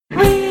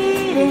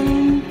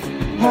reading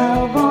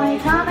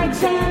Hellboy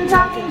comics and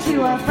talking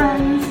to our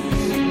friends.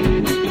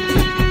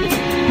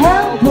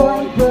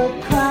 Hellboy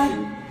Book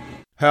Club.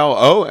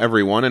 Hello,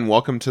 everyone, and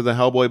welcome to the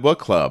Hellboy Book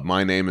Club.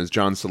 My name is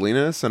John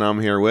Salinas, and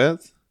I'm here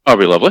with...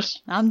 Aubrey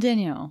Lovelace. I'm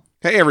Danielle.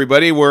 Hey,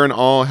 everybody, we're an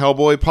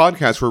all-Hellboy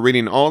podcast. We're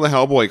reading all the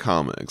Hellboy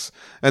comics.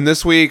 And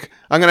this week,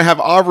 I'm going to have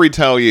Aubrey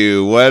tell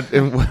you what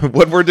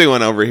we're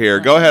doing over here.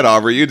 Go ahead,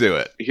 Aubrey, you do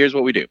it. Here's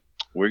what we do.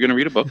 We're going to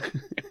read a book,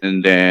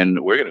 and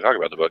then we're going to talk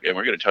about the book, and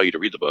we're going to tell you to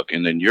read the book,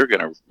 and then you're going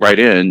to write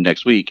in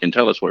next week and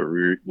tell us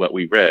what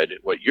we read,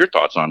 what your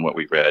thoughts on what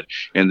we read,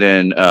 and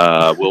then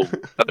we'll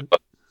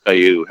tell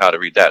you how to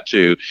read that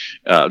too.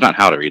 Not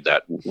how to read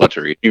that, what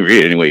to read. You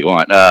read it any way you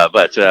want,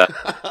 but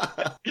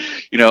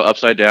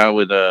upside down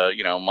with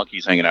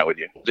monkeys hanging out with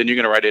you. Then you're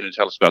going to write in and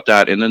tell us about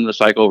that, and then the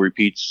cycle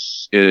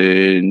repeats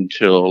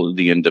until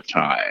the end of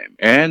time.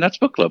 And that's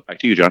book club. Back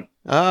to you, John.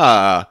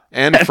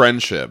 And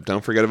friendship.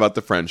 Don't forget about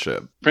the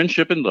friendship.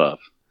 Friendship and love.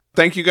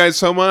 Thank you guys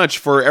so much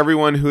for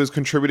everyone who has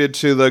contributed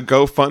to the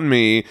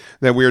GoFundMe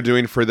that we are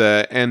doing for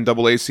the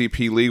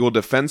NAACP Legal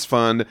Defense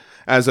Fund.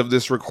 As of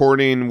this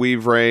recording,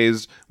 we've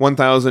raised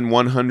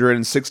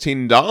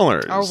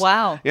 $1,116. Oh,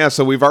 wow. Yeah,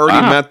 so we've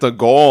already met the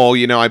goal.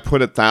 You know, I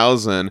put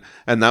 1,000,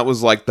 and that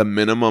was like the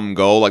minimum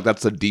goal. Like,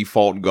 that's the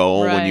default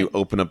goal when you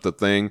open up the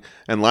thing.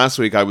 And last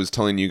week, I was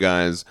telling you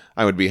guys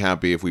I would be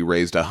happy if we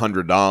raised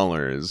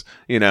 $100,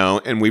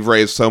 and we've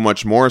raised so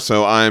much more.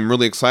 So I'm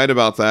really excited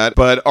about that.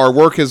 But our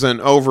work isn't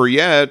over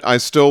yet. I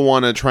still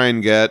want to try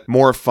and get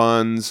more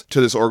funds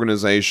to this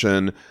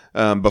organization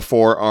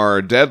before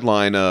our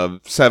deadline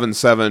of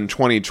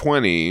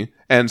 7/7/2020.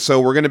 And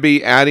so we're going to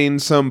be adding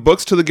some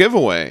books to the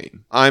giveaway.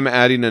 I'm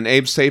adding an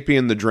Abe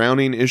Sapien The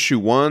Drowning issue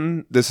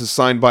 1. This is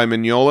signed by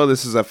Mignola.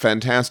 This is a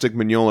fantastic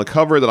Mignola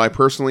cover that I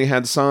personally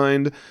had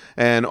signed.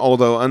 And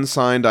although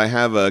unsigned, I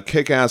have a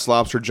Kick-Ass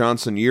Lobster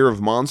Johnson Year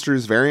of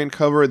Monsters variant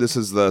cover. This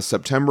is the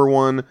September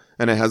one,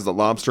 and it has the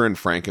lobster and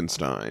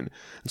Frankenstein.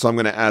 So I'm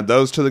going to add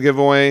those to the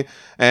giveaway.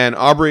 And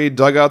Aubrey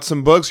dug out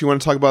some books. You want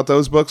to talk about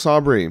those books,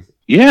 Aubrey?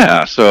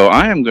 Yeah, so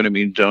I am going to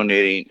be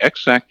donating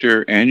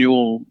X-Factor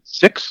Annual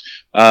 6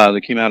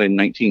 that came out in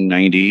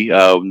 1990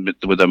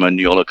 with a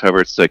Mignola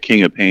cover. It's the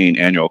King of Pain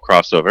annual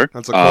crossover.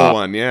 That's a cool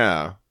one,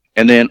 yeah.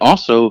 And then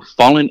also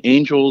Fallen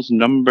Angels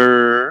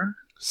number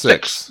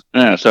 6.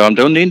 So I'm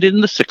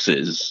donating the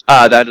 6s.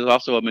 That is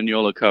also a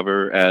Mignola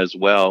cover as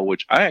well,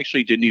 which I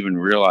actually didn't even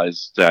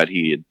realize that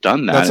he had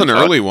done that. That's an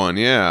early one,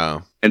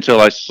 yeah.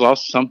 Until I saw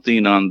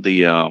something on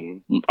the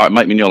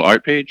Mike Mignola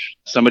art page.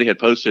 Somebody had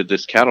posted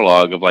this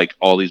catalog of like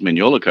all these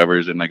Mignola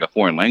covers in like a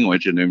foreign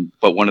language,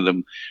 but one of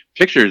the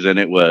pictures in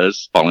it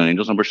was Fallen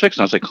Angels number 6,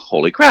 and I was like,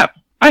 holy crap,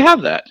 I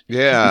have that.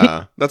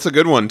 Yeah, that's a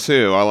good one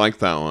too. I like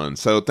that one.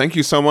 So thank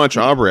you so much,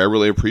 Aubrey. I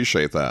really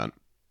appreciate that.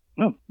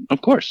 Oh, of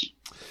course.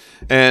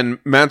 And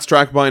Matt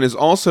Strackbine is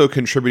also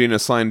contributing a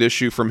signed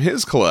issue from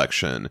his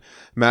collection.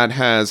 Matt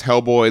has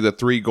Hellboy The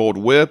Three Gold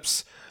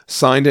Whips,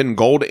 signed in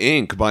gold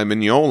ink by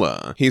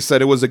Mignola. He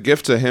said it was a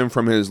gift to him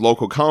from his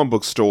local comic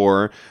book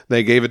store.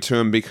 They gave it to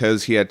him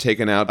because he had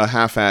taken out a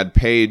half-ad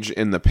page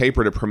in the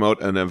paper to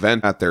promote an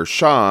event at their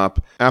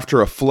shop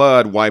after a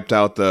flood wiped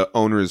out the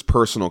owner's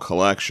personal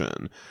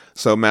collection.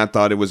 So Matt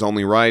thought it was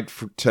only right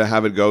to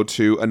have it go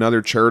to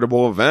another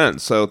charitable event.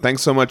 So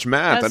thanks so much,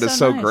 Matt. That is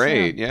so nice,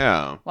 great.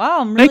 Yeah.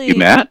 Wow, thank you,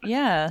 Matt.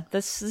 Yeah,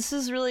 this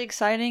is really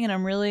exciting, and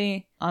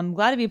I'm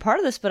glad to be part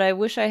of this. But I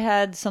wish I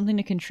had something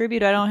to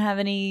contribute. I don't have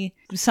any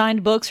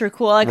signed books or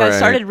cool. I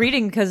started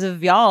reading because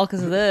of y'all,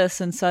 because of this,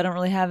 and so I don't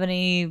really have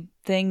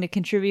anything to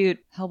contribute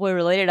Hellboy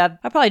related. I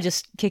probably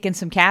just kick in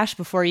some cash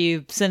before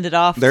you send it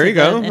off. There you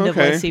go.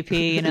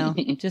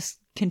 NAACP. Just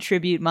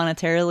contribute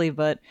monetarily,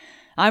 but.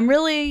 I'm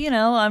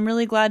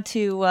really glad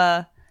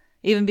to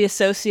even be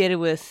associated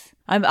with.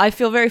 I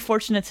feel very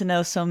fortunate to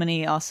know so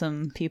many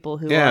awesome people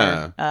who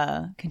are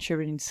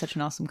contributing to such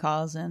an awesome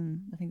cause,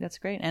 and I think that's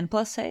great. And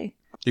plus, hey,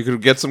 you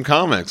could get some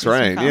comics,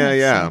 right?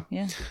 Yeah.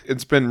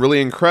 It's been really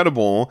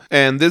incredible.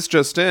 And this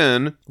just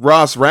in,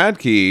 Ross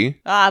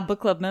Radke, book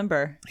club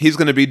member. He's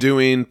going to be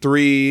doing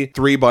 3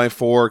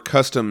 3x4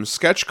 custom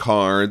sketch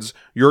cards,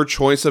 your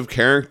choice of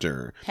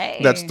character.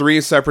 Hey. That's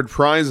 3 separate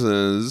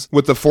prizes.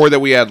 With the 4 that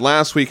we had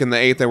last week and the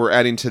 8 that we're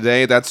adding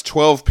today, that's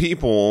 12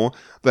 people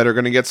that are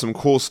going to get some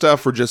cool stuff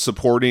for just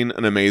supporting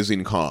an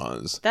amazing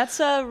cause. That's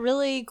a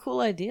really cool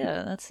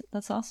idea.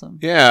 That's awesome.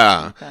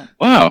 Yeah. Like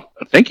wow.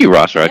 Thank you,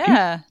 Ross Radke.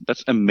 Yeah.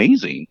 That's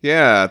amazing.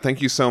 Yeah,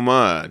 thank you so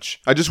much.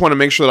 I just want to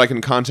make sure that I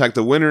can contact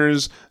the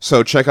winners,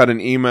 so check out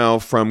an email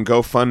from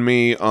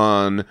GoFundMe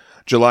on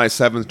July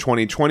 7th,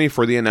 2020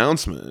 for the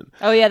announcement.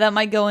 Oh, yeah, that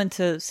might go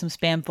into some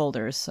spam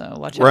folders, so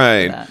watch out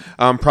for that.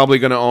 I'm probably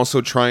going to also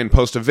try and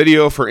post a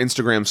video for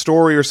Instagram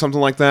story or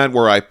something like that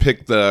where I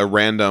pick the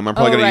random, I'm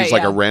probably going to use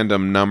like a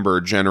random number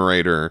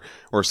generator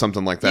or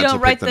something like that to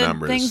pick the numbers. You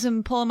don't write the things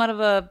and pull them out of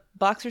a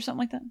box or something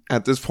like that?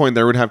 At this point,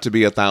 there would have to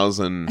be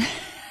 1,000...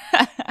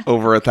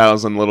 over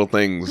 1,000 little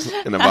things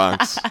in a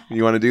box.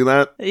 You want to do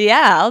that?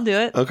 Yeah, I'll do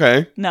it.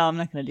 Okay. No, I'm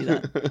not going to do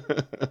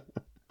that.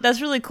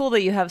 That's really cool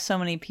that you have so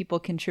many people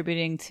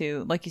contributing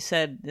to, like you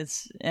said,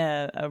 it's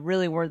a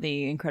really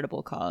worthy,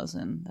 incredible cause,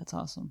 and that's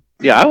awesome.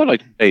 Yeah, I would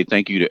like to say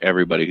thank you to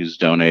everybody who's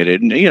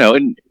donated. And,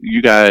 and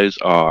you guys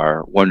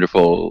are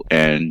wonderful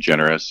and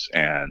generous,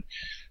 and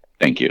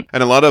thank you.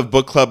 And a lot of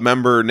book club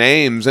member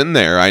names in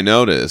there, I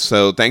noticed.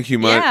 So thank you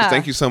much. Yeah.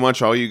 Thank you so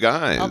much, all you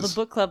guys. All the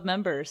book club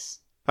members.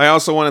 I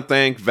also want to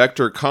thank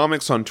Vector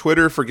Comics on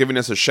Twitter for giving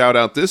us a shout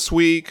out this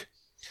week.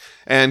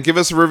 And give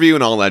us a review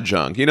and all that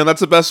junk. That's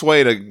the best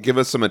way to give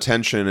us some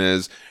attention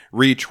is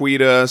retweet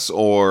us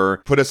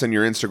or put us in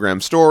your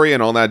Instagram story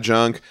and all that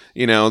junk.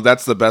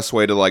 That's the best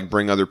way to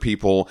bring other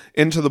people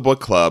into the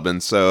book club.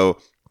 And so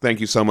thank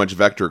you so much,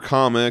 Vector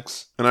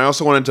Comics. And I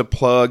also wanted to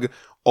plug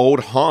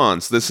Old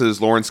Haunts. This is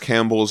Lawrence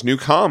Campbell's new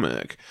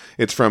comic.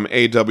 It's from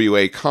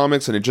AWA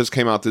Comics, and it just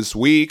came out this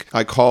week.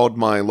 I called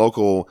my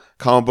local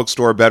comic book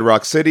store,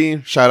 Bedrock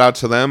City. Shout out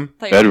to them.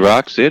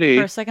 Bedrock City.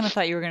 For a second, I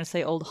thought you were going to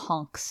say Old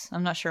Honks.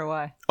 I'm not sure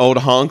why. Old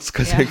Honks,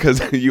 because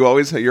you're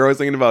always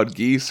thinking about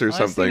geese or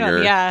something.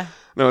 Yeah.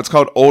 No, it's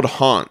called Old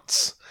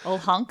Haunts.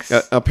 Old hunks.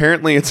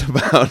 Apparently, it's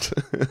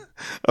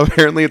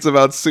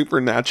about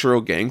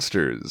supernatural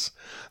gangsters.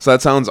 So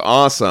that sounds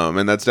awesome,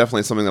 and that's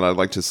definitely something that I'd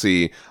like to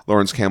see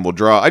Lawrence Campbell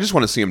draw. I just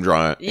want to see him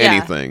draw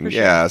anything.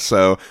 Sure. Yeah.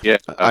 So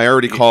I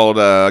already called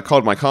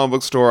my comic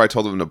book store. I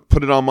told them to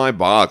put it on my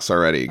box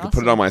already. Awesome.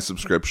 Put it on my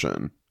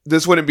subscription.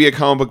 This wouldn't be a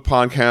comic book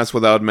podcast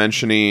without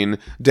mentioning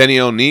Denny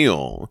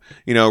O'Neil.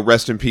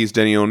 Rest in peace,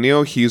 Denny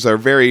O'Neil. He's a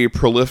very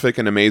prolific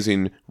and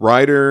amazing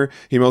writer.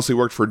 He mostly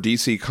worked for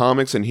DC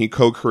Comics, and he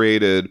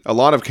co-created a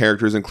lot of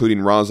characters,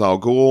 including Ra's al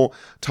Ghul,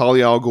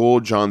 Talia al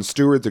Ghul, John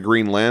Stewart, the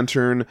Green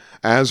Lantern,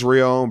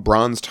 Azrael,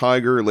 Bronze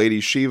Tiger,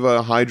 Lady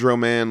Shiva, Hydro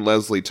Man,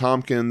 Leslie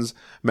Tompkins,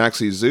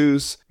 Maxie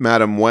Zeus,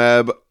 Madam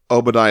Web,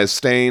 Obadiah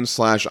Stane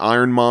 /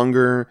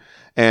 Ironmonger,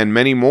 and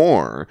many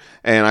more.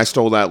 And I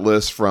stole that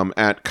list from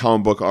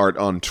 @comicbookart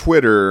on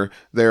Twitter.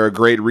 They're a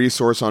great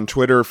resource on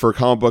Twitter for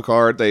comic book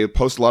art. They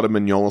post a lot of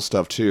Mignola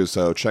stuff too,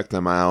 so check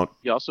them out.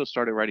 He also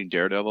started writing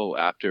Daredevil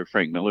after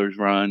Frank Miller's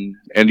run.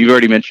 And you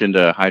already mentioned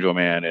Hydro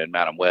Man and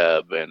Madam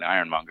Web and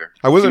Ironmonger.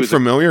 I wasn't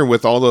familiar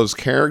with all those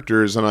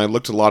characters, and I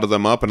looked a lot of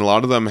them up, and a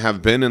lot of them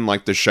have been in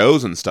the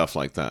shows and stuff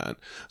like that.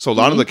 So a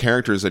lot of the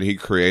characters that he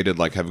created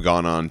have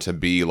gone on to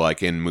be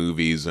in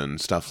movies and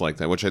stuff like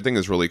that, which I think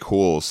is really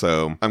cool.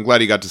 So I'm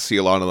glad he got to see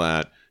a lot of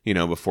that,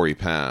 before he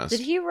passed. Did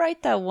he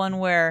write that one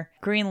where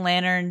Green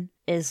Lantern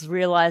is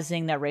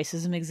realizing that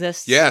racism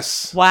exists?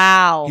 Yes.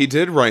 Wow. He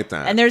did write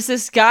that. And there's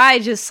this guy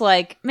just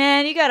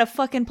man, you gotta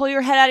fucking pull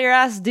your head out of your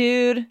ass,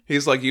 dude.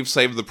 He's you've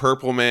saved the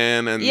purple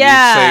man and you've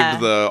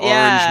saved the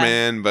orange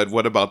man, but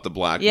what about the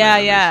black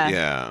man?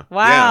 Yeah.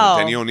 Wow.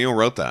 Yeah, Denny O'Neil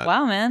wrote that.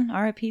 Wow, man.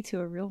 R.I.P. to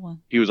a real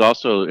one. He was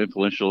also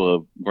influential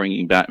of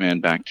bringing Batman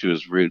back to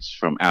his roots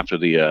from after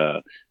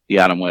the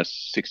Adam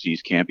West 60s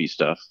campy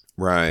stuff.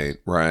 Right.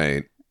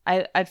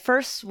 I at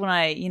first when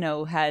I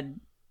had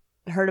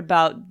heard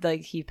about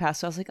he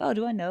passed away, I was like, oh,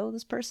 do I know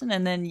this person?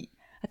 And then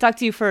I talked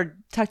to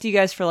you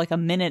guys for a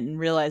minute and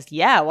realized,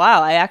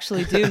 wow, I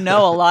actually do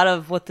know a lot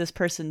of what this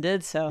person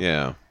did. So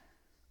yeah,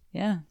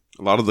 a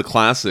lot of the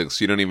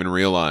classics you don't even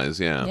realize.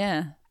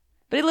 Yeah,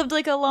 but he lived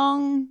a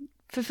long,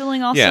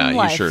 fulfilling, awesome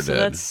life. He sure so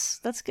did.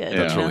 That's good. Yeah.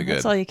 That's really good.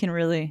 That's all you can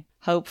really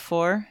hope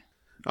for.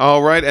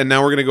 All right, and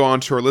now we're gonna go on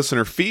to our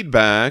listener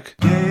feedback.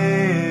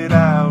 Get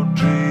out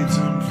trades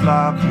and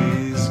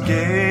floppies.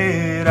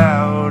 Get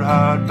out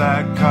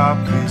hardback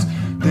copies.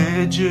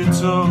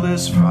 Digital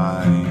is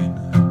fine.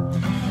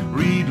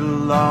 Read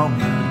along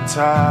in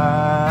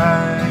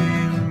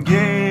time.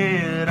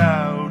 Get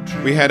out.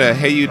 We had a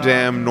Hey You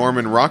Damn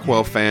Norman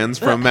Rockwell fans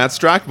from Matt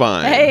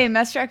Strackbine. Hey,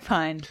 Matt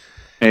Strackbine.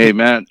 Hey,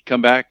 Matt,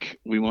 come back.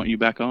 We want you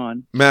back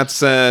on. Matt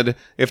said,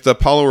 if the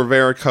Paulo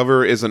Rivera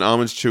cover is an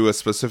homage to a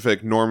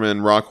specific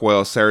Norman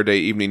Rockwell Saturday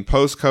Evening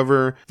Post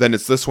cover, then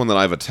it's this one that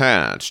I've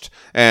attached.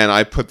 And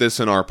I put this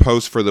in our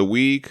post for the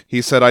week.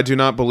 He said, I do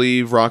not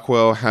believe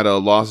Rockwell had a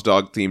Lost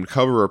Dog themed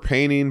cover or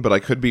painting, but I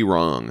could be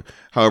wrong.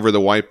 However,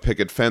 the white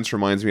picket fence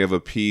reminds me of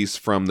a piece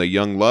from the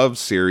Young Love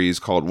series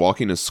called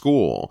Walking to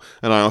School,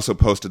 and I also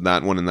posted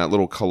that one in that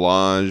little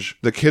collage.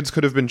 The kids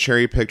could have been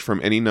cherry-picked from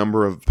any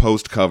number of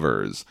post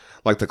covers,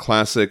 like the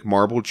classic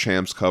Marble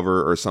Champs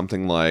cover or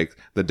something like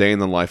The Day in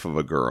the Life of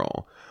a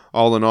Girl.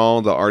 All in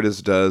all, the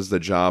artist does the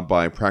job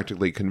by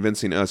practically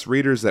convincing us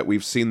readers that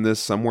we've seen this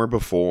somewhere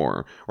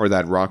before, or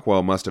that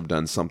Rockwell must have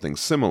done something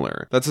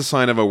similar. That's a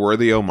sign of a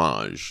worthy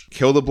homage.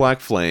 Kill the Black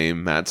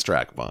Flame, Matt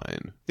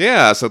Strackbine.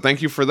 Yeah, so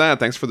thank you for that.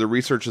 Thanks for the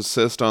research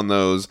assist on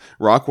those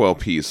Rockwell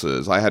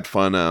pieces. I had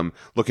fun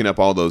looking up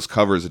all those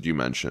covers that you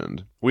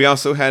mentioned. We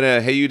also had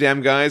a Hey You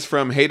Damn Guys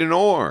from Hayden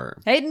Orr.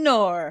 Hayden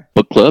Orr.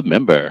 Book club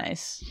member.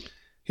 Nice.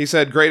 He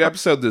said, great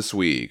episode this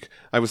week.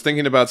 I was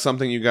thinking about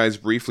something you guys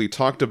briefly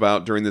talked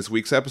about during this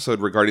week's episode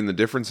regarding the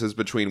differences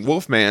between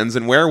wolfmans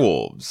and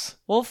werewolves.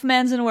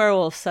 Wolfmans and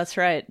werewolves, that's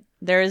right.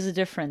 There is a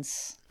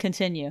difference.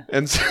 Continue.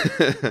 And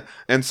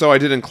so I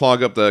didn't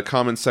clog up the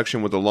comments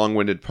section with a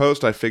long-winded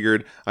post. I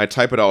figured I'd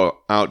type it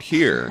all out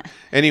here.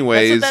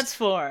 Anyways, that's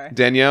what that's for.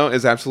 Danielle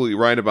is absolutely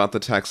right about the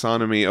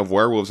taxonomy of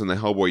werewolves in the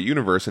Hellboy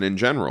universe and in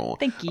general.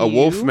 Thank you. A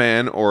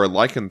wolfman or a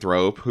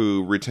lycanthrope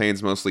who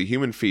retains mostly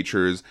human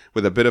features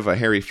with a bit of a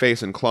hairy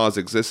face and claws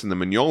exists in the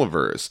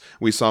Mignolaverse.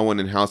 We saw one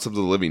in House of the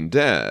Living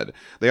Dead.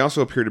 They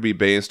also appear to be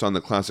based on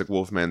the classic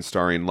Wolfman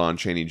starring Lon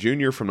Chaney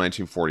Jr. from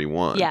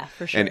 1941. Yeah,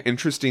 for sure. And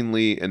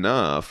interestingly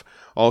enough,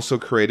 also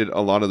created a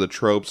lot of the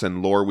tropes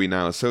and lore we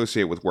now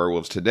associate with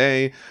werewolves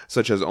today,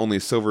 such as only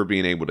Silver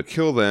being able to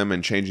kill them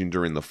and changing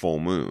during the full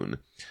moon.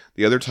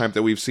 The other type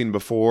that we've seen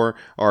before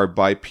are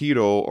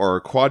bipedal or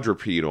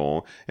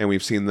quadrupedal, and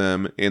we've seen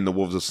them in the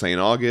Wolves of St.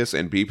 August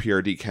and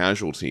BPRD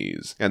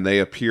Casualties, and they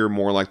appear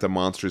more like the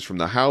monsters from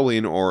The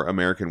Howling or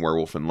American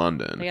Werewolf in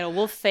London. They got a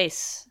wolf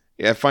face.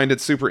 I find it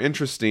super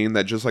interesting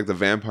that just like the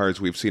vampires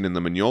we've seen in the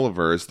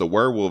Mignolaverse, the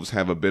werewolves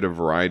have a bit of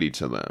variety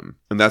to them.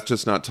 And that's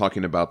just not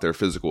talking about their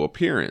physical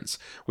appearance.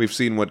 We've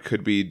seen what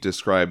could be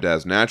described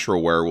as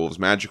natural werewolves,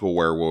 magical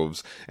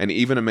werewolves, and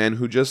even a man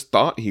who just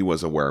thought he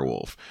was a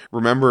werewolf.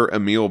 Remember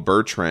Emile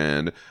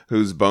Bertrand,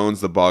 whose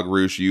bones the Bog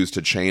Rouge used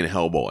to chain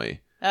Hellboy?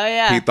 Oh,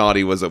 yeah. He thought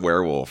he was a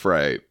werewolf,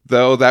 right?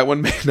 Though that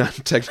one may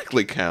not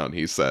technically count,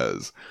 he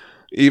says.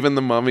 Even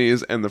the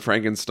mummies and the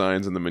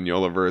Frankensteins in the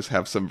Mignolaverse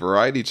have some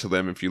variety to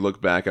them if you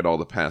look back at all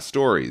the past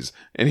stories.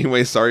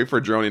 Anyway, sorry for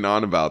droning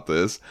on about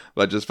this,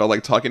 but I just felt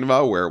like talking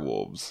about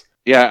werewolves.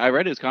 Yeah, I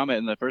read his comment,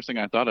 and the first thing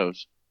I thought of,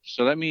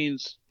 so that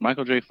means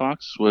Michael J.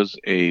 Fox was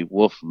a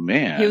wolf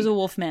man. He was a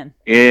wolf man.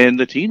 In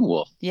the Teen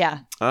Wolf. Yeah.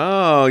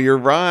 Oh, you're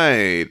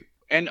right.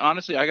 And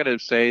honestly, I got to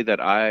say that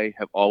I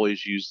have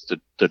always used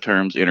the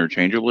terms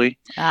interchangeably.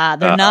 They're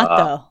not,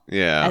 though.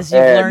 Yeah. As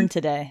you've learned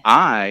today.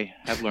 I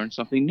have learned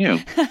something new.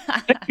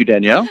 Thank you,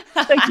 Danielle.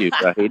 Thank you,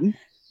 Hayden.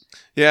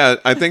 Yeah,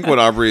 I think what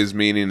Aubrey is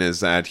meaning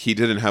is that he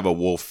didn't have a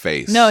wolf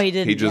face. No, he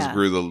didn't. He just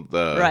grew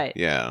the right.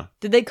 Yeah.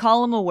 Did they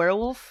call him a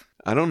werewolf?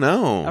 I don't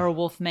know. Or a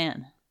wolf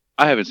man?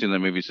 I haven't seen that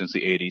movie since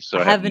the 80s, so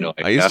I have no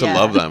idea. I used to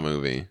love that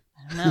movie.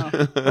 I don't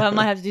know. Well, I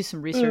might have to do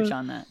some research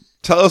on that.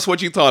 Tell us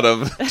what you thought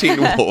of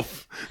Teen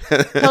Wolf.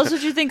 Tell us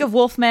what you think of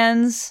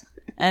Wolfmans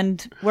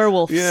and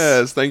werewolves.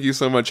 Yes, thank you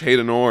so much,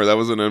 Hayden Orr. That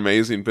was an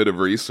amazing bit of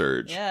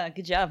research. Yeah,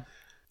 good job.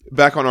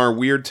 Back on our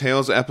Weird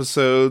Tales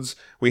episodes,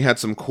 we had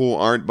some cool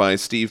art by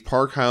Steve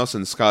Parkhouse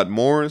and Scott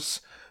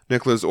Morse.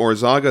 Nicholas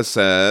Orzaga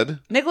said...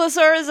 Nicholas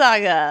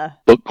Orzaga.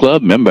 Book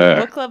club member.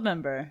 Book club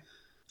member.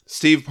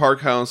 Steve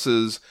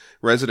Parkhouse's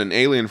Resident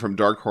Alien from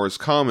Dark Horse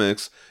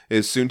Comics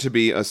is soon to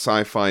be a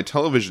sci-fi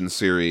television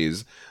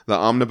series. The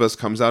omnibus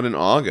comes out in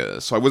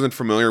August, so I wasn't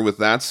familiar with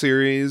that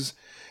series.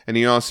 And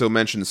he also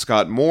mentioned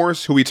Scott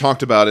Morse, who we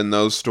talked about in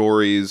those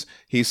stories.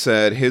 He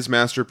said his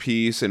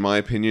masterpiece, in my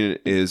opinion,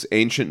 is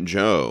Ancient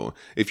Joe.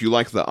 If you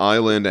like the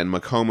Island and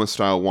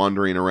Macoma-style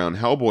wandering around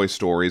Hellboy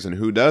stories, and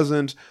who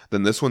doesn't,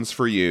 then this one's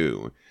for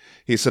you.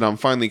 He said, I'm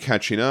finally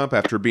catching up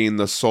after being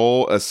the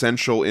sole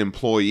essential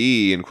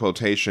employee, in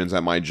quotations,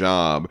 at my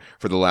job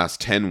for the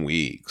last 10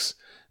 weeks.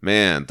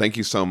 Man, thank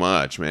you so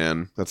much,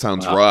 man. That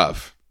sounds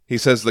rough. He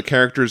says the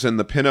characters in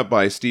the pinup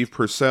by Steve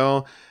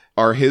Purcell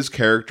are his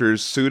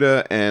characters,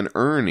 Suda and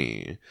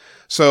Ernie.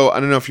 So, I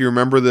don't know if you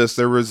remember this,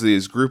 there was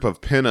this group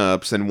of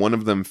pinups, and one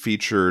of them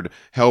featured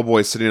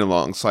Hellboy sitting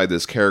alongside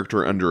this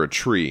character under a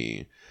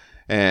tree.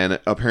 And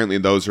apparently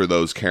those are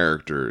those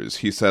characters.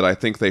 He said, I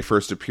think they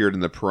first appeared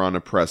in the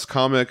Piranha Press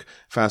comic,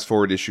 fast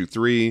forward issue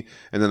 3,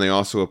 and then they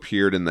also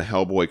appeared in the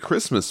Hellboy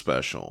Christmas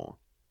special.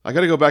 I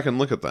gotta go back and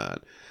look at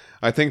that.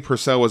 I think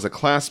Purcell was a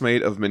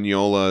classmate of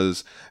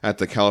Mignola's at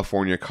the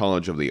California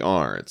College of the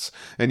Arts.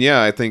 And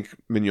yeah, I think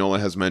Mignola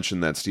has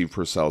mentioned that Steve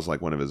Purcell's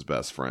like one of his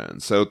best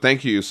friends. So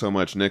thank you so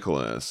much,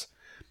 Nicholas.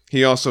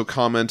 He also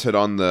commented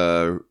on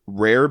the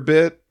Rare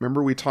bit.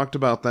 Remember we talked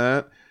about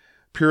that?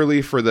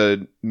 Purely for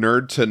the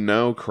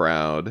nerd-to-know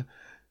crowd,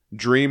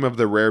 Dream of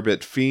the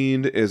Rarebit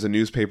Fiend is a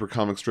newspaper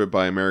comic strip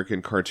by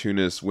American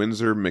cartoonist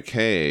Winsor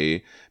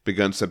McCay.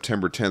 Begun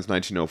September 10th,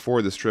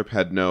 1904, the strip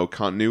had no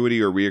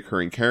continuity or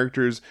reoccurring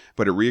characters,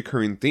 but a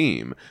reoccurring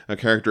theme. A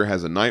character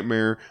has a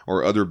nightmare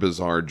or other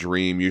bizarre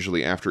dream,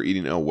 usually after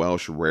eating a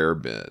Welsh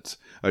rarebit.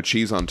 A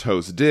cheese on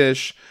toast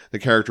dish, the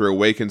character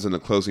awakens in the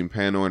closing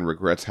panel and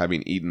regrets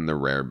having eaten the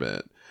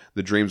rarebit.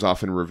 The dreams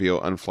often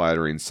reveal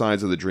unflattering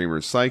sides of the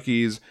dreamer's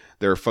psyches,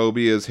 their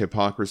phobias,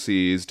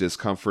 hypocrisies,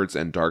 discomforts,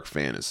 and dark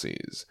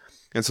fantasies.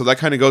 And so that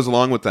kind of goes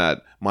along with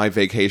that My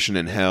Vacation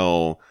in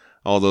Hell,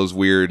 all those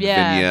weird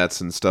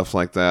vignettes and stuff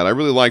like that. I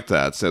really like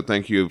that, so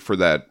thank you for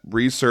that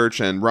research.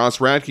 And Ross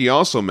Radke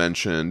also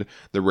mentioned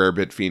the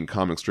Rarebit Fiend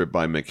comic strip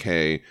by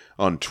McKay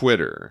on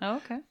Twitter. Oh,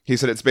 okay. He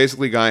said it's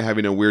basically a guy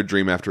having a weird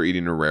dream after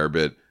eating a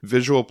rarebit.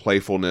 Visual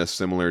playfulness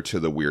similar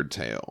to the Weird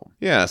Tale.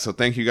 Yeah, so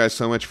thank you guys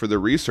so much for the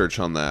research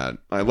on that.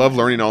 I love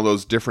learning all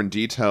those different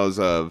details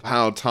of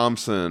how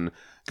Thompson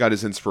got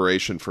his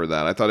inspiration for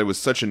that. I thought it was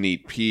such a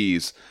neat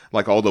piece,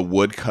 like all the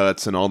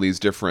woodcuts and all these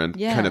different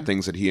kind of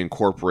things that he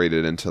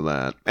incorporated into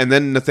that. And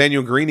then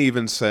Nathaniel Green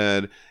even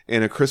said,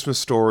 in A Christmas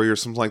Story or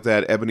something like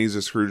that,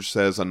 Ebenezer Scrooge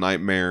says a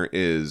nightmare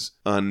is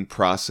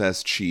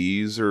unprocessed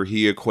cheese, or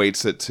he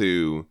equates it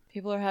to...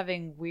 People are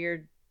having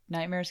weird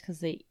nightmares because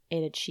they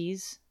ate a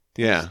cheese.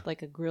 Yeah.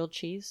 Like a grilled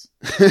cheese.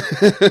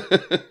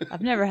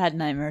 I've never had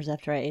nightmares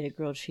after I ate a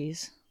grilled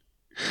cheese.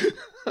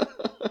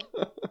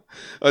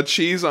 A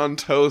cheese on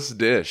toast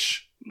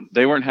dish.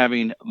 They weren't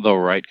having the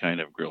right kind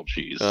of grilled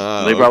cheese. They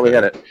probably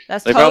had it.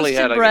 That's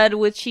toasted bread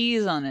with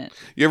cheese on it.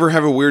 You ever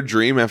have a weird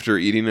dream after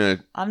eating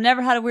a... I've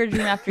never had a weird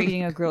dream after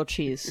eating a grilled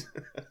cheese.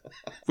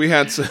 We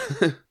had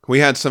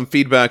some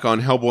feedback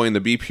on Hellboy and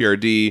the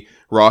BPRD,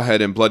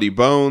 Rawhead and Bloody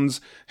Bones.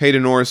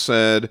 Hayden Orr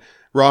said,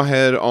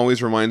 Rawhead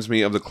always reminds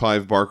me of the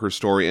Clive Barker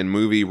story and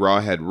movie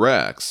Rawhead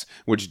Rex,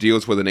 which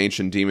deals with an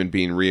ancient demon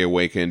being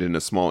reawakened in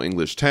a small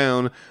English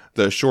town.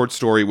 The short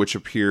story, which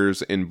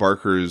appears in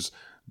Barker's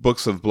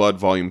Books of Blood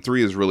Volume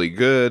 3, is really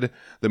good.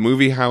 The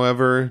movie,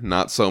 however,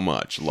 not so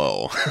much.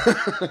 Lol.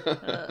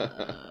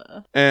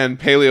 And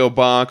Paleo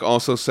Bach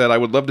also said, I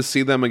would love to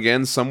see them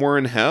again somewhere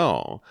in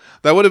hell.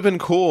 That would have been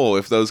cool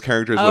if those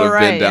characters would have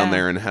been down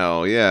there in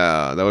hell.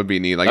 Yeah, that would be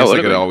neat. I guess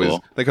they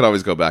could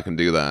always go back and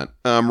do that.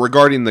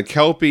 Regarding the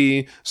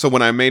Kelpie, so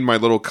when I made my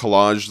little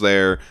collage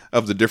there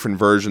of the different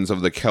versions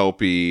of the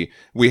Kelpie,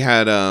 we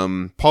had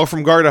Paul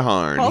from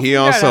Gardaharn. He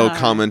also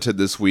commented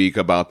this week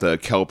about the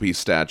Kelpie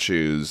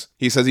statues.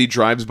 He says he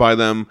drives by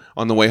them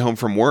on the way home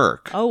from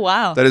work. Oh,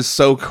 wow. That is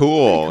so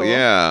cool.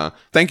 Yeah.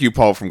 Thank you,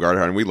 Paul from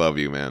Gardaharn. We love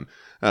you, man.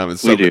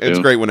 It's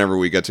great whenever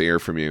we get to hear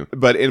from you.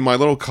 But in my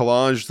little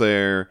collage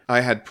there,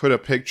 I had put a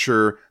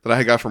picture that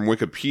I got from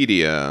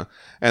Wikipedia,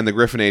 and the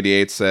Griffin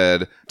 88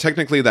 said,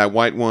 technically that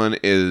white one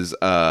is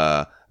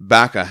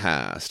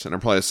Bakahast, and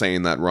I'm probably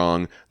saying that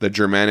wrong, the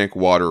Germanic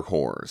water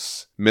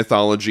horse.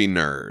 Mythology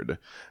nerd.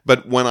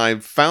 But when I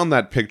found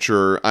that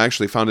picture, I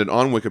actually found it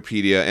on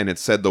Wikipedia, and it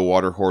said the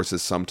water horse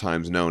is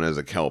sometimes known as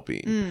a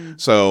Kelpie.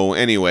 So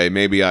anyway,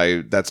 maybe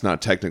that's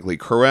not technically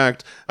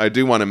correct. I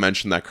do want to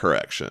mention that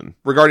correction.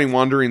 Regarding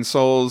Wandering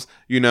Souls,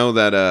 you know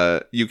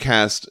that you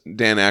cast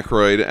Dan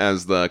Aykroyd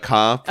as the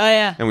cop. Oh,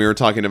 yeah. And we were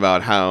talking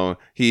about how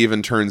he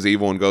even turns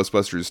evil in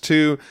Ghostbusters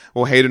 2.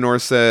 Well, Hayden Orr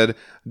said,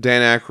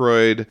 Dan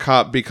Aykroyd,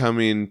 cop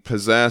becoming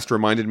possessed,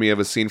 reminded me of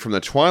a scene from the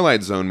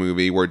Twilight Zone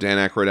movie where Dan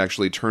Aykroyd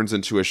actually turns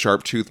into a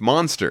sharp-toothed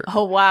monster.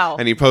 Oh, wow.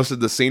 And he posted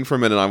the scene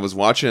from it, and I was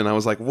watching it, and I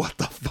was like, what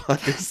the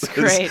fuck is this?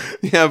 Great.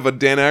 Yeah, but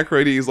Dan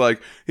Aykroyd,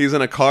 he's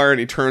in a car, and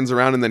he turns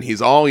around, and then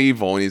he's all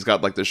evil, and he's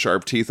got, like, the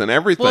sharp teeth and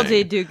everything. Well, did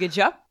he do a good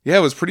job? Yeah,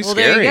 it was pretty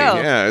scary. There you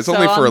go. Yeah, it's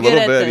only for a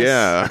little bit,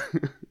 yeah.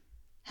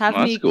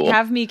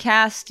 Have me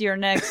cast your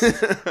next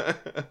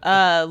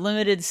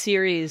limited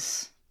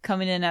series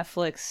coming to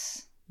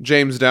Netflix.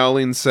 James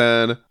Dowling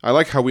said, I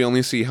like how we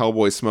only see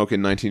Hellboy smoke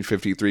in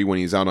 1953 when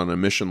he's out on a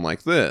mission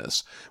like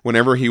this.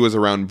 Whenever he was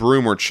around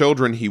Broom or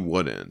children, he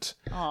wouldn't.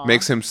 Aww.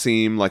 Makes him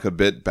seem like a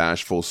bit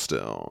bashful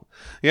still.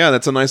 Yeah,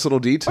 that's a nice little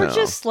detail. Or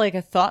just like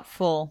a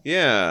thoughtful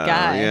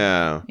guy.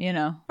 Yeah. You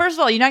know, first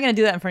of all, you're not going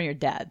to do that in front of your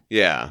dad.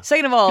 Yeah.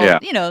 Second of all,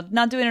 you know,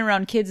 not doing it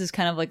around kids is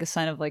kind of like a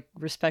sign of like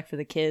respect for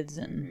the kids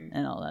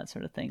and all that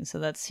sort of thing. So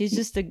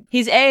he's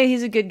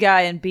a good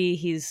guy, and B,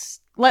 he's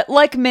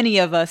like many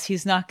of us,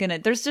 he's not gonna.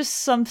 There's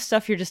just some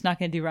stuff you're just not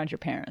gonna do around your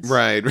parents,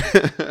 right?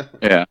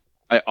 Yeah,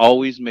 I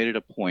always made it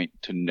a point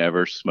to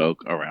never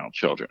smoke around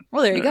children.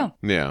 Well, there you go.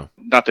 Yeah,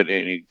 not that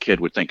any kid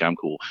would think I'm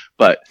cool,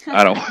 but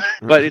I don't.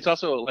 But it's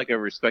also like a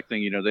respect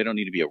thing. You know, they don't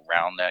need to be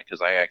around that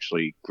because I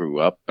actually grew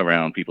up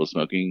around people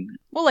smoking.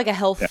 Well, like a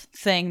health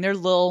thing. They're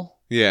little.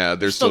 Yeah,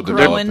 they're still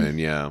developing.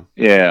 Yeah.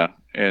 Yeah.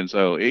 And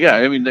so, yeah,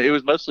 I mean, it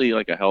was mostly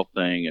like a health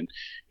thing. And,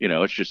 you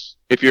know, it's just,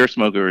 if you're a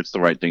smoker, it's the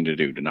right thing to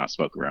do to not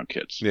smoke around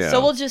kids. Yeah. So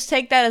we'll just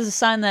take that as a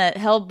sign that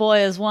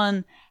Hellboy is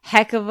one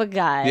heck of a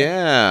guy.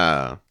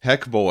 Yeah.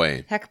 Heck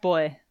boy.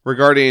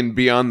 Regarding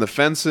Beyond the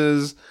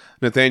Fences,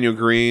 Nathaniel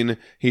Green,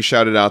 he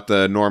shouted out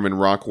the Norman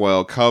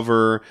Rockwell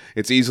cover.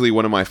 It's easily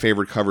one of my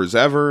favorite covers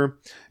ever.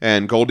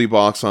 And Goldie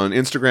Box on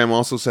Instagram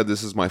also said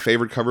this is my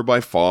favorite cover by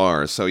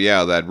far. So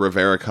yeah, that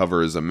Rivera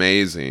cover is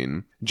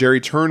amazing.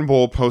 Jerry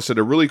Turnbull posted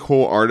a really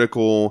cool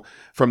article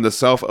from The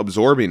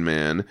Self-Absorbing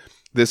Man.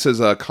 This is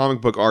a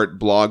comic book art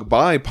blog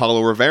by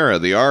Paulo Rivera,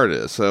 the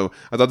artist. So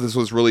I thought this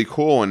was really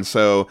cool. And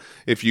so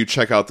if you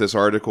check out this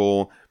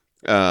article,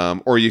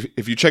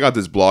 if you check out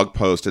this blog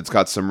post, it's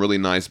got some really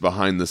nice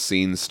behind the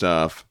scenes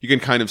stuff. You can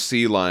kind of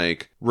see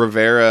like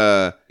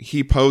Rivera,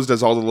 he posed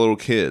as all the little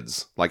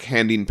kids, like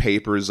handing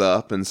papers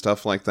up and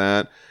stuff like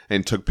that,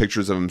 and took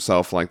pictures of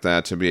himself like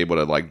that to be able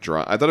to like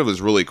draw. I thought it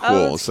was really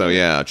cool. So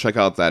yeah, check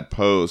out that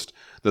post.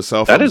 The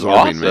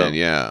Self-Absorbing Man,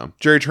 yeah.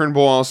 Jerry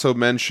Turnbull also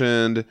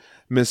mentioned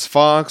Miss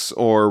Fox,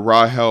 or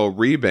Rahel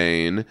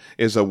Rebane,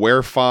 is a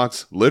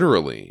werefox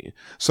literally.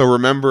 So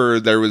remember,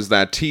 there was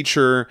that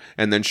teacher,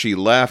 and then she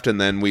left,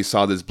 and then we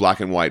saw this black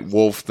and white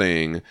wolf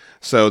thing.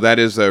 So that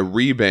is a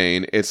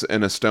Rebane. It's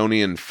an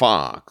Estonian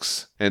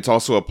fox. And it's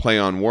also a play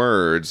on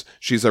words.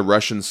 She's a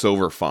Russian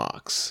silver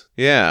fox.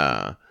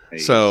 Yeah.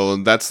 So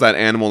that's that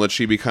animal that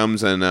she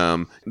becomes,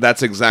 and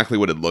that's exactly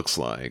what it looks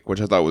like,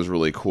 which I thought was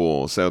really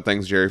cool. So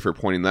thanks, Jerry, for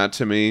pointing that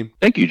to me.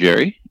 Thank you,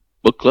 Jerry.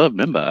 Book club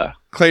member.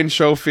 Clayton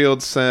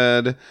Schofield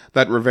said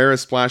that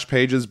Rivera's splash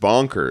page is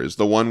bonkers.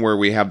 The one where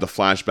we have the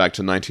flashback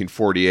to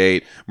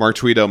 1948. Mark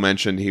Tweedo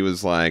mentioned, he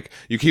was like,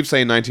 you keep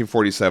saying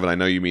 1947. I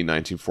know you mean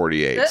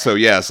 1948. So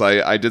yes,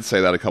 I did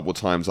say that a couple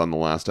times on the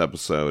last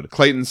episode.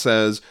 Clayton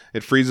says,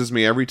 it freezes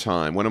me every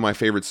time. One of my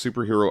favorite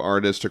superhero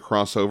artists to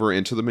cross over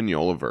into the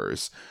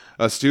Mignolaverse.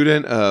 A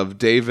student of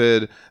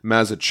David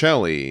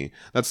Mazzucchelli.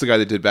 That's the guy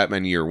that did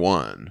Batman Year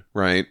One,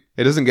 right?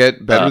 It doesn't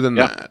get better than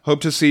that.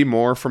 Hope to see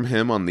more from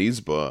him on these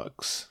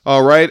books.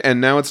 All right,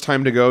 and now it's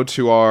time to go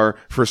to our,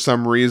 for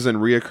some reason,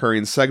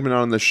 reoccurring segment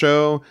on the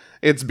show.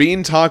 It's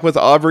Bean Talk with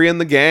Aubrey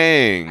and the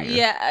gang.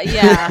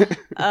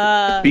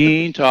 Yeah.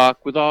 Bean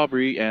Talk with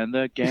Aubrey and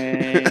the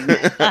gang.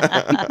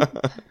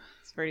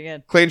 Pretty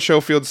good. Clayton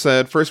Schofield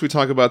said, first we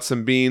talk about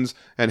some beans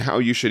and how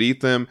you should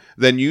eat them.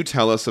 Then you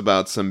tell us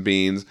about some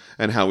beans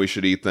and how we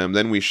should eat them.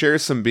 Then we share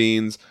some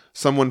beans.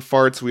 Someone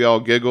farts, we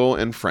all giggle,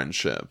 and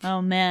friendship.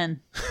 Oh,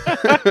 man.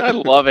 I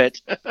love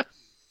it.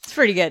 It's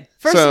pretty good.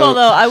 First of all,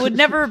 though, I would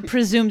never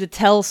presume to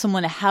tell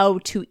someone how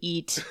to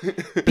eat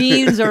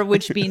beans or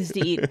which beans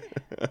to eat.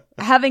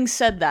 Having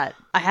said that,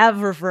 I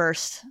have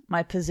reversed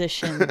my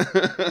position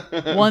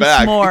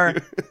once more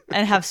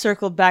and have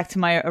circled back to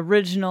my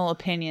original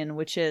opinion,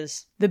 which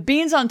is the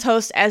beans on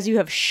toast as you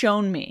have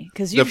shown me.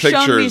 Because you've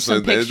shown me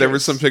some pictures. There were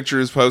some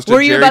pictures posted.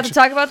 Were you about to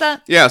talk about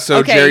that? Yeah, so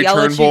okay, Jerry I'll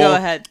Turnbull, let you go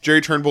ahead.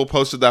 Jerry Turnbull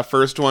posted that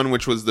first one,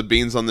 which was the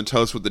beans on the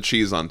toast with the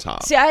cheese on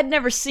top. See, I had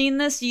never seen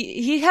this.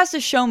 He has to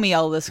show me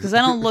all this because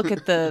I don't look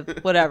at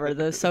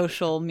the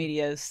social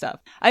media stuff.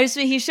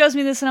 He shows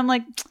me this and I'm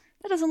like,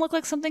 that doesn't look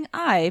like something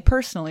I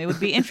personally would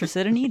be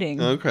interested in eating.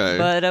 Okay.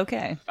 But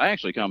okay. I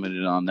actually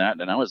commented on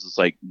that, and I was just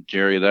like,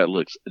 Jerry, that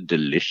looks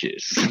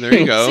delicious. There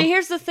you go. See,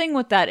 here's the thing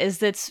with that is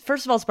that,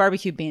 first of all, it's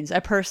barbecue beans.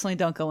 I personally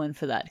don't go in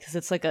for that because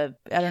it's like I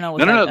don't know.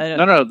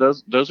 No.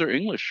 Those are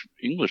English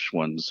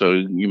ones, so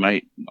you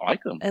might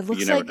like them. It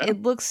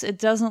looks it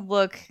doesn't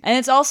look, and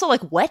it's also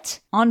like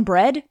wet on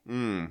bread.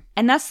 Mm.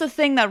 And that's the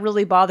thing that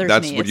really bothers me.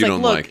 That's what you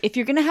don't like. If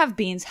you're going to have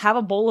beans, have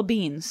a bowl of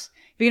beans.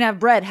 If you're going to have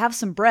bread, have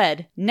some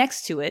bread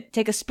next to it.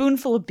 Take a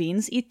spoonful of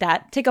beans, eat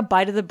that. Take a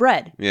bite of the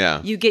bread.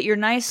 Yeah. You get your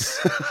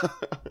nice...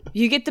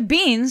 you get the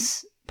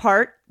beans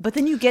part, but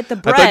then you get the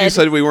bread. I thought you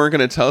said we weren't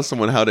going to tell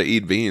someone how to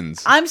eat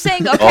beans. I'm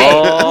saying, okay,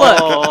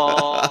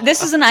 look.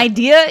 This is an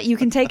idea. You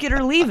can take it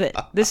or leave it.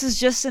 This is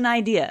just an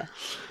idea.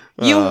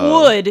 You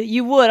would.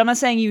 I'm not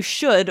saying you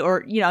should,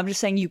 or, I'm just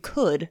saying you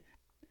could.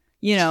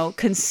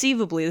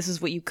 Conceivably, this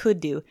is what you could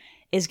do,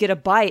 is get a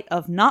bite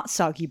of not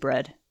soggy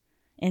bread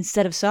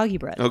instead of soggy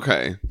bread.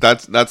 Okay.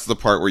 That's the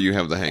part where you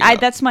have the hang up.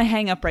 That's my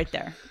hang up right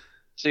there.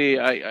 See,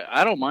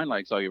 I don't mind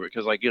like soggy bread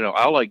because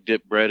I'll like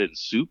dip bread in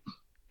soup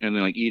and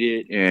then like eat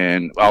it,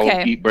 and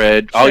I'll eat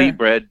bread. Sure. I'll eat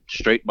bread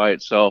straight by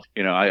itself.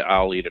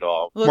 I'll eat it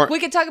all. Look, we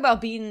could talk about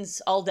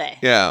beans all day.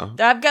 Yeah.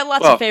 I've got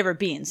lots of favorite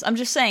beans. I'm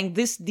just saying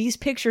these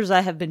pictures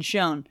I have been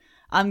shown.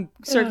 I'm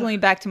circling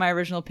back to my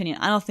original opinion.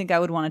 I don't think I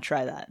would want to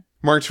try that.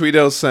 Mark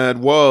Tweedo said,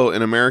 whoa,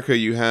 in America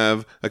you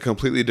have a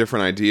completely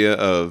different idea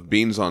of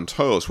beans on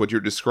toast. What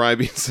you're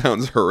describing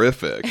sounds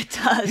horrific. It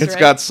does, It's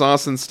got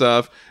sauce and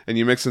stuff, and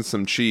you mix in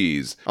some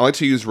cheese. I like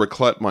to use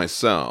raclette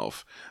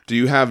myself. Do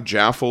you have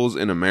jaffles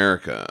in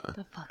America?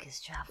 The fuck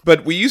is jaffles?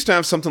 But we used to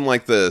have something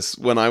like this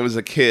when I was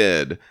a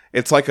kid.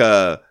 It's like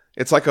a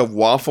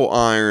waffle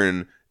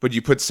iron, but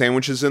you put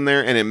sandwiches in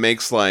there, and it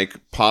makes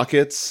like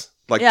pockets,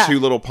 like two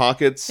little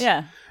pockets.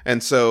 Yeah.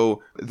 And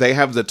so they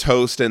have the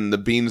toast and the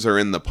beans are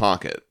in the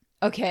pocket.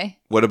 Okay.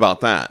 What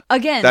about that?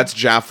 Again. That's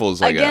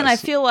jaffles, I guess. Again, I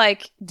feel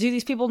like, do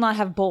these people not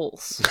have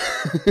bowls?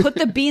 Put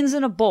the beans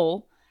in a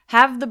bowl,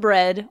 have the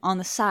bread on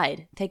the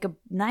side, take a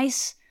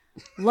nice,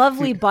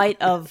 lovely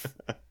bite of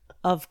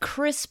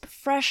crisp,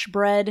 fresh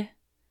bread,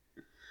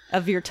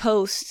 of your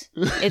toast.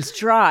 It's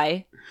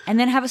dry. And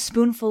then have a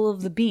spoonful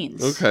of the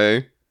beans.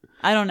 Okay.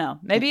 I don't know.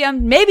 Maybe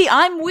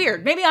I'm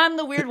weird. Maybe I'm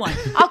the weird one.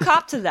 I'll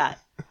cop to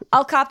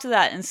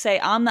that and say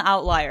I'm the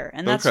outlier.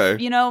 And that's,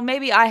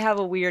 maybe I have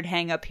a weird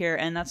hang up here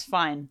and that's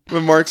fine.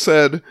 When Mark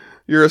said,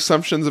 your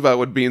assumptions about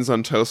what beans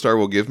on toast are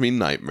will give me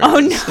nightmares. Oh,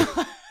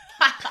 no.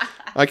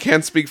 I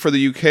can't speak for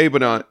the UK,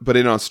 but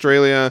in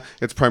Australia,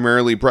 it's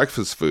primarily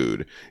breakfast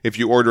food. If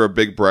you order a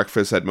big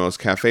breakfast at most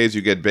cafes,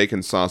 you get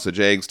bacon, sausage,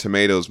 eggs,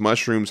 tomatoes,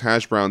 mushrooms,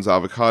 hash browns,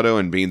 avocado,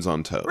 and beans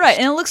on toast. Right,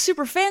 and it looks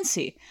super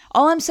fancy.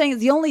 All I'm saying is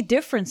the only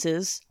difference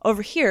is,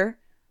 over here,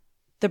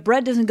 the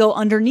bread doesn't go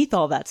underneath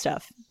all that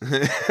stuff.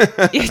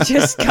 It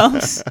just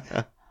comes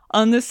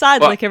on the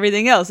side like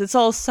everything else. It's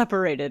all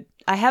separated.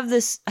 I have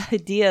this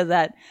idea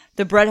that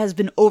the bread has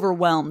been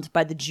overwhelmed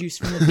by the juice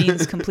from the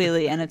beans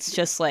completely, and it's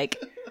just like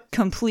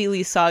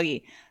completely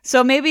soggy.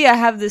 So maybe I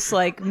have this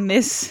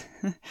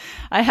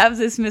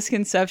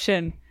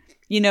misconception,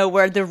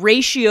 where the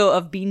ratio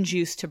of bean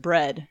juice to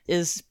bread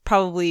is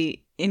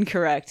probably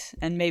incorrect,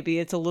 and maybe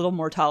it's a little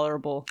more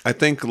tolerable. I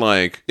think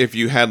like if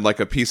you had like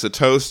a piece of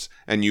toast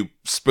and you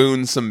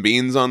spoon some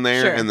beans on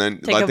there, Sure. and then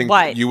Take I a think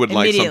bite you would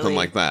like something immediately.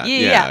 like that.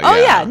 Yeah. Oh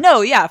yeah,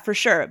 no, yeah, for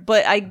sure.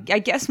 But I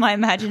guess my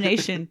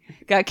imagination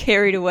got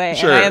carried away,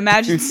 Sure. and I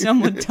imagined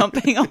someone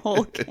dumping a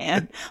whole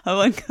can of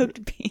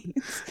uncooked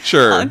beans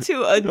Sure.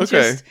 onto Okay.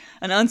 just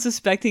an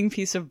unsuspecting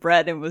piece of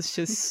bread, and was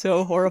just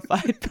so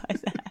horrified by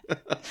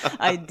that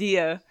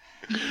idea.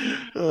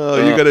 Oh,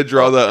 you got to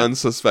draw the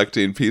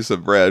unsuspecting piece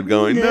of bread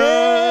going,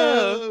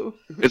 no.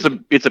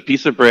 It's a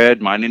piece of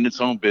bread minding its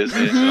own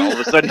business, and all of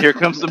a sudden here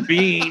comes the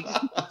beans.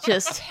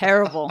 Just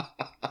terrible.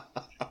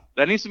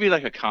 That needs to be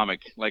like a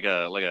comic, like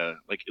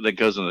that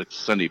goes in the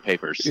Sunday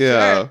papers.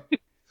 Yeah.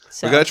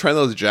 So, We got to try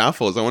those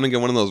Jaffles. I want to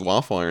get one of those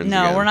waffle irons.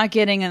 no, again. we're not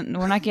getting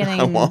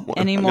I want one.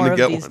 any I'm more gonna of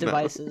get these one now.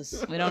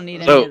 devices. We don't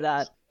need So- any of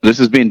that. This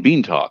has been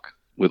Bean Talk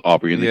with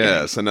Aubrey and the gang.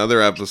 Yes,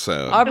 another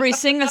episode. Aubrey,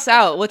 sing us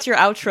out. What's your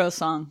outro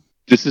song?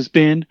 This has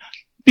been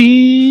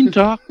Bean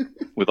Talk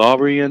with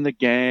Aubrey and the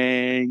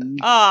gang.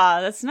 Ah,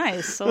 that's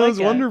nice. I That was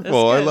like it.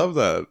 wonderful. That's I good. love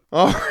that.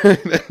 All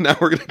right, and now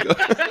we're gonna go.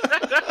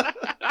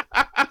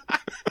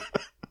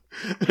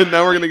 And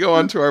now we're gonna go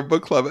on to our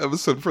book club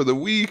episode for the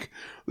week.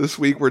 This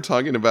week we're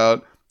talking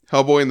about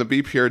Hellboy and the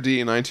BPRD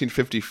in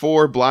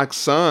 1954, Black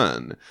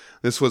Sun.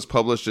 This was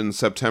published in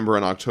September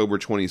and October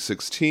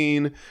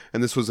 2016,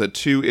 and this was a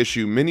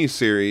 2-issue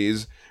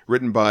miniseries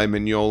written by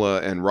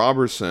Mignola and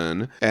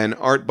Robertson, and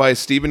art by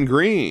Stephen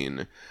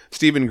Green.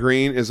 Stephen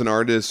Green is an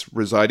artist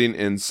residing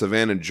in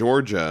Savannah,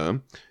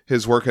 Georgia.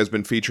 His work has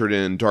been featured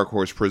in Dark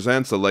Horse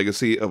Presents, The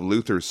Legacy of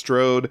Luther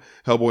Strode,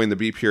 Hellboy and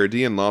the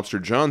BPRD, and Lobster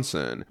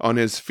Johnson. On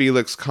his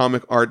Felix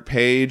comic art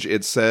page,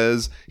 it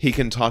says he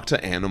can talk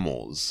to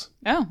animals.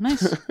 Oh,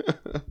 nice.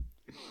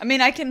 I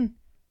mean, I can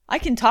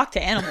talk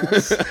to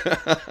animals.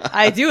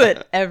 I do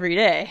it every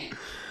day.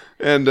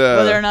 And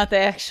Whether or not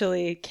they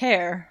actually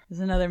care is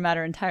another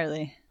matter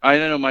entirely. I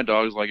know my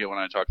dogs like it when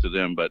I talk to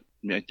them, but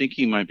I think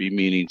he might be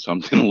meaning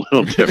something a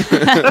little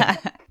different.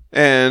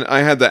 And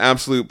I had the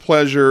absolute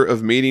pleasure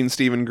of meeting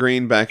Stephen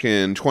Green back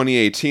in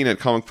 2018 at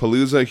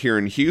Comicpalooza here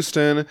in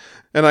Houston.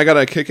 And I got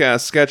a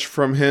kick-ass sketch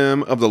from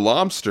him of the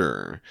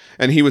lobster.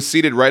 And he was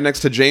seated right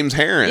next to James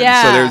Herron.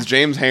 Yeah, so there's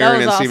James Herron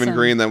was and Stephen awesome.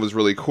 Green. That was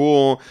really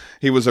cool.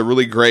 He was a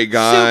really great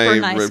guy.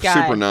 Super nice guy.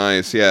 Super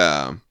nice,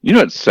 yeah. You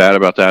know what's sad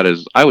about that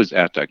is I was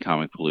at that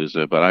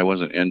Comicpalooza, but I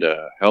wasn't into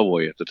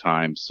Hellboy at the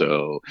time,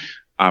 so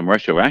I'm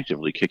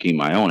retroactively kicking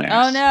my own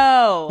ass. Oh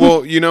no.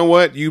 Well, you know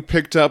what? You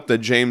picked up the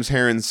James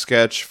Herron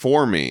sketch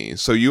for me.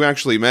 So you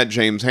actually met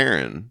James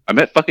Herron. I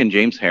met fucking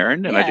James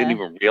Herron, and I Yeah. didn't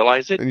even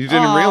realize it. And you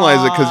didn't realize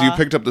it because you Aw.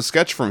 picked up the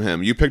sketch from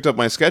him. You picked up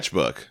my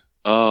sketchbook.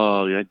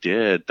 Oh, yeah, I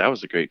did. That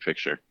was a great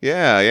picture.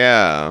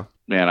 Yeah.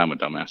 Man, I'm a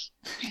dumbass.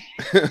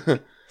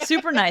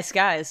 Super nice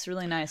guys,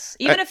 really nice.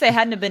 Even if they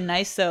hadn't have been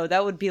nice, though,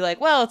 that would be like,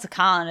 well, it's a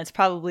con. It's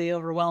probably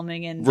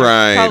overwhelming and they're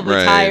Right, probably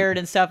right. tired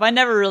and stuff. I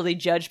never really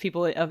judge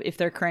people if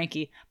they're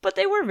cranky, but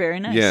they were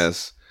very nice.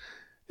 Yes.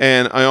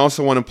 And I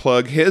also want to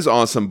plug his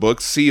awesome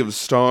book, Sea of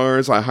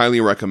Stars. I highly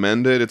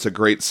recommend it. It's a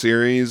great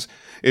series.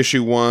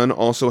 Issue 1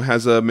 also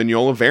has a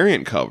Mignola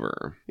variant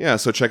cover. Yeah,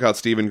 so check out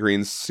Stephen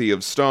Green's Sea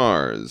of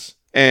Stars.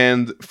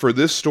 And for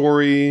this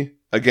story,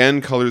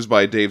 again, colors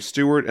by Dave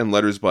Stewart and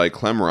letters by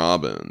Clem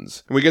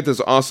Robbins. And we get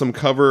this awesome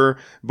cover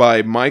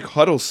by Mike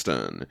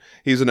Huddleston.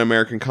 He's an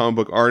American comic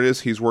book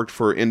artist. He's worked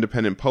for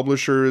independent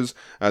publishers,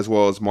 as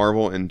well as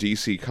Marvel and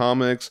DC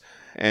Comics,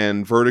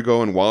 and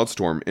Vertigo and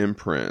Wildstorm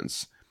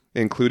imprints,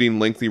 including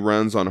lengthy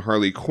runs on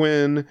Harley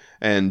Quinn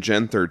and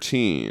Gen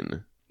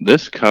 13.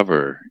 This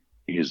cover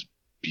is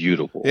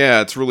beautiful. Yeah,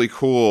 it's really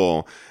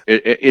cool.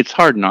 It's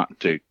hard not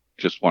to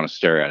just want to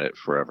stare at it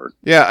forever.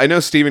 Yeah, I know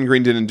Stephen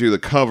Green didn't do the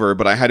cover,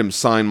 but I had him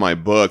sign my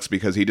books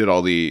because he did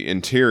all the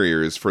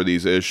interiors for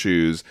these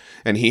issues,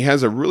 and he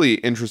has a really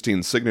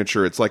interesting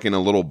signature. It's like in a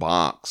little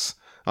box.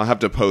 I'll have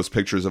to post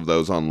pictures of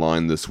those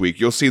online this week.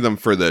 You'll see them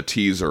for the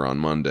teaser on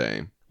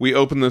Monday. We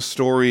open the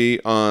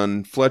story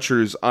on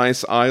Fletcher's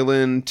Ice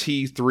Island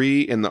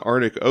T3 in the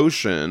Arctic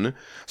Ocean.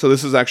 So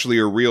this is actually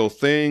a real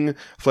thing.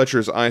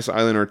 Fletcher's Ice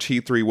Island, or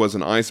T3, was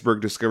an iceberg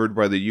discovered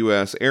by the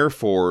U.S. Air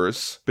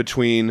Force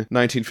between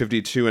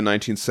 1952 and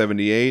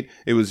 1978.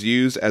 It was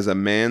used as a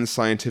manned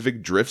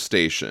scientific drift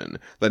station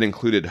that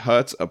included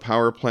huts, a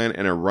power plant,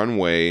 and a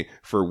runway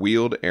for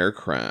wheeled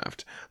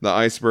aircraft. The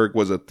iceberg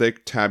was a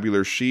thick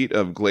tabular sheet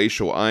of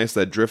glacial ice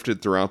that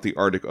drifted throughout the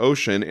Arctic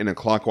Ocean in a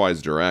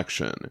clockwise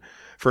direction.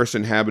 First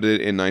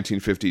inhabited in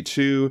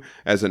 1952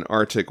 as an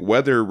Arctic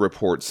weather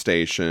report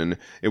station,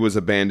 it was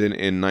abandoned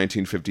in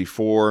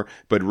 1954,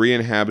 but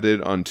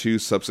re-inhabited on 2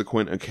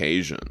 subsequent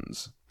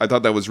occasions. I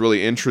thought that was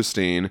really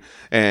interesting,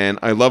 and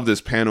I love this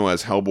panel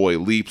as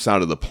Hellboy leaps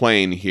out of the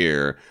plane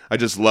here. I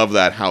just love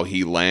that, how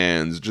he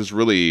lands. Just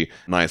really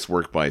nice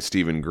work by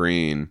Stephen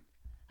Green.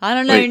 I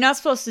don't know. Wait. You're not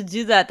supposed to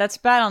do that. That's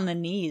bad on the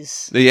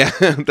knees. Yeah,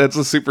 that's a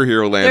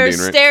superhero landing,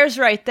 There's right? stairs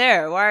right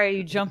there. Why are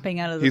you jumping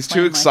out of the He's plane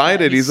too like that?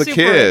 excited. He's a super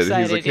kid.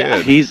 excited, He's a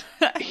yeah.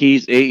 kid.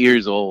 He's 8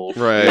 years old.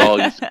 Right. We all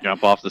used to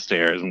jump off the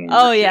stairs. When we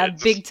Oh were yeah,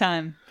 kids. big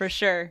time for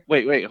sure.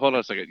 Wait, hold on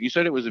a second. You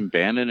said it was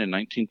abandoned in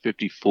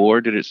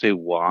 1954. Did it say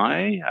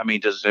why? I mean,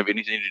 does it have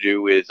anything to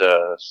do with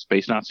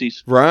space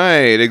Nazis?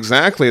 Right,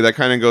 exactly. That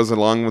kind of goes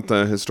along with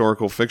the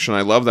historical fiction.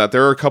 I love that.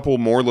 There are a couple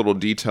more little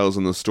details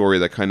in the story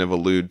that kind of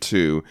allude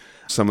to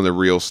some of the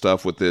real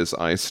stuff with this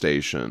ice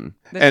station.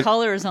 The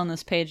colors on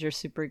this page are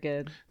super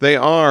good. They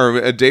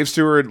are. Dave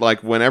Stewart,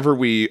 like, whenever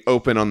we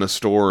open on the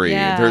story,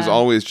 Yeah. there's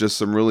always just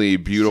some really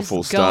beautiful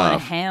Just going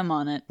stuff. ham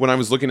on it. When I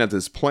was looking at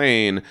this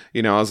plane,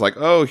 you know, I was like,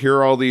 oh, here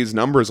are all these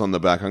numbers on the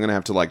back. I'm going to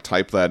have to, like,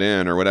 type that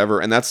in or whatever.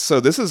 And so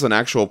this is an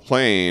actual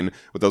plane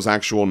with those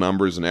actual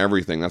numbers and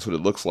everything. That's what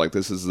it looks like.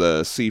 This is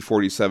the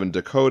C-47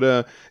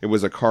 Dakota. It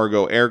was a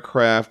cargo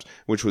aircraft,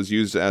 which was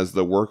used as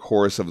the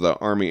workhorse of the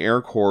Army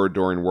Air Corps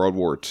during World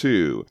War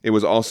II. It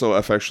was also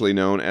affectionately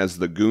known as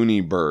the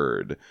Goonie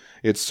Bird.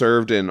 It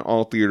served in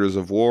all theaters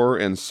of war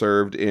and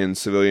served in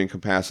civilian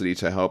capacity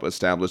to help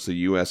establish the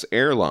U.S.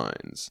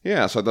 airlines.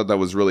 Yeah, so I thought that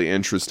was really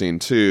interesting,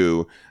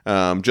 too.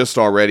 Just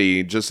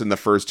in the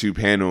first two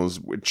panels,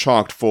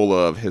 chocked full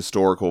of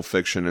historical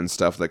fiction and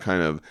stuff that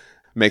kind of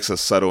makes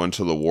us settle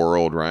into the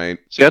world, right?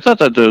 See, I thought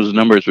that those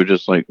numbers were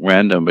just like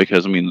random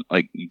because, I mean,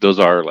 like those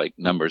are like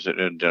numbers that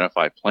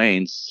identify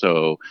planes.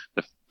 So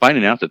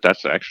finding out that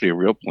that's actually a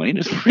real plane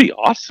is pretty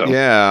awesome.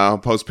 Yeah, I'll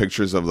post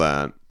pictures of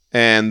that.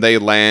 And they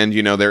land,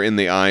 you know, they're in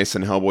the ice,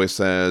 and Hellboy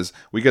says,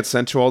 we get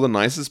sent to all the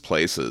nicest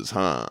places,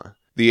 huh?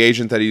 The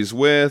agent that he's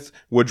with,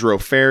 Woodrow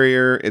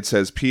Ferrier, it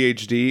says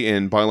PhD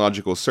in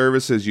Biological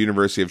Services,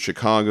 University of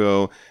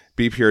Chicago,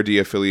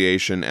 BPRD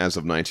affiliation as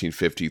of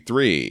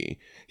 1953.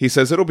 He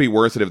says it'll be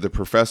worth it if the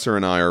professor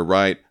and I are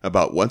right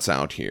about what's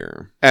out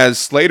here. As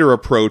Slater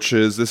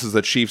approaches, this is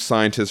the chief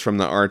scientist from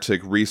the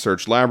Arctic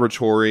Research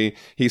Laboratory,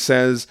 he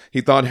says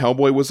he thought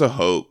Hellboy was a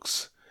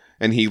hoax.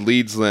 And he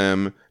leads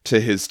them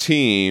to his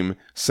team,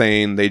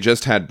 saying they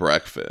just had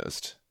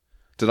breakfast.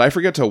 Did I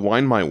forget to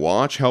wind my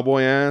watch?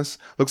 Hellboy asks.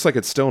 Looks like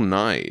it's still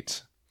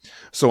night.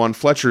 So on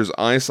Fletcher's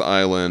Ice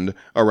Island,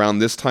 around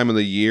this time of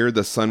the year,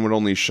 the sun would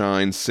only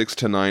shine 6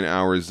 to 9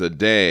 hours a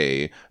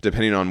day,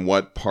 depending on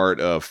what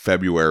part of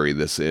February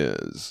this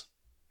is.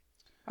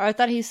 I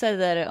thought he said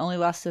that it only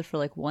lasted for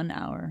like 1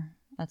 hour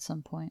at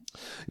some point.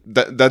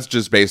 That's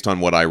just based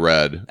on what I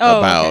read Oh,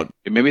 about. okay.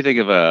 It made me think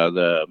of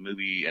the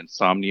movie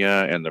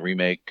Insomnia and the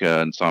remake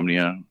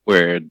Insomnia,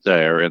 where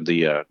they're in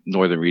the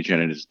northern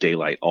region and it's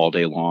daylight all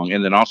day long.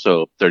 And then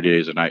also 30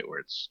 Days a Night, where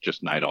it's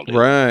just night all day.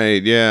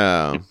 Right,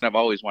 yeah. And I've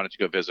always wanted to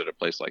go visit a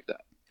place like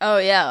that. Oh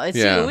yeah,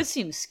 Yeah. It would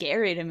seem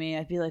scary to me.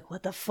 I'd be like,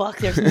 what the fuck?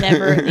 There's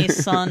never any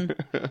sun.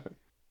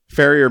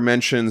 Ferrier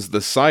mentions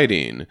the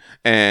sighting,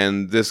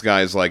 and this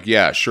guy's like,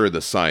 yeah, sure, the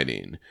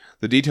sighting.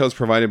 The details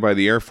provided by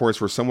the Air Force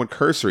were somewhat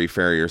cursory,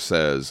 Ferrier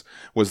says.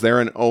 Was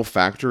there an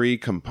olfactory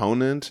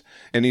component?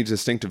 Any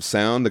distinctive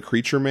sound the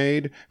creature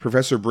made?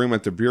 Professor Broom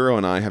at the Bureau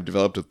and I have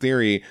developed a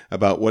theory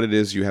about what it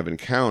is you have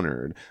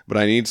encountered, but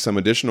I need some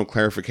additional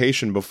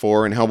clarification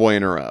before, and Hellboy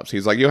interrupts.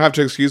 He's like, you'll have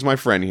to excuse my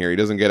friend here. He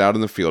doesn't get out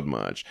in the field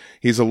much.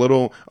 He's a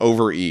little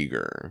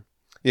overeager.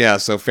 Yeah,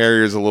 so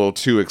Ferrier's a little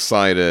too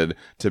excited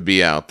to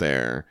be out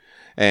there.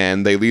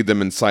 And they lead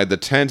them inside the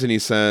tent, and he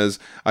says,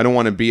 I don't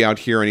want to be out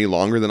here any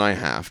longer than I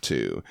have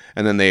to.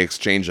 And then they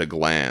exchange a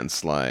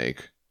glance,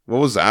 like, what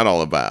was that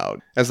all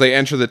about? As they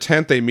enter the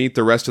tent, they meet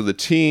the rest of the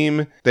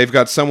team. They've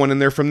got someone in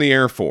there from the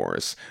Air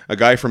Force, a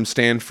guy from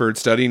Stanford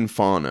studying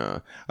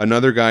fauna,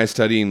 another guy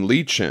studying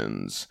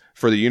lichens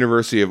for the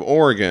University of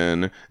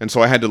Oregon, and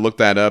so I had to look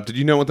that up. Did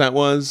you know what that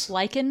was?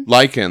 Lichen?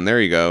 Lichen, there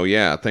you go.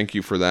 Yeah, thank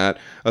you for that.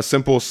 A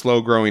simple,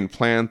 slow-growing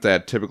plant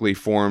that typically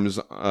forms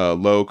a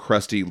low,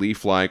 crusty,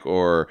 leaf-like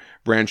or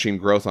branching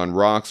growth on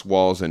rocks,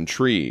 walls, and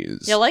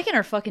trees. Yeah, lichen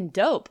are fucking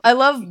dope. I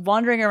love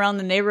wandering around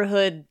the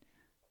neighborhood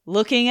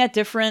looking at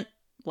different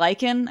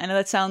lichen. I know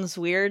that sounds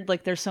weird.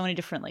 Like, there's so many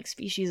different, like,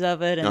 species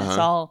of it, and it's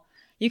all...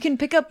 You can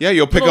pick up... Yeah,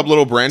 you'll pick up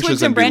little branches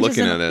twigs and be branches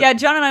looking at it. Yeah,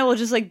 John and I will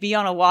just, like, be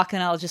on a walk,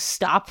 and I'll just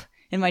stop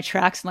in my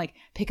tracks and, like,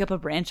 pick up a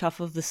branch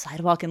off of the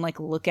sidewalk and, like,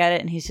 look at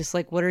it, and he's just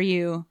like, what are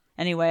you...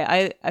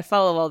 Anyway, I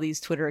follow all these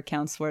Twitter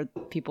accounts where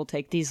people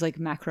take these, like,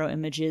 macro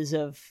images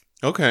of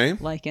Okay.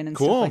 lichen and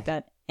Cool. stuff like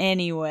that.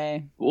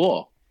 Anyway,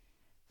 Cool.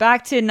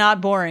 back to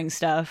not boring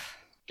stuff.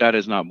 That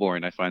is not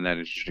boring. I find that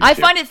interesting. I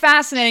too. find it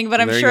fascinating,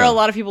 but I'm There you sure go. a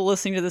lot of people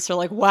listening to this are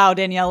like, wow,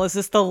 Danielle, is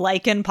this the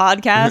Lichen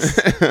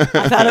podcast?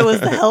 I thought it was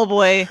the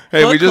Hellboy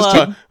Hey, book we just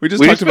club. we just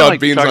We talked just about like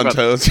to beans talk on about-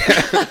 toast.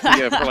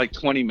 Yeah, for like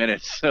 20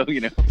 minutes. So,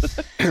 you know.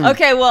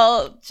 Okay,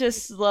 well,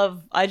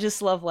 I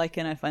just love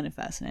Lichen. I find it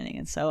fascinating.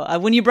 And so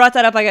when you brought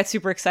that up, I got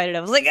super excited.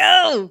 I was like,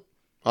 oh,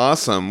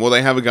 Awesome. Well,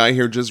 they have a guy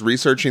here just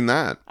researching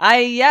that.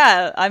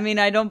 I mean,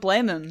 I don't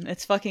blame him.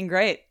 It's fucking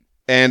great.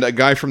 And a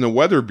guy from the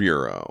Weather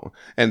Bureau.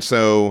 And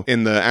so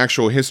in the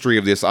actual history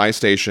of this ice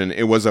station,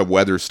 it was a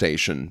weather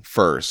station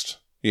first,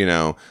 you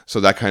know, so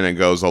that kind of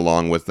goes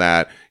along with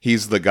that.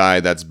 He's the guy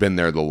that's been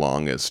there the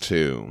longest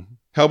too.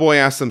 Hellboy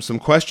asks them some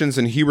questions,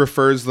 and he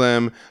refers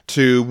them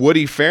to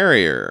Woody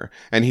Ferrier,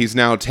 and he's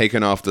now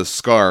taken off the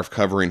scarf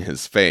covering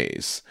his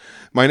face.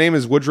 My name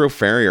is Woodrow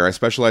Ferrier. I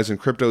specialize in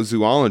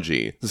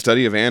cryptozoology, the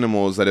study of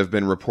animals that have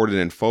been reported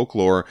in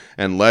folklore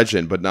and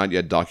legend, but not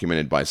yet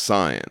documented by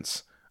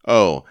science.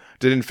 Oh,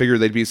 didn't figure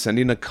they'd be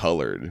sending a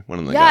colored, one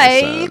of the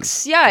guys said.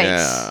 Yikes.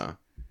 Yeah.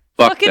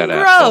 Fucking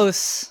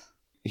gross.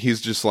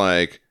 He's just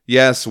like,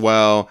 yes,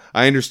 well,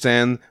 I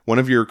understand one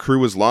of your crew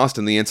was lost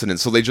in the incident,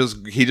 so he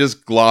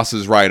just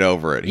glosses right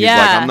over it. He's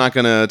like, I'm not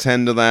going to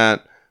attend to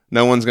that.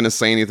 No one's going to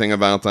say anything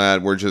about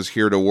that. We're just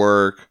here to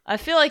work. I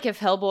feel like if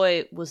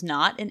Hellboy was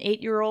not an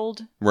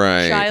 8-year-old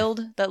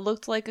child that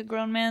looked like a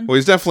grown man. Well,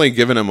 he's definitely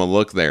giving him a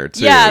look there,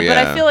 too. Yeah, but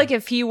I feel like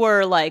if he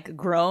were, like,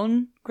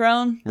 grown,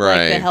 right.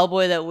 like the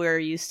Hellboy that we're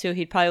used to,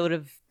 he probably would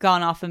have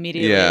gone off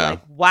immediately,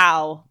 like,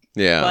 wow.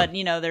 Yeah. But,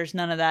 there's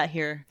none of that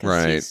here.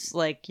 Right. He's,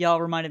 like, y'all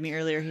reminded me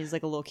earlier, he's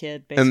like a little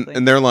kid, basically.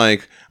 And they're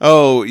like,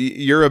 oh,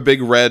 you're a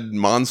big red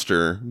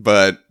monster,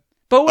 but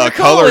we're a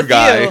cool colored with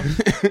guy.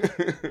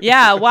 You.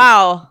 Yeah,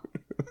 wow.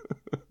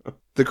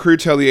 The crew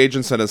tell the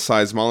agents that a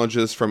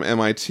seismologist from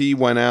MIT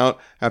went out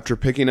after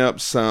picking up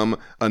some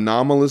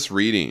anomalous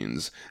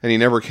readings, and he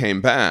never came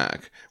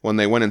back. When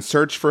they went and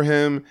searched for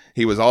him,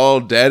 he was all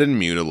dead and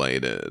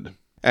mutilated.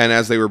 And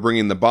as they were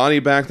bringing the body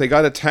back, they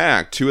got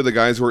attacked. 2 of the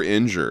guys were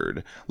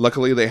injured.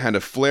 Luckily, they had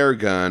a flare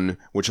gun,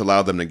 which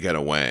allowed them to get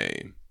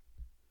away.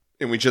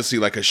 And we just see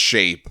like a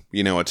shape,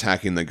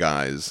 attacking the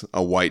guys.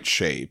 A white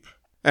shape.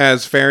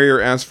 As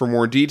Ferrier asks for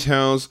more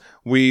details,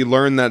 we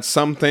learn that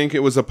some think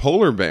it was a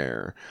polar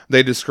bear.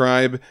 They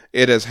describe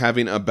it as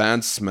having a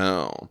bad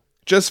smell.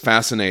 Just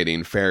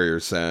fascinating, Ferrier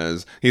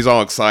says. He's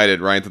all excited,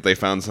 right, that they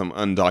found some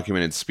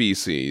undocumented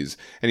species,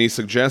 and he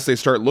suggests they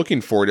start looking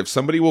for it if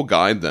somebody will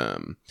guide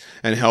them.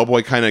 And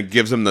Hellboy kind of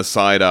gives him the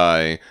side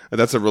eye.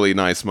 That's a really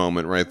nice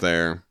moment right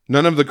there.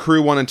 None of the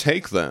crew want to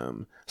take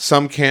them.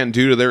 Some can't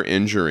due to their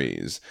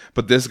injuries.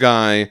 But this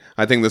guy,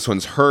 I think this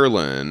one's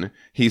Herlin,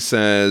 he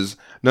says,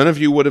 none of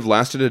you would have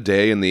lasted a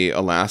day in the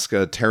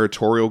Alaska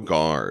Territorial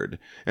Guard.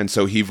 And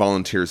so he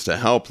volunteers to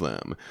help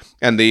them.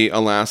 And the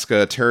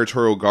Alaska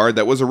Territorial Guard,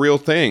 that was a real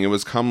thing. It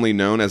was commonly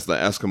known as the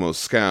Eskimo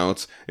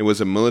Scouts. It was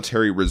a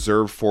military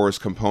reserve force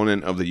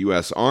component of the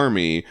U.S.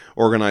 Army,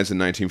 organized in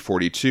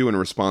 1942 in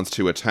response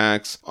to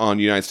attacks on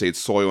United States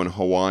soil in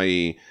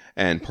Hawaii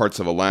and parts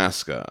of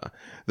Alaska.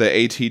 The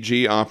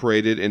ATG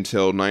operated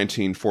until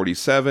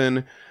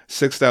 1947.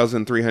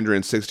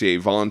 6,368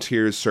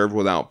 volunteers served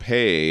without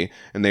pay,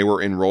 and they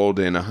were enrolled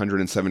in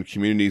 107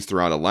 communities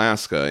throughout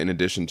Alaska, in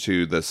addition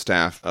to the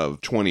staff of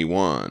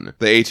 21.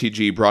 The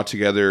ATG brought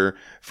together,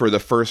 for the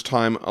first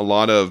time, a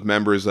lot of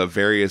members of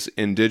various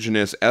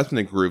indigenous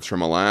ethnic groups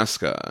from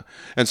Alaska.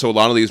 And so a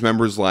lot of these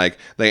members,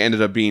 they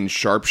ended up being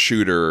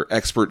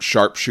expert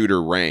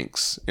sharpshooter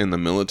ranks in the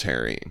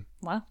military.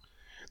 Wow.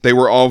 They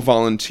were all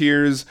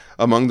volunteers.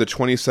 Among the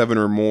 27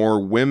 or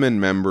more women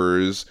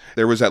members,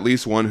 there was at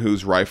least one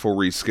whose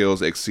riflery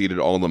skills exceeded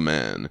all the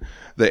men.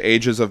 The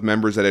ages of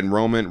members at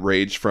enrollment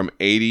ranged from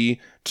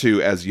 80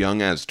 to as young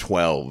as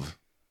 12,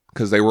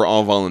 because they were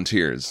all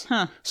volunteers.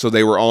 Huh. So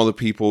they were all the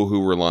people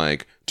who were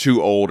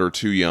too old or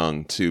too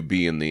young to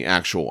be in the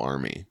actual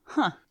army.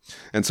 Huh.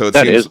 And so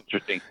that is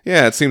interesting.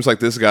 Yeah, it seems like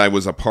this guy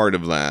was a part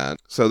of that.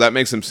 So that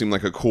makes him seem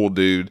like a cool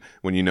dude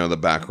when you know the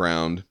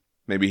background.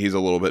 Maybe he's a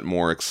little bit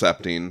more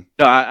accepting.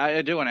 No,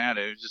 I do want to add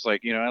it. It's just I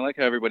like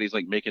how everybody's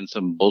making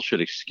some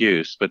bullshit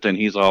excuse, but then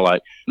he's all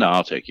like, no,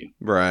 I'll take you.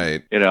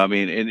 Right.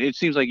 And it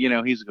seems like,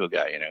 he's a good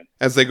guy,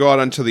 As they go out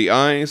onto the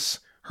ice,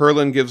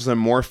 Herlin gives them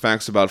more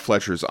facts about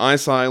Fletcher's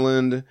Ice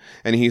Island,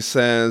 and he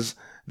says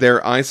there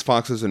are ice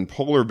foxes and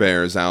polar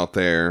bears out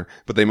there,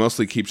 but they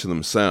mostly keep to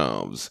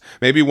themselves.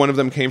 Maybe one of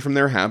them came from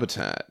their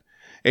habitat.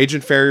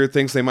 Agent Ferrier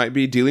thinks they might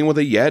be dealing with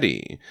a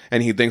Yeti,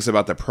 and he thinks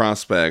about the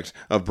prospect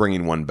of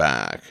bringing one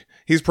back.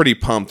 He's pretty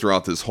pumped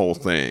throughout this whole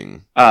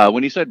thing.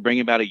 When he said bring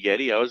about a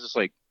Yeti, I was just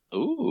like,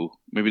 ooh,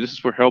 maybe this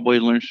is where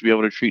Hellboy learns to be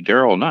able to treat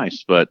Daryl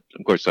nice. But,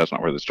 of course, that's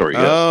not where the story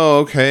goes. Oh,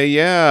 okay,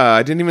 yeah.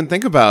 I didn't even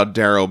think about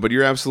Daryl, but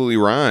you're absolutely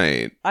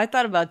right. I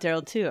thought about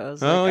Daryl, too. I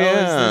was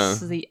yeah.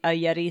 Is this a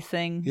Yeti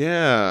thing?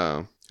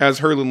 Yeah.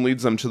 As Herlin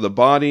leads them to the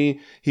body,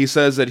 he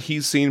says that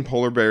he's seen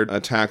polar bear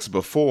attacks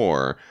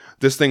before.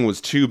 This thing was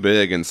too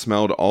big and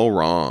smelled all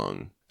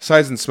wrong.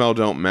 Size and smell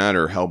don't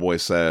matter, Hellboy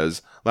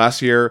says.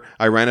 Last year,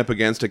 I ran up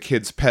against a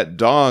kid's pet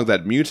dog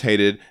that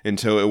mutated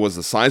until it was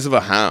the size of a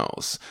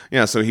house.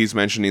 Yeah, so he's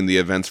mentioning the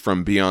events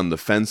from Beyond the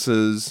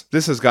Fences.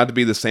 This has got to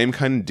be the same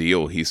kind of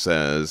deal, he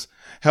says.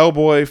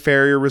 Hellboy,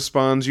 Ferrier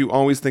responds, you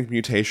always think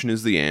mutation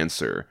is the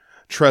answer.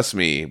 Trust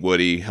me,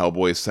 Woody,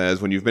 Hellboy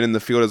says, when you've been in the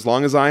field as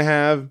long as I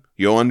have,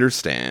 you'll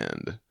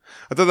understand.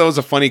 I thought that was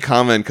a funny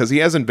comment because he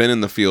hasn't been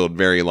in the field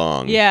very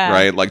long. Yeah.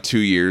 Right? 2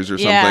 years or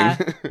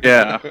something.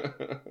 Yeah.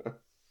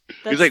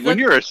 He's like, when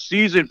you're a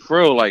seasoned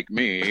pro like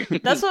me.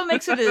 That's what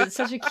makes it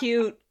such a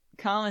cute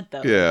comment,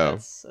 though. Yeah.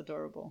 That's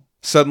adorable.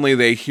 Suddenly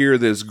they hear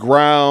this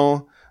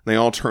growl. They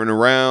all turn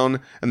around,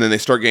 and then they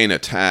start getting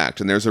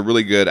attacked. And there's a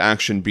really good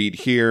action beat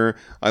here.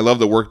 I love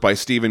the work by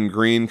Stephen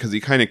Green, because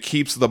he kind of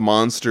keeps the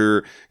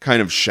monster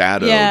kind of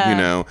shadowed, you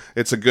know.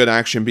 It's a good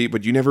action beat,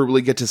 but you never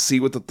really get to see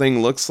what the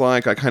thing looks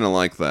like. I kind of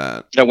like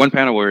that. That one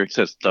panel where it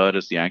says thud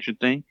is the action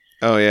thing.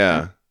 Oh,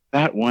 yeah.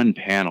 That one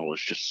panel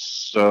is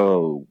just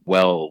so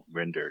well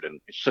rendered,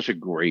 and it's such a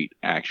great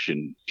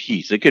action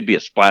piece. It could be a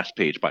splash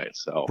page by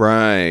itself.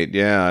 Right.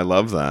 Yeah, I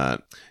love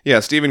that. Yeah,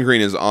 Stephen Green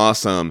is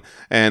awesome.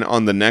 And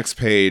on the next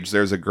page,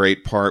 there's a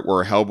great part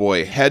where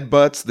Hellboy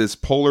headbutts this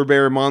polar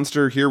bear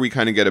monster. Here we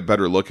kind of get a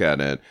better look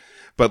at it.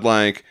 But,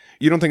 like,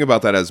 you don't think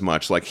about that as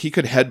much. Like, he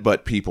could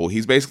headbutt people.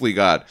 He's basically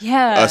got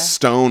a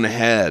stone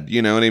head. You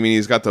know what I mean?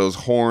 He's got those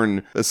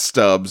horn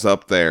stubs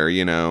up there,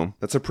 you know?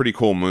 That's a pretty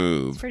cool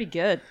move. Pretty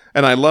good.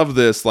 And I love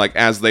this, like,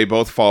 as they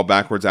both fall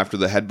backwards after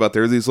the headbutt,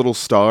 there are these little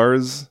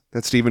stars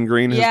that Stephen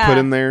Green has put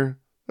in there.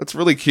 That's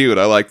really cute.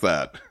 I like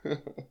that.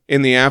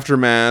 In the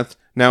aftermath,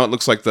 now it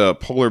looks like the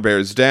polar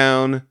bear's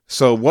down.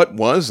 So what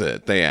was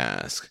it, they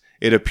ask?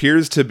 It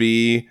appears to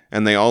be,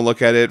 and they all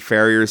look at it,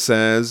 Farrier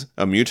says,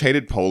 a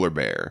mutated polar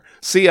bear.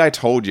 See, I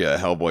told you,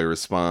 Hellboy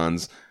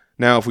responds.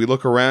 Now, if we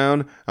look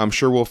around, I'm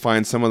sure we'll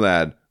find some of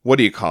that, what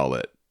do you call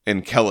it,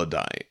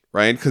 enceladite,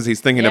 right? Because he's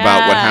thinking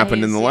about what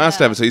happened in the last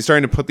episode. He's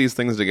starting to put these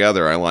things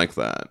together. I like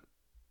that.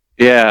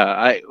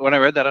 Yeah, when I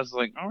read that, I was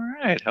like, all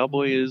right,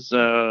 Hellboy is,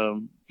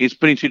 he's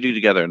putting two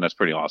together, and that's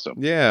pretty awesome.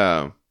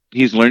 Yeah.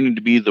 He's learning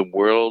to be the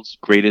world's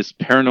greatest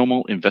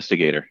paranormal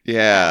investigator.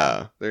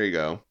 Yeah, there you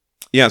go.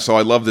 Yeah, so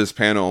I love this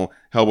panel.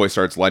 Hellboy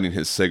starts lighting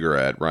his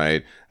cigarette,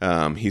 right?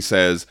 He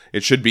says,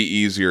 it should be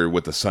easier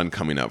with the sun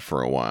coming up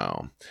for a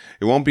while.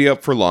 It won't be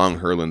up for long,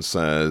 Herlin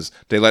says.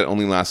 Daylight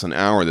only lasts an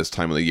hour this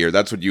time of the year.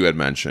 That's what you had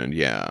mentioned,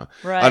 yeah.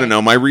 Right. I don't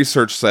know. My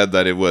research said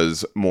that it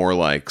was more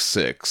like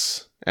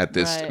 6 at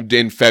this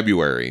in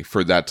February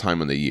for that time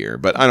of the year.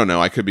 But I don't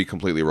know. I could be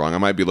completely wrong. I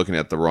might be looking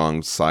at the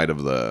wrong side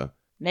of the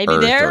Maybe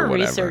Earth their or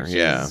whatever. research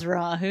is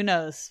wrong. Who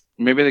knows?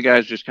 Maybe the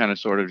guy's just kind of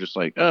sort of just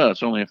like, oh,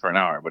 it's only for an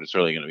hour, but it's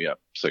really going to be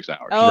up 6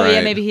 hours. Oh, Right.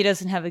 yeah, maybe he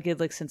doesn't have a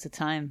good sense of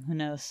time. Who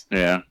knows?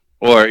 Yeah.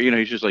 Or, you know,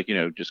 he's just like, you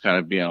know, just kind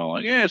of being all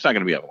like, yeah, it's not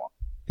going to be up long.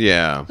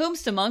 Yeah.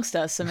 Whomst amongst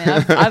us? I mean,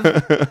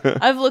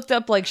 I've looked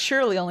up, like,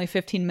 surely only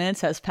 15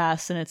 minutes has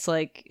passed, and it's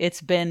like,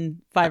 it's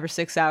been 5 or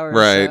 6 hours.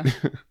 Right.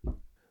 So.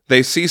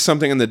 They see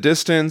something in the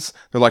distance.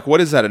 They're like,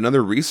 what is that?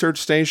 Another research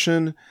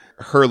station?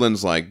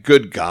 Herlin's like,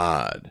 good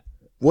God.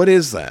 What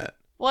is that?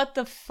 What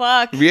the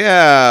fuck?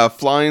 Yeah,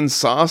 flying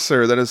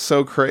saucer. That is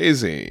so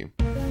crazy.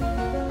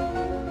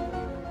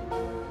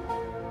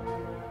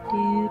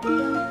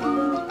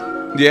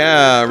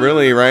 Yeah,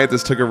 really, right?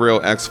 This took a real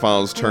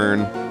X-Files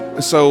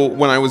turn. So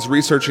when I was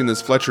researching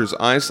this Fletcher's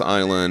Ice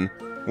Island,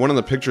 one of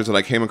the pictures that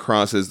I came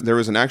across is there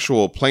was an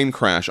actual plane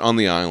crash on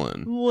the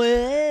island. What?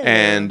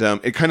 And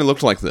it kind of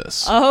looked like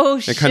this. Oh,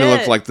 shit. It kind of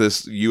looked like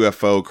this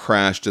UFO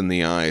crashed in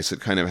the ice. It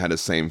kind of had the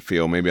same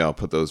feel. Maybe I'll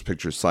put those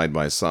pictures side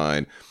by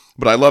side.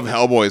 But I love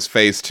Hellboy's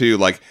face, too.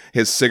 Like,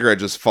 his cigarette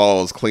just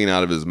falls clean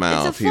out of his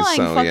mouth. It's a flying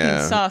fucking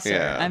yeah, saucer.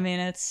 yeah. I mean,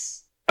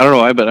 it's... I don't know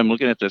why, but I'm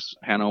looking at this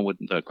panel with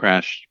the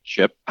crashed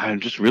ship. I'm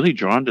just really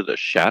drawn to the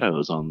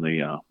shadows on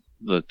the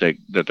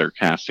that they're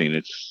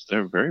casting.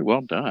 They're very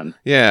well done.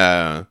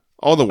 Yeah.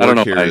 All the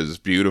work here is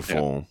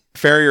beautiful. Yeah.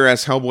 Farrier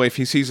asks Hellboy if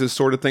he sees this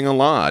sort of thing a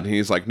lot. And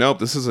he's like, nope,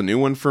 this is a new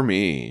one for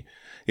me.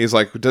 He's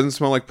like, it doesn't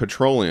smell like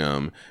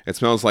petroleum. It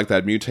smells like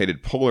that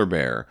mutated polar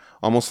bear.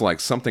 Almost like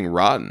something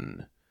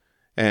rotten.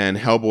 And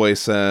Hellboy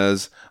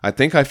says, I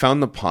think I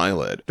found the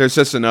pilot. There's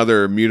just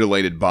another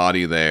mutilated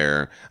body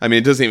there. I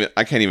mean,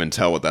 I can't even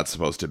tell what that's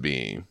supposed to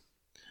be.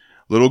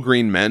 Little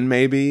green men,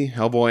 maybe?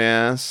 Hellboy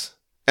asks.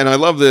 And I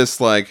love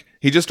this, like,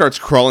 he just starts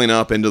crawling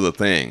up into the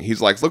thing.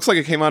 He's like, looks like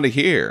it came out of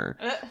here.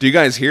 Do you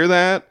guys hear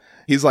that?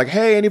 He's like,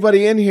 hey,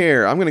 anybody in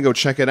here? I'm going to go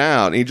check it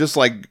out. And he just,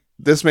 like,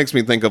 this makes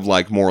me think of,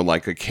 like, more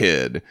like a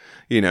kid,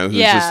 you know,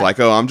 who's just like,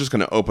 oh, I'm just going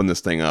to open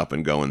this thing up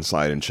and go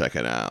inside and check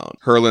it out.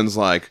 Herlin's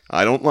like,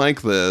 I don't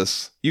like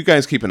this. You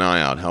guys keep an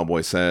eye out,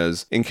 Hellboy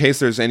says, in case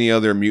there's any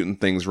other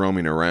mutant things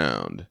roaming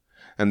around.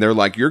 And they're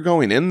like, you're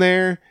going in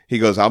there? He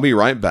goes, I'll be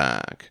right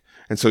back.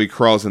 And so he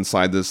crawls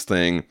inside this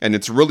thing, and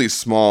it's really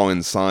small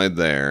inside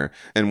there.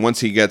 And once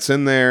he gets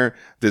in there,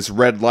 this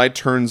red light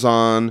turns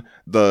on,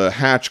 the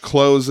hatch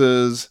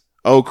closes.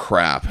 Oh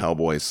crap,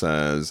 Hellboy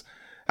says.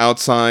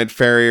 Outside,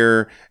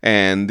 Farrier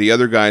and the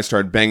other guy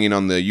start banging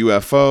on the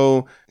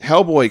UFO.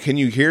 Hellboy, can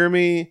you hear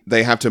me?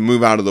 They have to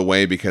move out of the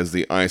way because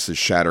the ice is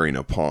shattering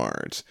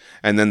apart.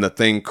 And then the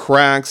thing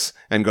cracks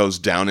and goes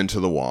down into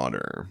the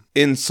water.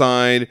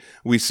 Inside,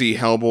 we see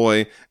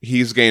Hellboy.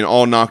 He's getting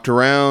all knocked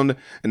around,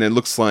 and it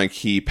looks like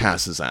he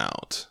passes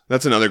out.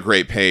 That's another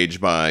great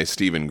page by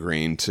Stephen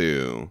Green,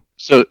 too.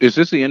 So is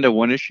this the end of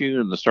one issue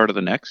and the start of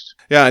the next?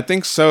 Yeah, I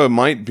think so. It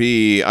might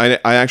be. I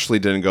actually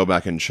didn't go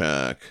back and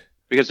check.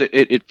 Because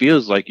it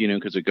feels like, you know,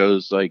 because it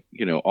goes like,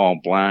 you know, all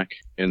black,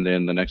 and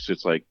then the next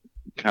it's like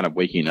kind of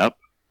waking up.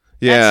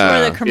 Yeah. That's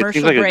where the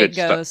commercial like break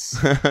goes.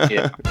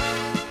 Yeah.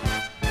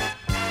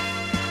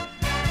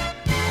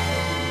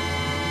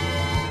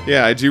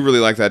 Yeah, I do really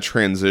like that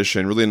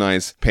transition. Really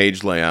nice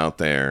page layout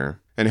there.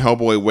 and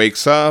Hellboy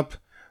wakes up.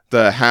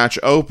 The hatch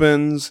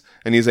opens,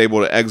 and he's able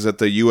to exit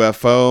the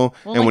UFO.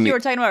 Well, and like you were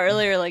talking about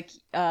earlier, like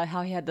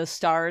how he had those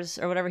stars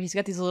or whatever. He's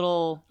got these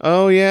little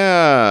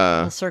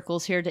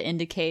circles here to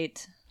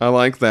indicate. I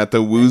like that.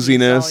 The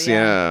wooziness, yeah.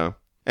 yeah.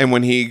 And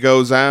when he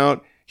goes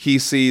out, he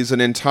sees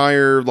an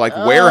entire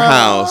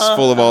warehouse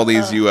full of all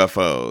these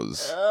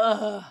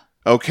UFOs.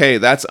 Okay,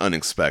 that's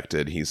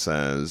unexpected, he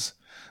says.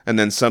 And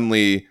then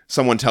suddenly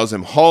someone tells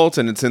him halt,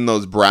 and it's in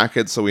those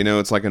brackets, so we know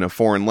it's like in a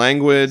foreign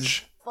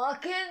language.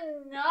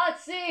 Fucking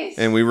Nazis!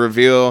 And we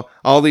reveal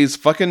all these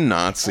fucking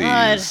Nazis.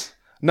 God.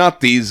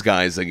 Not these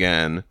guys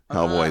again,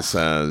 Hellboy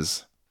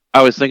says.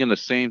 I was thinking the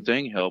same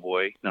thing,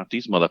 Hellboy. Not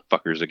these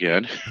motherfuckers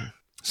again.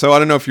 So I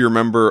don't know if you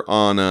remember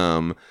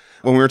on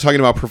when we were talking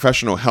about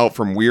professional help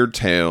from Weird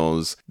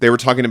Tales, they were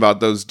talking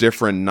about those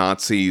different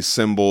Nazi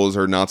symbols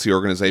or Nazi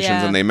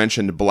organizations, and they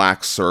mentioned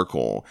Black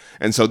Circle.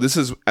 And so this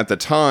is, at the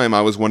time,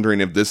 I was wondering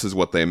if this is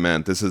what they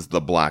meant. This is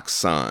the Black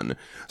Sun.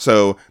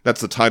 So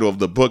that's the title of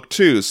the book,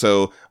 too.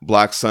 So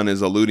Black Sun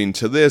is alluding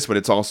to this, but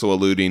it's also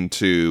alluding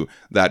to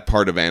that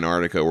part of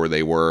Antarctica where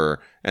they were,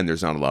 and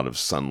there's not a lot of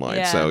sunlight.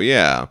 Yeah. So,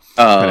 yeah,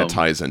 kind of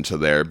ties into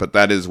there. But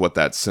that is what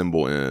that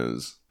symbol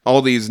is.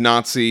 All these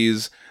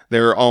Nazis...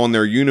 They're all in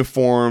their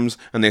uniforms,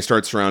 and they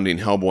start surrounding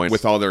Hellboy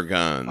with all their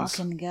guns.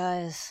 Fucking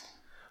guys.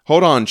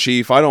 Hold on,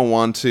 Chief, I don't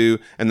want to.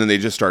 And then they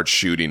just start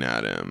shooting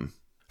at him.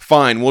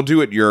 Fine, we'll do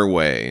it your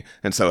way.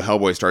 And so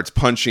Hellboy starts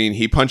punching.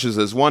 He punches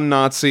this one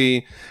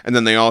Nazi, and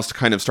then they all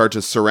kind of start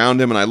to surround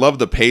him. And I love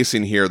the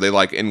pacing here. They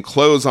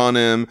enclose on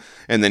him,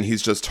 and then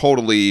he's just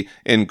totally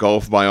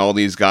engulfed by all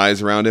these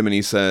guys around him. And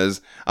he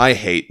says, I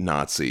hate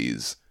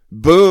Nazis.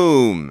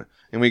 Boom!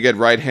 And we get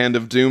Right Hand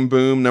of Doom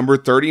Boom number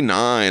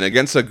 39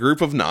 against a group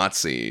of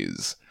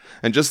Nazis.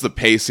 And just the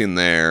pacing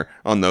there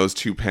on those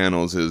two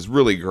panels is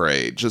really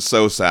great. Just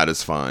so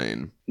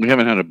satisfying. We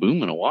haven't had a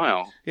boom in a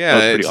while.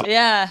 Yeah,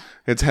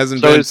 it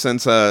hasn't been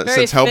since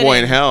Hellboy fitting.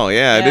 in Hell.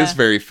 Yeah, it is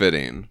very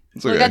fitting.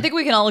 It's okay. I think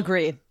we can all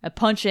agree that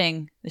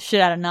punching the shit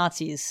out of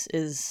Nazis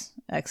is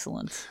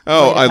excellent.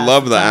 Oh, I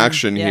love the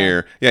action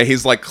here. Yeah,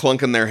 he's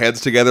clunking their heads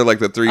together like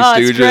the Three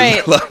Stooges.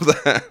 Great. I love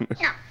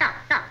that.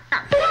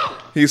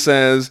 He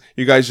says,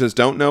 "You guys just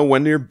don't know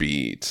when you're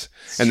beat."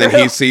 And then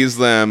he sees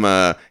them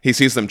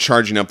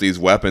charging up these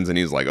weapons, and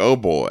he's like, "Oh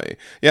boy,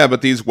 yeah."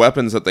 But these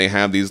weapons that they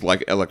have, these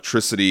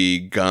electricity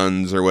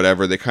guns or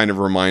whatever, they kind of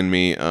remind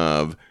me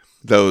of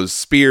those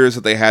spears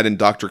that they had in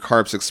Dr.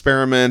 Karp's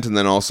Experiment, and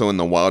then also in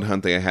the Wild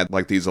Hunt, they had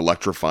these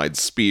electrified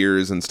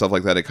spears and stuff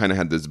like that. It kind of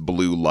had this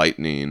blue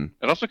lightning.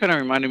 It also kind of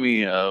reminded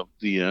me of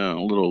the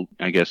little,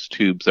 I guess,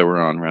 tubes that were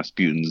on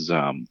Rasputin's.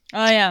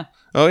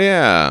 Oh,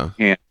 yeah.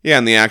 Yeah,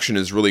 and the action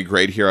is really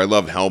great here. I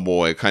love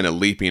Hellboy kind of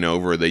leaping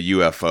over the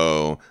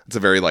UFO. It's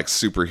a very,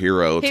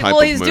 superhero type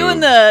of move. He's doing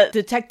the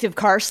detective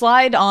car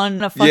slide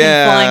on a fucking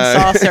flying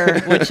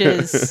saucer, which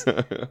is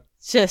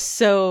just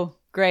so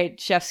great.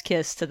 Chef's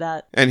kiss to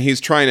that. And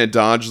he's trying to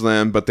dodge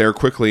them, but they're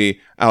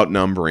quickly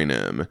outnumbering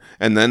him.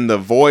 And then the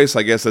voice,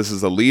 I guess this is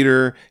the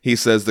leader, he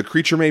says, "The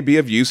creature may be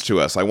of use to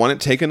us. I want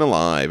it taken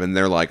alive." And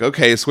they're like,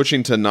 okay,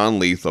 switching to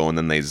non-lethal, and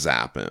then they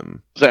zap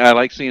him. So I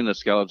like seeing the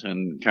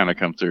skeleton kind of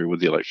come through with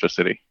the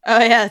electricity. Oh,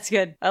 yeah, it's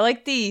good. I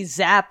like the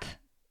zap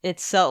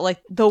itself,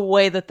 the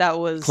way that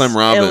was Clem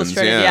Robbins,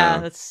 illustrated. Yeah,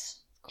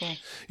 that's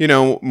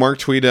cool. Mark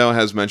Tweedo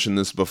has mentioned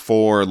this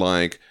before,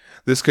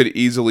 this could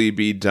easily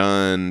be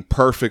done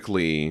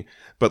perfectly,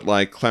 but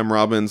Clem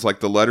Robbins,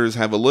 the letters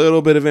have a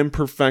little bit of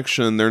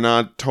imperfection. They're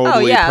not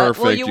totally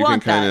perfect. Well, you can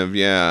want kind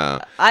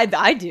that. of,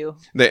 I do.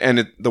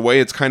 The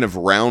way it's kind of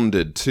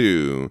rounded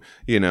too,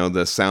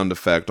 the sound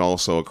effect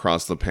also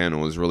across the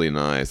panel is really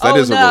nice. That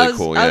is really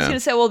cool. I was going to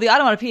say, well, the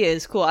onomatopoeia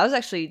is cool. I was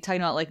actually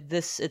talking about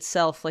this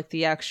itself,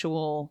 the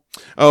actual.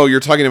 Oh, you're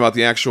talking about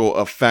the actual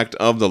effect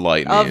of the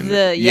lightning. Of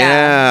the, hitting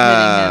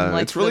him,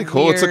 it's really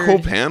cool. It's a cool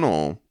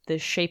panel. The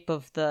shape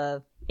of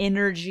the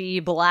energy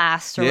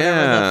blast or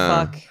whatever the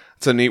fuck.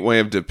 It's a neat way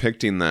of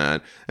depicting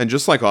that. And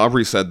just like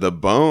Aubrey said, the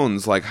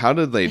bones, how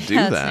did they do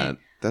that? Neat.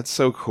 That's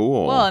so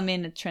cool. Well, I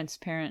mean, a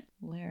transparent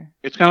layer.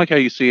 It's kind of like how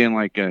you see in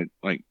I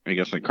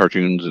guess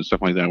cartoons and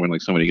stuff like that when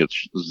somebody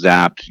gets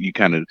zapped, you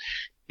kind of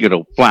get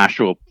a flash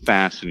real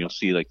fast and you'll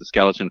see the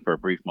skeleton for a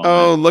brief moment.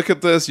 Oh, look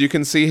at this. You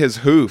can see his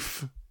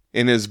hoof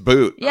in his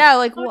boot. Yeah,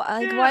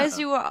 why is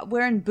he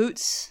wearing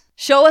boots?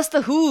 Show us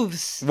the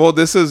hooves. Well,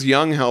 this is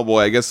young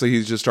Hellboy. I guess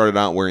he's just started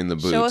out wearing the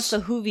boots. Show us the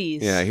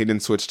hoovies. Yeah, he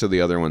didn't switch to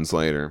the other ones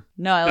later.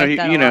 No, I like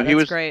that a lot.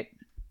 That's great.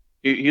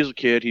 He was a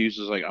kid. He was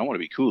just I want to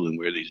be cool and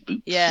wear these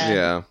boots.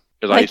 Yeah.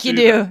 Like you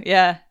do.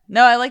 Yeah.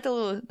 No, I like the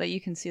little that you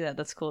can see that.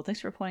 That's cool.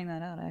 Thanks for pointing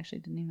that out. I actually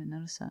didn't even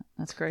notice that.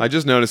 That's great. I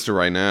just noticed it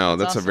right now.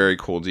 That's awesome. A very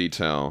cool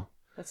detail.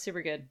 That's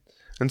super good.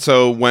 And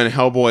so when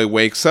Hellboy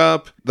wakes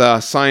up,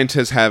 the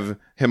scientists have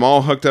him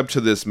all hooked up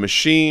to this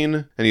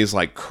machine, and he's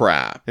like,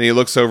 crap. And he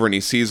looks over and he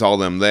sees all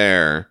them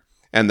there,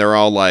 and they're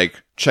all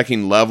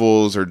checking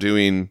levels or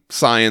doing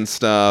science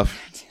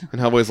stuff. And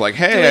Hellboy's like,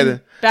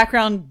 hey.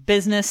 Background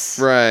business.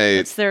 Right.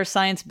 It's their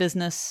science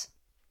business.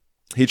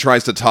 He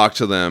tries to talk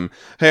to them.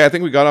 Hey, I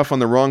think we got off on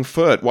the wrong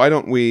foot. Why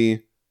don't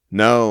we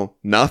No,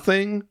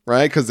 nothing,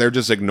 right? Because they're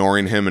just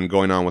ignoring him and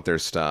going on with their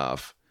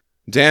stuff.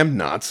 Damn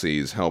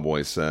Nazis,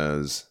 Hellboy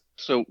says.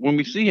 So when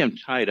we see him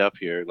tied up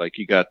here, like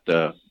you got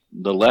the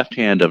left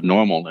hand of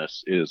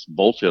normalness is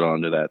bolted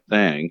onto that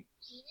thing,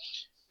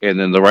 and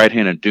then the right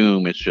hand of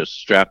doom is just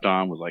strapped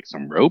on with like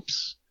some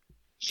ropes.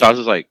 So I was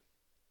just like,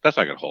 that's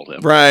not gonna hold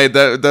him. Right,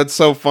 that's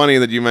so funny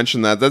that you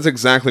mentioned that. That's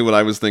exactly what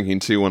I was thinking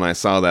too when I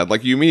saw that.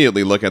 Like, you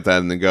immediately look at that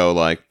and then go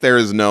like, there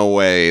is no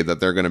way that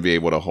they're gonna be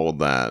able to hold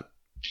that.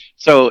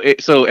 So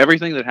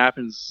everything that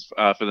happens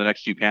for the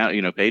next few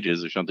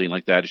pages or something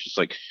like that, it's just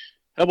like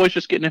Hellboy's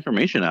just getting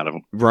information out of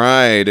him.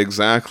 Right,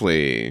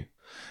 exactly.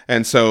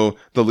 And so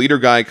the leader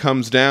guy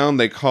comes down.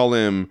 They call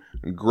him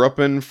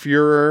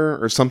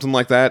Gruppenführer or something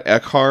like that,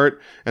 Eckhart,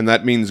 and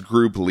that means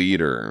group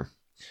leader.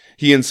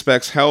 He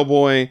inspects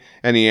Hellboy,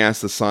 and he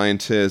asks the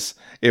scientists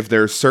if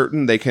they're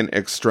certain they can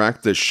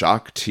extract the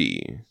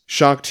Shakti.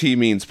 Shakti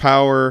means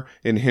power.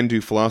 In Hindu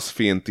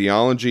philosophy and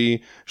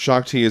theology,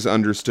 Shakti is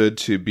understood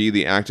to be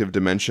the active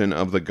dimension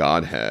of the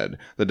Godhead,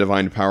 the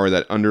divine power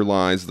that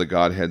underlies the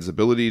Godhead's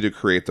ability to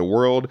create the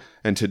world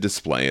and to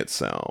display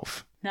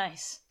itself.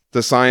 Nice.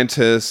 The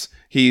scientist,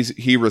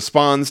 he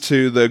responds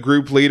to the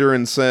group leader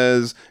and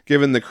says,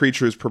 given the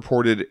creature's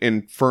purported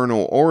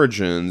infernal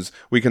origins,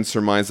 we can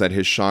surmise that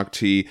his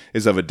Shakti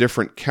is of a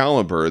different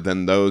caliber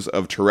than those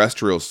of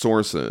terrestrial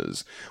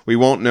sources. We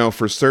won't know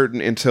for certain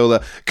until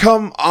the...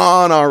 Come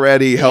on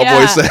already,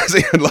 Hellboy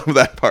says. I love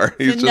that part.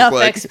 He's Enough just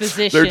like...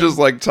 exposition. They're just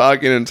like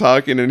talking,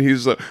 and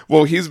he's like...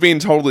 Well, he's being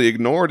totally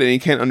ignored, and he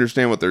can't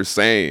understand what they're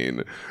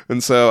saying.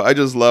 And so I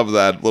just love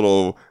that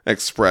little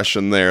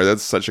expression there.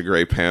 That's such a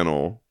great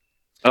panel.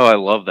 Oh, I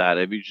love that.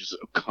 If you just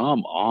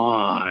come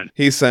on.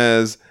 He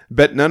says,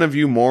 bet none of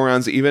you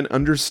morons even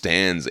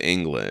understands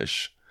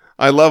English.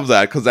 I love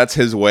that because that's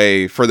his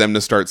way for them to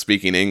start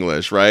speaking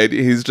English, right?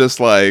 He's just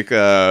like,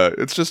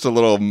 it's just a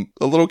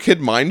little kid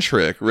mind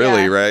trick,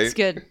 really, right? It's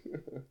good.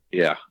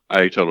 Yeah,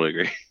 I totally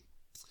agree.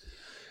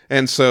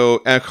 And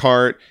so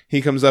Eckhart,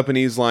 he comes up and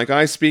he's like,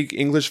 I speak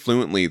English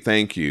fluently,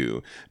 thank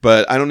you,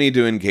 but I don't need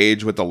to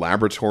engage with the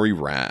laboratory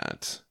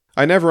rat.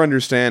 I never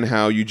understand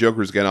how you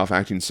jokers get off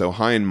acting so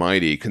high and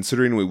mighty,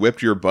 considering we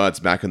whipped your butts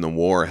back in the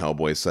war,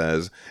 Hellboy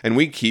says, and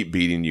we keep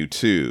beating you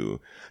too.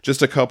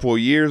 Just a couple of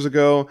years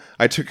ago,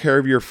 I took care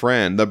of your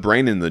friend, the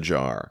brain in the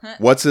jar.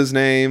 What's his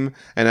name?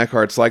 And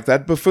Eckhart's like,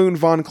 that buffoon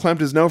Von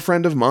Klempt is no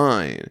friend of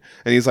mine.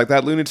 And he's like,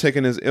 that lunatic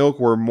and his ilk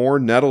were more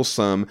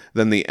nettlesome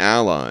than the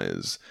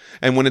Allies.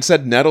 And when it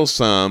said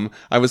nettlesome,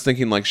 I was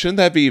thinking, like, shouldn't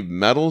that be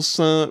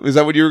meddlesome? Is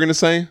that what you were going to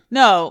say?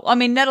 No, I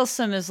mean,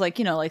 nettlesome is like,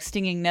 like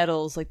stinging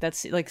nettles. Like,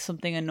 that's like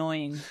something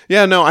annoying.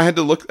 Yeah, no, I had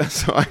to look.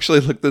 So I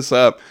actually looked this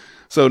up.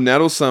 So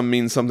nettlesome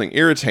means something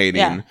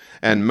irritating,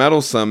 and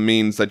meddlesome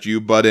means that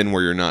you butt in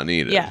where you're not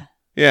needed. Yeah.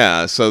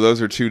 Yeah, so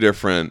those are two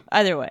different...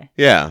 Either way.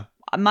 Yeah.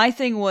 My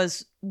thing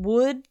was,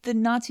 would the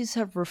Nazis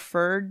have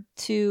referred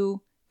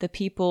to the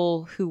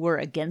people who were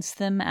against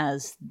them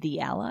as the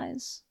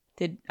Allies?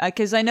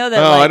 Because I know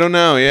that I don't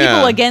know, yeah.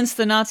 People against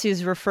the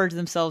Nazis referred to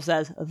themselves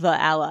as the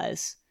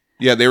Allies.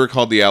 Yeah, they were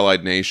called the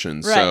Allied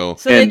Nations. Right.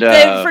 So and,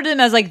 they referred to them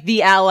as like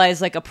the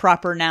Allies, like a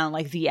proper noun,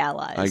 like the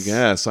Allies. I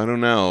guess. I don't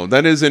know.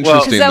 That is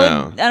interesting,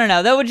 though. I don't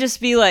know. That would just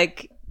be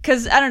like...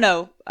 Because, I don't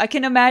know, I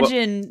can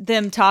imagine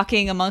them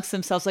talking amongst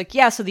themselves like,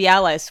 yeah, so the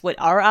Allies. What,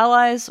 our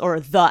allies or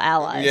the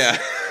Allies? Yeah.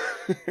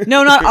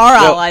 No, not our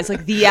allies,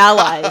 like the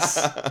Allies.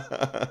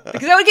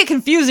 Because that would get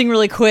confusing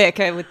really quick,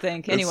 I would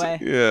think. Anyway,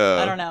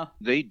 I don't know.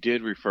 They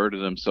did refer to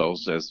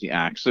themselves as the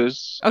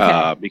Axis.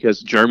 Okay. Because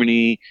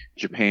Germany,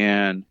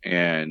 Japan,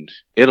 and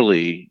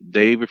Italy,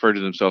 they refer to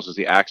themselves as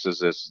the Axis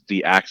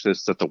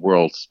that the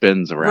world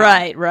spins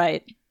around.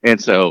 Right. And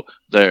so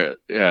they're...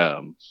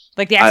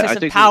 like the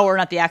axis of power,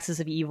 not the axis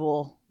of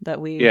evil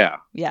that we... Yeah,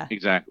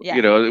 exactly.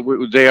 Yeah.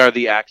 They are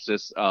the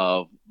axis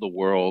of the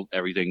world.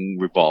 Everything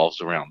revolves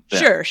around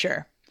them.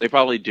 Sure. They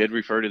probably did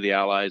refer to the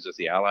Allies as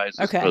the Allies,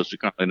 as opposed to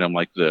calling them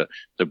like the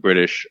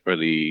British or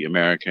the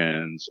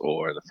Americans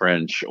or the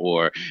French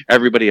or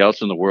everybody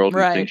else in the world who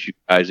thinks you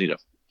guys need to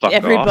fuck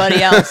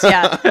everybody else,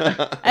 yeah.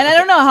 And I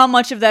don't know how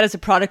much of that is a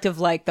product of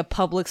like the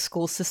public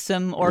school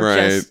system or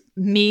just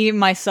me,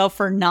 myself,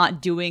 for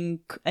not doing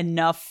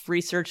enough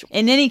research.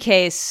 In any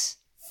case,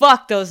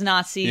 fuck those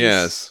Nazis.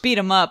 Yes. Beat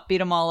them up. Beat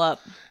them all up.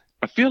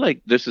 I feel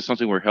like this is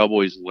something where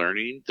Hellboy's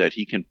learning that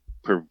he can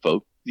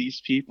provoke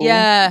these people.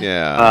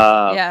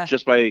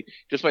 Just by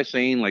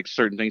saying like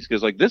certain things,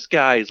 because like this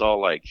guy is all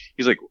like,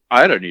 he's like,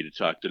 I don't need to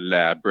talk to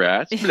lab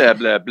rats, blah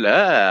blah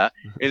blah,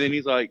 and then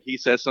he's like, he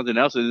says something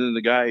else, and then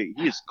the guy,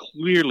 he is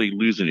clearly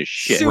losing his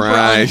shit. Super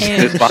in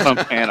his bottom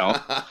panel.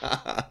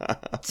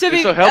 I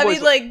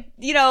mean, like,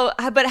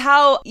 but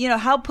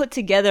how put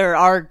together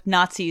are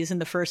Nazis in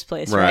the first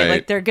place, right?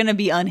 Like they're gonna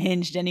be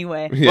unhinged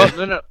anyway. Yeah.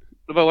 Well, no,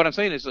 but what I'm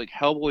saying is like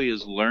Hellboy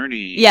is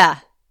learning.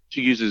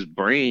 To use his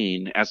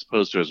brain as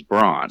opposed to his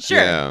brawn. Sure,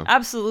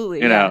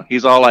 absolutely.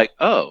 He's all like,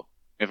 oh.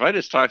 if I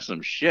just talk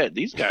some shit,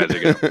 these guys are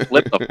going to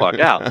flip the fuck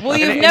out. Well,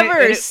 you've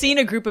never seen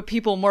a group of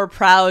people more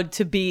proud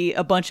to be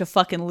a bunch of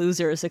fucking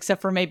losers,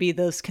 except for maybe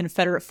those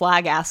Confederate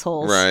flag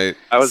assholes. Right.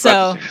 It's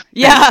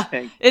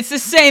the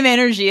same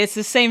energy. It's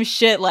the same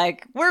shit.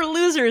 Like, we're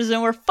losers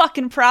and we're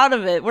fucking proud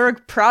of it. We're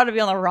proud to be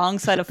on the wrong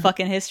side of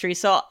fucking history.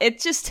 So it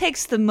just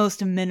takes the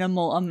most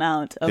minimal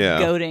amount of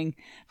goading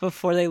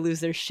before they lose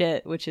their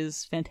shit, which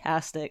is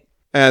fantastic.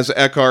 As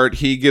Eckhart,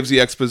 he gives the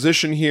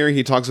exposition here.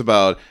 He talks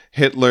about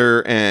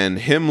Hitler and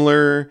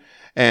Himmler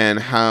and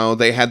how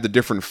they had the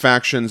different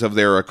factions of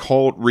their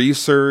occult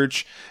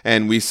research.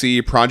 And we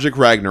see Project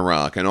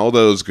Ragnarok and all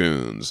those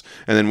goons.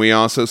 And then we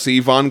also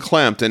see von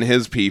Klempt and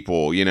his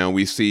people. You know,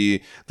 we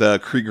see the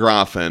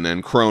Krieggrafen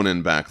and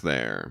Cronin back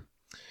there.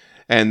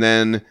 And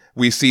then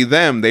we see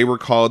them, they were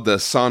called the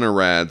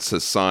Sonnerad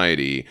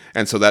Society.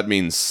 And so that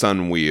means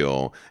sun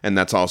wheel. And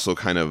that's also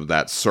kind of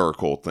that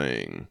circle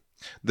thing.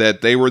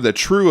 That they were the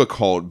true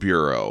occult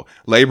bureau,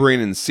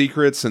 laboring in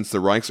secret since the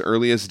Reich's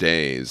earliest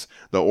days,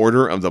 the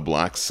Order of the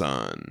Black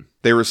Sun.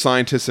 They were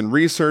scientists and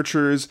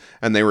researchers,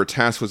 and they were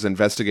tasked with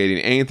investigating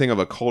anything of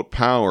occult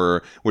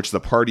power which the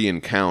party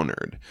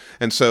encountered.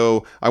 And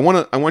so I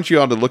want you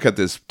all to look at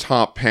this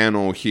top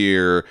panel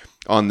here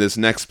on this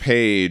next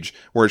page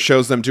where it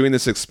shows them doing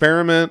this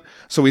experiment.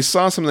 So we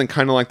saw something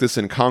kind of like this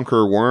in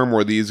Conqueror Worm,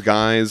 where these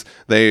guys,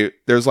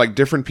 there's like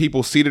different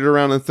people seated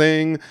around a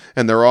thing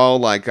and they're all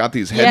like got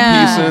these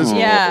headpieces.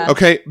 Yeah.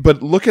 Okay,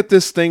 but look at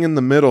this thing in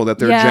the middle that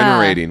they're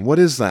generating. What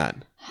is that?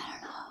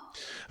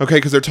 Okay,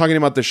 because they're talking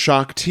about the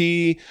shock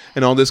T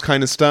and all this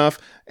kind of stuff.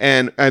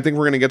 And I think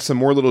we're going to get some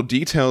more little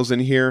details in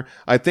here.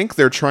 I think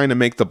they're trying to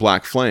make the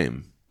Black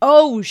Flame.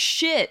 Oh,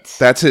 shit.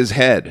 That's his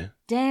head.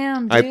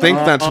 Damn, dude. I think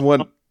that's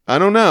what... I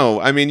don't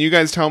know. I mean, you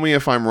guys tell me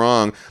if I'm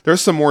wrong.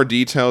 There's some more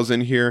details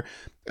in here.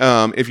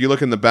 If you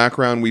look in the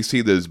background, we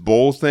see this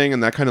bowl thing,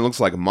 and that kind of looks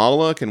like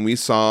Moloch, and we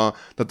saw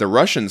that the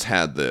Russians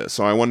had this.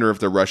 So I wonder if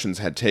the Russians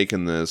had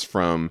taken this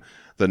from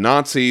the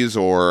Nazis,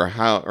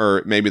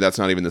 or maybe that's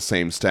not even the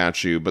same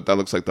statue, but that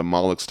looks like the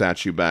Moloch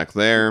statue back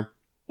there.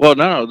 Well,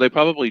 no, they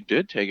probably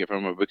did take it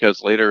from him,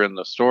 because later in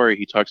the story,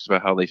 he talks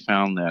about how they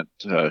found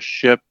that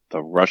ship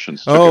the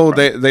Russians took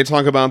it from. They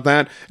talk about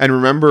that. And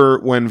remember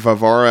when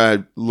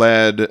Vavara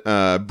led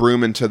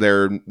Broom into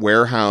their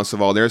warehouse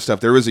of all their stuff,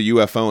 there was a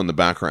UFO in the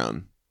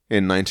background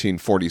in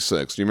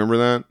 1946. Do you remember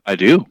that? I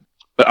do.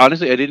 But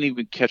honestly, I didn't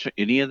even catch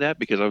any of that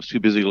because I was too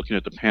busy looking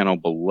at the panel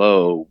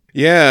below.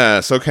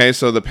 Yes. Okay.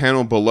 So the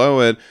panel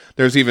below it,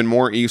 there's even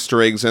more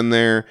Easter eggs in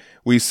there.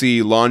 We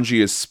see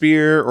Longia's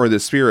spear, or the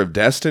Spear of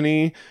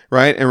Destiny,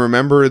 right? And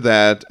remember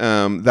that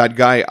that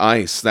guy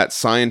Ice, that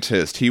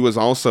scientist, he was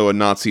also a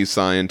Nazi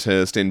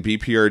scientist in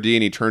BPRD,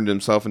 and he turned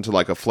himself into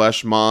like a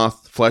flesh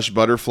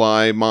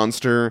butterfly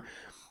monster.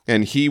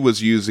 And he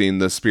was using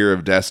the Spear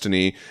of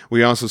Destiny.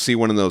 We also see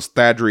one of those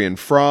Thaddean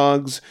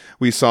frogs.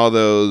 We saw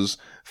those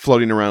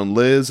floating around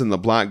Liz and the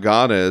Black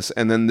Goddess.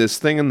 And then this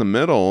thing in the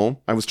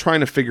middle, I was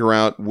trying to figure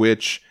out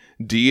which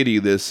deity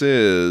this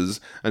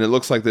is, and it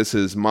looks like this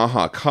is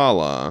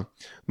Mahakala.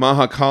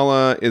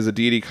 Mahakala is a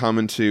deity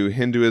common to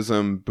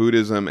Hinduism,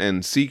 Buddhism,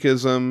 and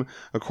Sikhism.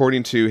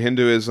 According to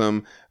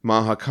Hinduism,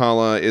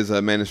 Mahakala is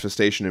a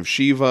manifestation of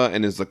Shiva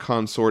and is the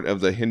consort of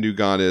the Hindu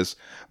goddess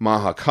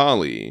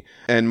Mahakali,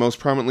 and most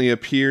prominently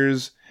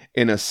appears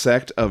in a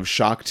sect of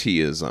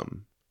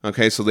Shaktiism.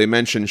 Okay, so they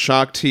mention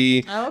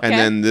Shakti, and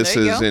then this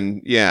is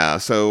in,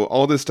 so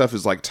all this stuff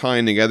is like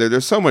tying together.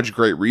 There's so much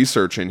great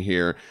research in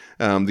here.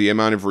 The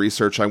amount of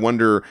research, I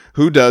wonder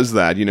who does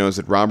that? You know, is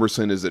it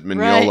Robertson? Is it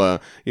Mignola?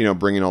 Right. You know,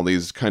 bringing all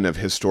these kind of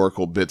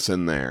historical bits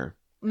in there.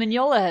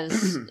 Mignola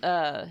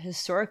has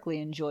historically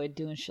enjoyed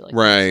doing shit like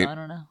that, so I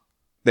don't know.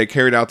 They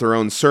carried out their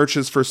own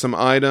searches for some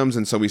items,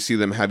 and so we see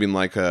them having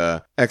like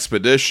a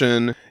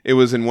expedition. It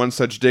was in one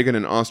such dig in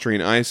an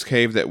Austrian ice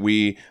cave that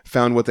we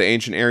found what the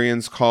ancient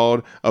Aryans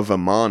called a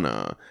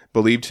Vimana,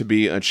 believed to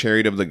be a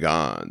chariot of the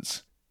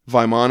gods.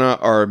 Vimana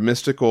are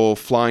mystical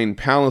flying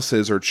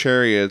palaces or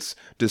chariots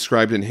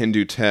described in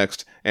Hindu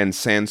text and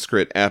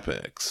Sanskrit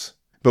epics.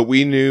 But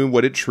we knew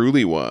what it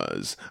truly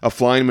was, a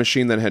flying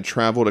machine that had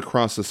traveled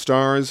across the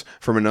stars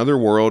from another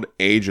world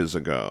ages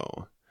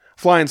ago.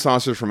 Flying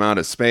saucers from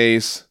outer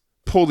space.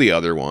 Pull the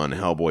other one,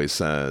 Hellboy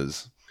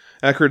says.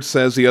 Eckhart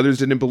says the others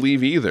didn't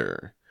believe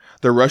either.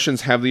 The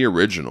Russians have the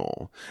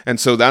original. And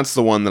so that's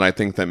the one that I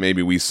think that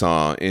maybe we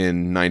saw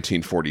in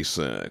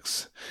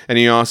 1946. And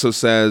he also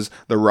says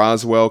the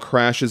Roswell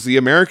crash is the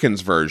Americans'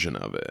 version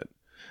of it.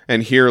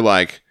 And here,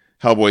 like,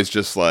 Hellboy's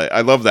just like,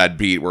 I love that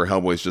beat where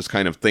Hellboy's just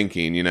kind of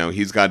thinking, you know,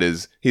 he's got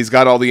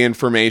all the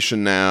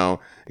information now.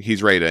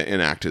 He's ready to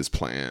enact his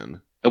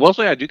plan. I will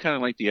say I do kind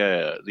of like the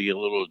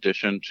little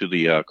addition to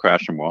the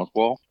crash from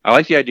Roswell. I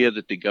like the idea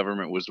that the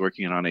government was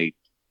working on a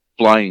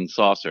flying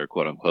saucer,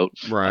 quote unquote.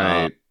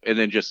 Right. And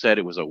then just said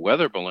it was a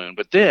weather balloon,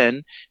 but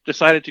then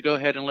decided to go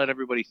ahead and let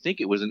everybody think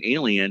it was an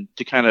alien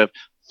to kind of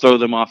throw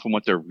them off from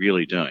what they're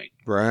really doing.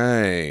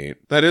 Right.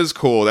 That is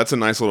cool. That's a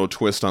nice little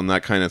twist on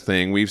that kind of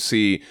thing. We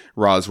see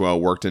Roswell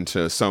worked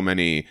into so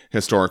many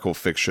historical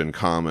fiction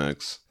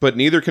comics. But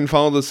neither can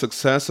follow the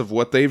success of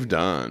what they've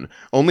done.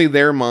 Only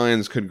their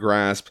minds could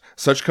grasp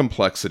such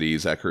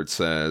complexities, Eckert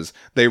says.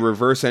 They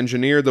reverse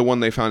engineered the one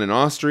they found in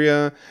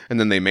Austria, and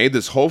then they made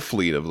this whole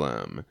fleet of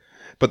them.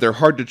 But they're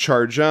hard to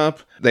charge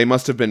up. They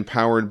must have been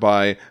powered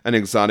by an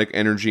exotic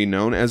energy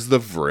known as the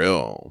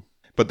Vril.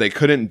 But they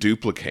couldn't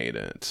duplicate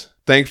it.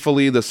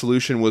 Thankfully, the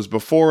solution was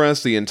before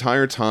us the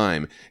entire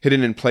time,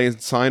 hidden in plain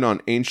sight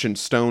on ancient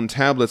stone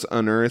tablets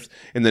unearthed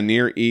in the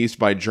Near East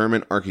by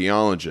German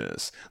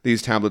archaeologists.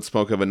 These tablets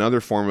spoke of another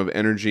form of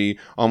energy,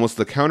 almost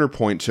the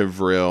counterpoint to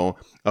Vril,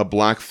 a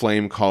black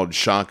flame called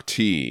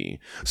Shakti.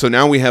 So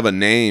now we have a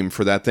name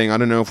for that thing. I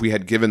don't know if they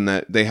had given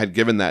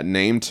that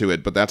name to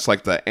it, but that's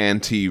like the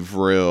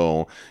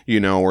anti-Vril,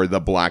 or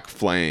the black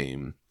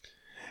flame.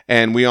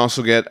 And we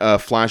also get a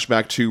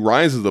flashback to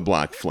Rise of the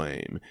Black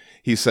Flame.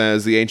 He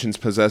says the ancients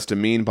possessed a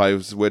mean by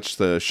which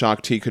the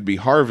Shakti could be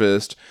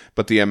harvested,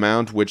 but the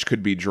amount which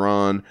could be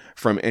drawn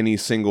from any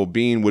single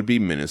being would be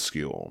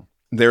minuscule.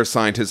 Their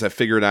scientists have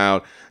figured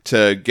out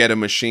to get a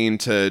machine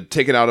to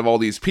take it out of all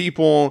these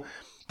people.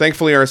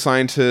 Thankfully, our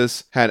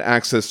scientists had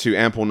access to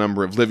ample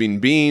number of living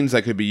beings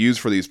that could be used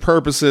for these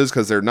purposes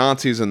because they're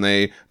Nazis and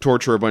they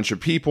torture a bunch of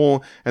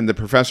people, and the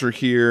professor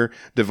here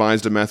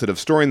devised a method of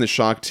storing the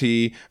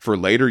Shakti for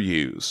later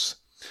use.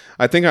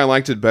 I think I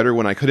liked it better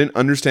when I couldn't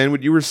understand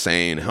what you were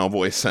saying,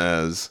 Hellboy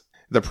says.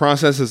 The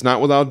process is not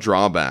without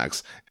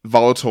drawbacks,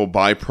 volatile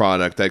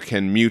byproduct that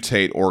can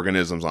mutate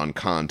organisms on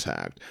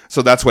contact.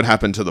 So that's what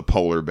happened to the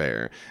polar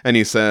bear. And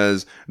he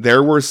says,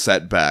 there were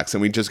setbacks,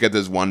 and we just get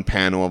this one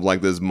panel of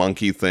like this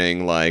monkey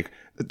thing, like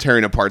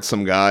tearing apart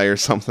some guy or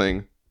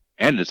something.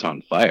 And it's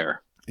on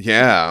fire.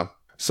 Yeah.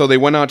 So they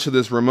went out to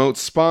this remote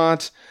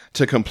spot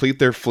to complete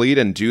their fleet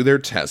and do their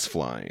test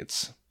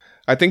flights.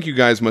 I think you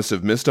guys must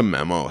have missed a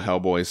memo,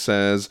 Hellboy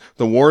says.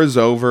 The war is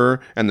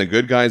over, and the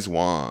good guys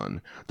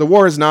won. The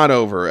war is not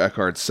over,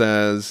 Eckart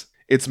says.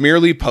 It's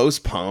merely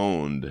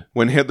postponed.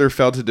 When Hitler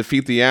failed to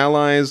defeat the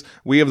Allies,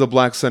 we of the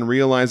Black Sun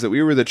realized that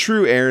we were the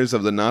true heirs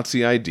of the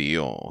Nazi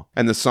ideal.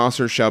 And the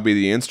saucer shall be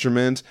the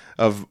instrument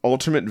of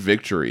ultimate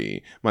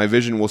victory. My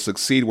vision will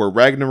succeed where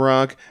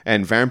Ragnarok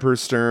and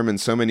Vampirsturm and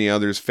so many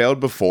others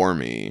failed before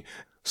me.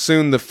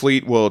 Soon the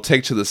fleet will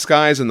take to the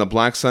skies and the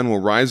black sun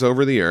will rise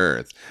over the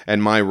earth,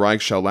 and my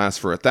Reich shall last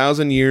for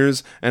 1,000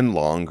 years and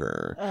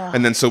longer.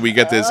 And then so we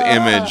get this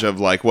image of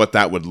like what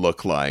that would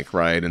look like,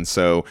 right? And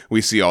so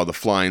we see all the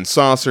flying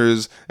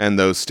saucers and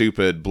those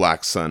stupid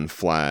black sun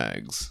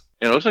flags.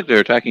 It looks like they're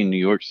attacking New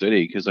York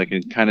City because I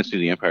can kind of see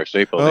the Empire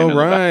State Building. Oh,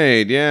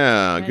 right.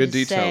 Yeah. Good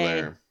detail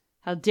there.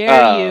 How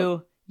dare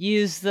you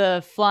use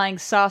the flying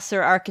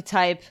saucer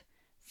archetype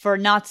for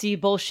Nazi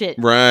bullshit.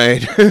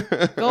 Right.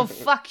 Go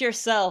fuck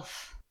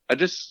yourself. I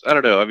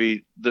don't know. I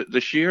mean, the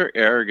sheer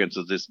arrogance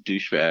of this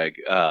douchebag,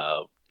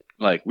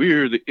 like,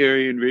 we're the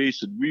Aryan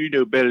race and we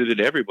know better than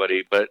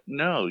everybody, but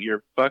no,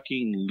 you're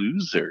fucking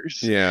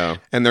losers. Yeah.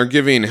 And they're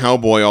giving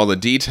Hellboy all the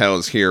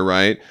details here,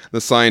 right? The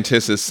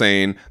scientist is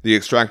saying the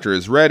extractor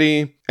is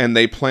ready, and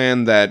they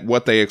plan that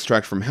what they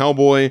extract from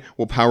Hellboy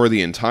will power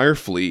the entire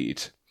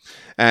fleet.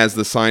 As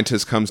the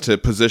scientist comes to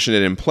position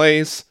it in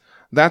place,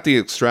 that the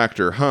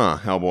extractor, huh?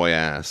 Hellboy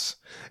asks.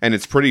 And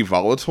it's pretty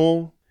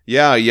volatile?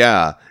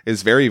 Yeah,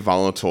 it's very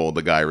volatile,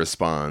 the guy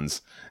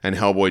responds. And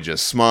Hellboy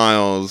just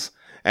smiles.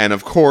 And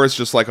of course,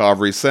 just like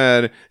Aubrey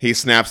said, he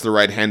snaps the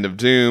right hand of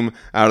Doom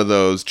out of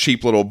those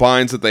cheap little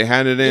binds that they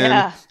had it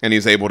in. And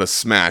he's able to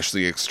smash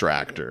the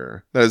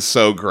extractor. That is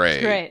so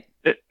great. Great.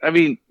 I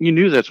mean, you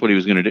knew that's what he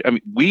was going to do. I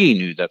mean, we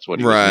knew that's what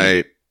he was going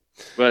to do.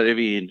 But, I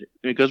mean,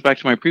 it goes back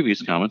to my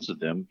previous comments of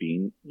them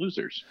being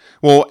losers.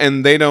 Well,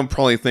 and they don't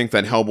probably think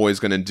that Hellboy's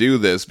going to do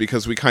this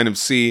because we kind of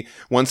see,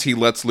 once he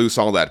lets loose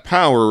all that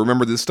power,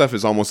 remember this stuff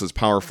is almost as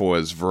powerful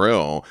as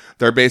Vril.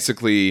 They're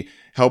basically,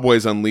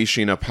 Hellboy's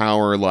unleashing a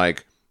power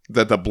like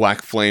that the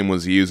Black Flame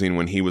was using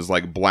when he was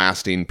like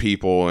blasting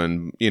people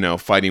and,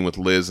 fighting with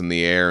Liz in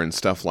the air and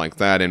stuff like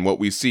that. And what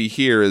we see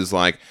here is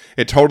like,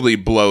 it totally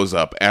blows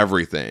up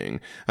everything.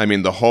 I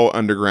mean, the whole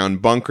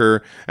underground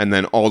bunker and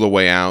then all the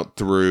way out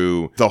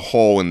through the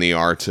hole in the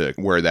Arctic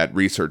where that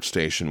research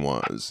station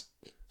was.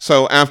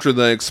 So after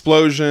the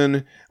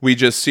explosion, we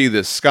just see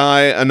this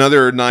sky,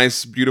 another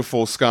nice,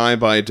 beautiful sky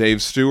by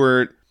Dave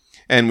Stewart.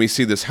 And we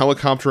see this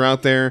helicopter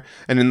out there,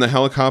 and in the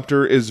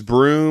helicopter is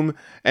Broom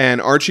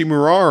and Archie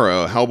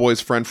Muraro,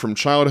 Hellboy's friend from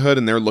childhood,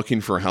 and they're looking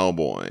for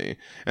Hellboy.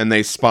 And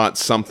they spot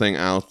something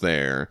out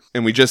there.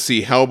 And we just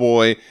see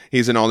Hellboy,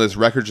 he's in all this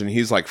wreckage, and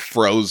he's like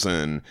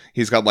frozen.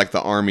 He's got like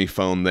the army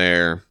phone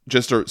there,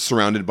 just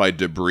surrounded by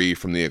debris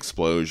from the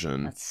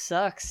explosion. That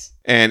sucks.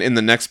 And in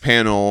the next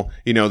panel,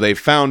 they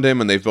found him,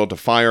 and they've built a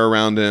fire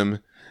around him,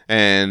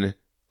 and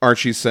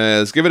Archie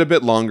says, "Give it a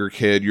bit longer,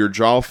 kid. Your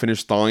jaw will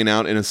finish thawing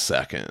out in a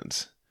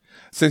second."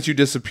 Since you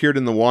disappeared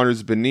in the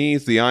waters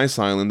beneath the ice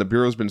island, the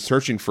Bureau's been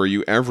searching for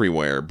you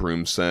everywhere,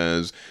 Broom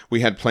says.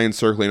 We had planes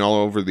circling all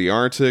over the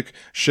Arctic,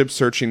 ships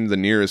searching the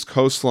nearest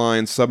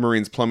coastline,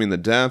 submarines plumbing the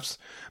depths.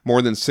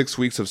 More than 6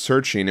 weeks of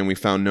searching, and we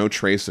found no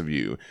trace of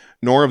you,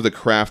 nor of the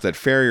craft that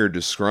Ferrier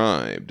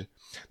described.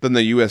 Then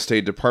the U.S.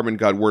 State Department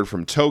got word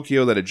from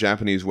Tokyo that a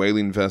Japanese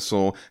whaling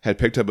vessel had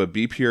picked up a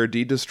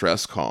BPRD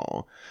distress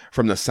call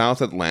from the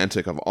South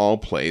Atlantic of all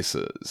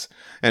places.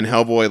 And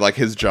Hellboy, like,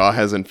 his jaw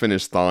hasn't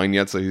finished thawing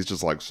yet, so he's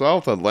just like,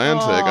 South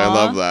Atlantic. Aww. I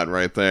love that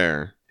right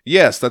there.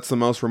 Yes, that's the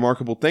most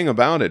remarkable thing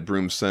about it,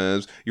 Broom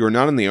says. You are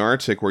not in the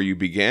Arctic where you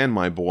began,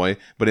 my boy,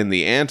 but in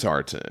the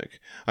Antarctic.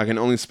 I can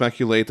only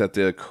speculate that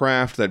the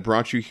craft that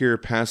brought you here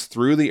passed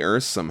through the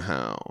Earth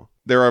somehow.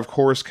 There are, of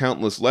course,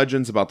 countless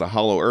legends about the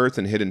hollow Earth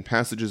and hidden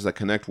passages that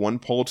connect one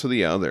pole to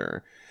the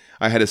other.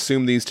 I had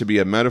assumed these to be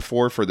a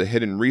metaphor for the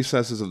hidden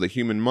recesses of the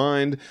human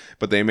mind,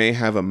 but they may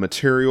have a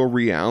material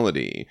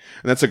reality.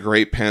 And that's a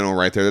great panel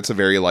right there. That's a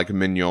very, like,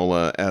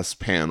 Mignola-esque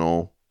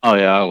panel. Oh,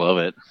 yeah, I love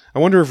it. I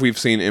wonder if we've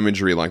seen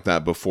imagery like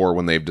that before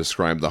when they've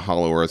described the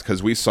Hollow Earth,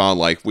 because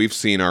we've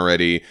seen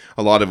already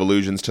a lot of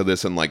allusions to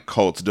this and, like,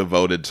 cults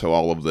devoted to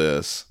all of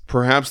this.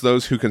 Perhaps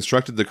those who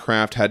constructed the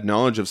craft had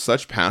knowledge of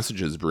such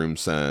passages, Broom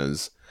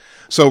says.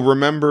 So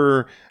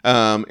remember,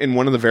 in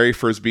one of the very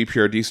first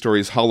BPRD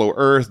stories, Hollow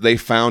Earth, they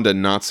found a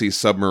Nazi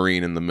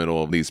submarine in the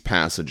middle of these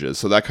passages,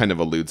 so that kind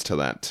of alludes to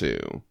that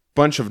too.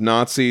 Bunch of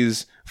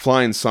Nazis,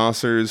 flying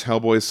saucers,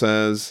 Hellboy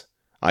says.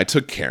 I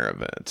took care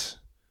of it.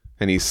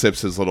 And he sips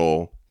his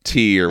little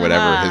tea or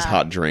whatever, his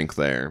hot drink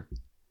there.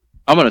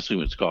 I'm going to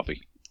assume it's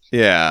coffee.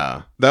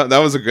 Yeah, that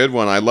was a good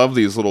one. I love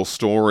these little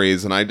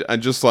stories, and I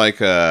just like,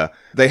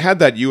 they had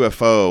that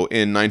UFO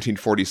in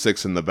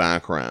 1946 in the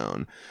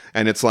background,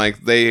 and it's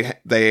like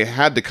they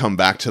had to come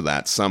back to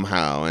that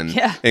somehow and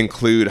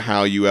include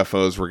how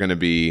UFOs were going to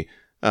be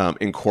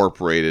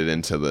incorporated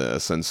into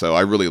this, and so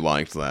I really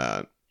liked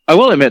that. I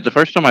will admit, the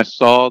first time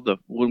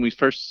when we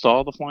first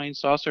saw the flying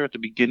saucer at the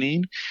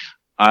beginning,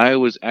 I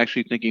was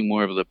actually thinking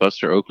more of the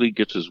Buster Oakley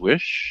gets his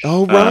wish.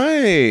 Oh,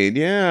 right.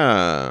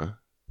 Yeah.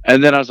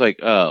 And then I was like,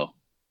 oh,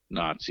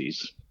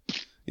 Nazis.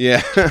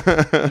 Yeah.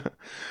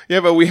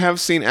 Yeah, but we have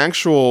seen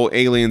actual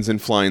aliens in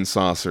flying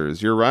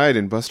saucers. You're right,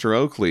 in Buster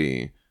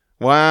Oakley.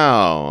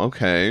 Wow.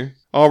 Okay.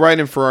 All right.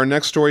 And for our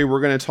next story,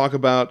 we're going to talk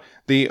about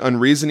the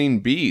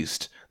Unreasoning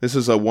Beast. This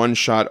is a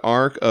one-shot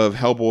arc of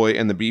Hellboy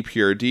and the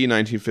BPRD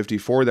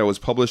 1954 that was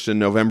published in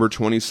November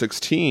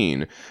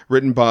 2016,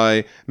 written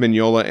by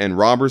Mignola and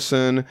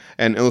Robertson,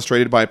 and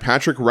illustrated by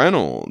Patrick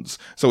Reynolds.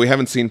 So we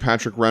haven't seen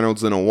Patrick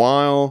Reynolds in a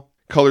while.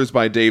 Colors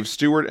by Dave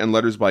Stewart and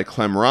letters by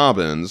Clem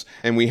Robbins.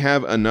 And we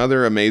have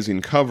another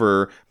amazing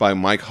cover by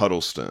Mike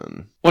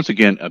Huddleston. Once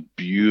again, a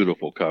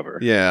beautiful cover.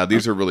 Yeah,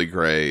 these are really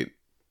great.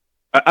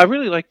 I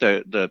really like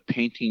the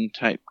painting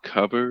type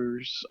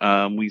covers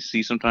we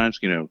see sometimes,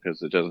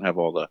 because it doesn't have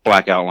all the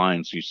black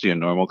outlines you see in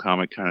normal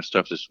comic kind of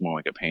stuff. It's more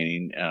like a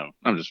painting.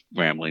 I'm just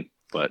rambling,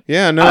 but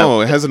yeah,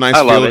 no, it has a nice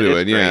feel to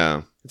it.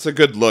 Yeah, it's a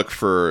good look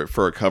for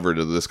a cover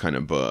to this kind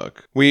of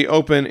book. We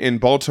open in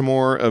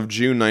Baltimore of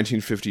June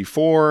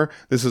 1954.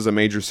 This is a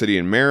major city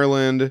in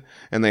Maryland,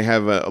 and they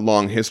have a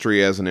long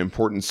history as an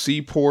important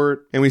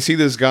seaport. And we see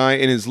this guy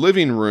in his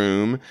living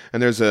room,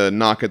 and there's a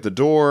knock at the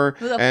door.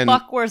 Who the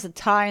fuck wears a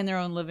tie in their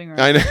own living room?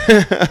 I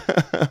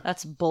know.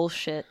 That's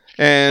bullshit.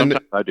 And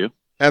sometimes I do.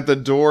 At the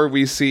door,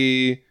 we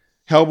see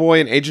Hellboy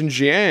and Agent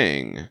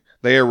Jiang.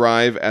 They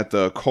arrive at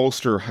the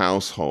Colster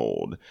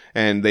household,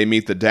 and they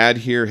meet the dad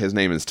here. His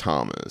name is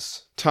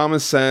Thomas.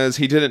 Thomas says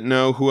he didn't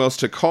know who else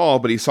to call,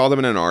 but he saw them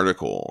in an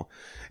article.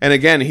 And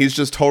again, he's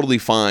just totally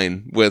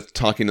fine with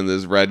talking to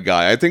this red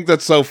guy. I think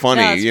that's so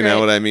funny, you know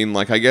what I mean?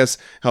 Like, I guess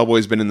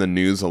Hellboy's been in the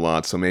news a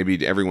lot, so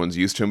maybe everyone's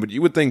used to him, but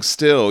you would think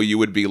still you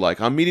would be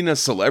like, I'm meeting a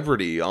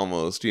celebrity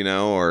almost,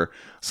 or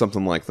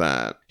something like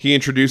that. He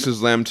introduces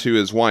them to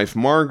his wife,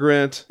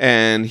 Margaret,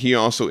 and he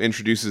also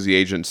introduces the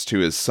agents to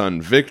his son,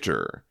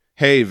 Victor.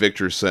 Hey,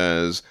 Victor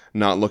says,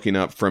 not looking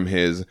up from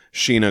his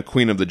Sheena,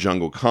 Queen of the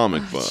Jungle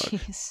comic book.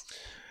 Geez.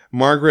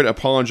 Margaret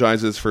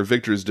apologizes for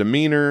Victor's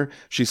demeanor.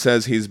 She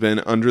says he's been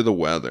under the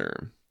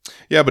weather.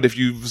 Yeah, but if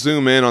you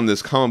zoom in on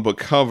this comic book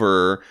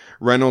cover,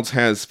 Reynolds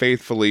has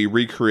faithfully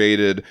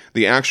recreated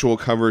the actual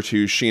cover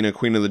to Sheena,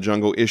 Queen of the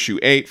Jungle issue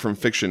 8 from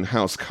Fiction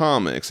House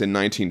Comics in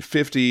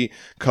 1950,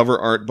 cover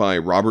art by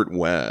Robert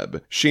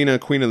Webb. Sheena,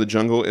 Queen of the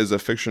Jungle is a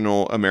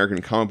fictional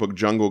American comic book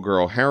jungle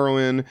girl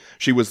heroine.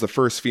 She was the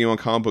first female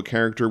comic book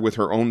character with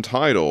her own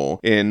title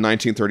in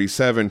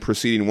 1937,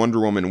 preceding Wonder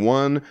Woman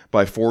 1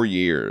 by 4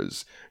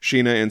 years.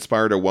 Sheena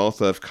inspired a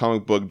wealth of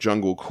comic book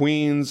jungle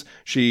queens.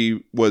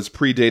 She was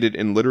predated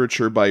in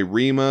literature by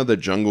Rima the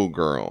Jungle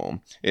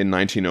Girl in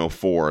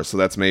 1904, so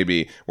that's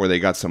maybe where they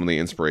got some of the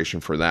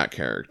inspiration for that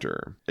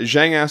character.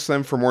 Zhang asks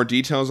them for more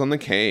details on the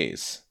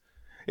case.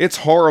 It's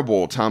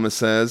horrible, Thomas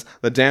says.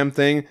 The damn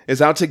thing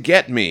is out to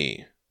get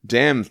me.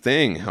 Damn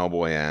thing,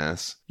 Hellboy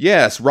asks.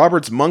 Yes,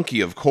 Robert's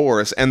monkey, of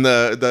course. And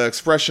the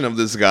expression of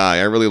this guy,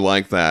 I really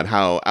like that,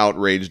 how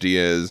outraged he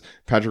is.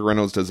 Patrick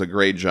Reynolds does a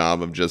great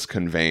job of just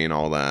conveying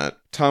all that.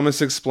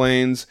 Thomas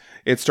explains,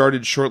 it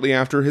started shortly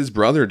after his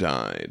brother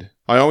died.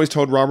 I always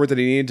told Robert that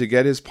he needed to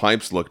get his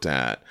pipes looked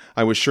at.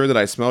 I was sure that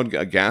I smelled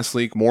a gas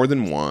leak more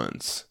than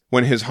once.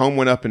 When his home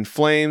went up in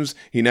flames,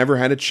 he never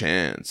had a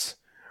chance.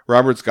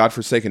 Robert's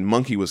godforsaken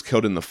monkey was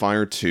killed in the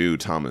fire too,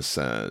 Thomas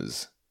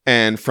says.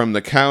 And from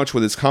the couch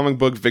with his comic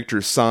book,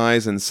 Victor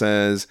sighs and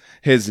says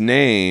his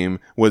name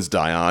was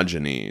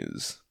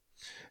Diogenes.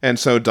 And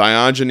so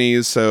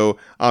Diogenes, so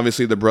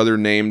obviously the brother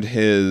named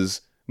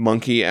his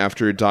monkey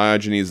after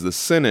Diogenes the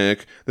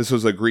Cynic. This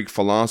was a Greek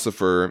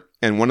philosopher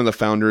and one of the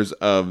founders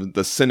of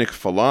the Cynic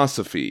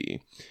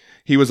philosophy.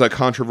 He was a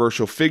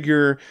controversial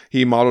figure.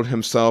 He modeled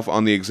himself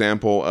on the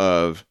example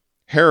of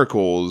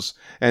Heracles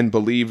and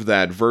believed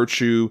that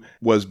virtue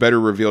was better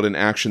revealed in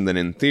action than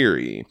in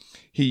theory.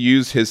 He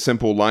used his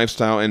simple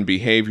lifestyle and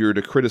behavior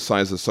to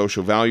criticize the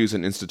social values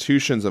and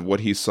institutions of what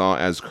he saw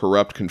as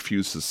corrupt,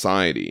 confused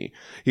society.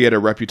 He had a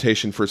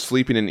reputation for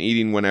sleeping and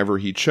eating whenever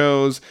he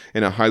chose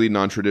in a highly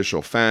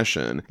non-traditional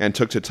fashion, and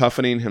took to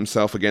toughening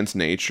himself against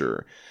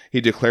nature. He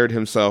declared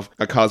himself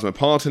a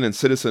cosmopolitan and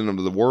citizen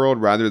of the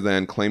world rather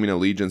than claiming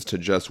allegiance to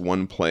just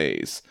one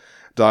place.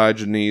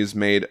 Diogenes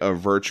made a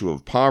virtue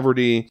of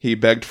poverty. He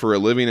begged for a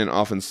living and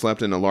often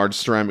slept in a large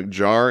ceramic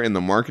jar in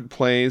the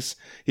marketplace.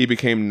 He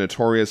became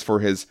notorious for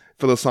his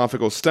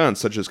philosophical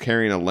stunts, such as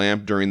carrying a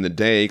lamp during the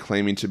day,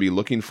 claiming to be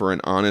looking for an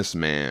honest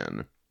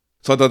man.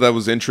 So I thought that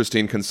was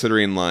interesting,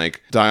 considering,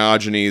 like,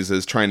 Diogenes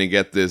is trying to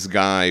get this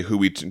guy who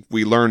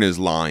we learn is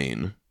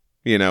lying.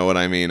 You know what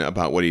I mean?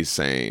 About what he's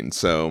saying.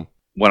 So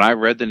when I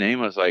read the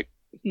name, I was like,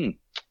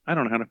 I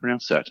don't know how to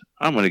pronounce that.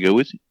 I'm going to go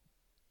with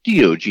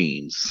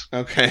Diogenes.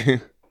 Okay.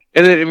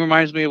 And it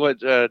reminds me of what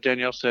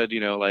Danielle said,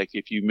 like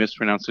if you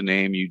mispronounce a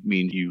name, you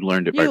mean you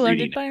learned it by reading it. You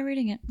learned it by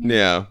reading it.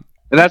 Yeah.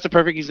 And that's a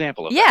perfect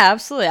example of that. Yeah,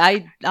 absolutely.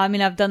 I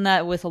mean, I've done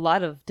that with a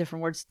lot of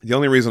different words. The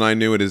only reason I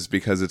knew it is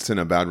because it's in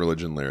a Bad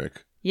Religion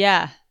lyric.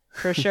 Yeah,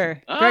 for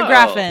sure. Greg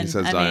Graffin. He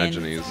says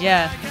Diogenes.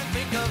 Yeah.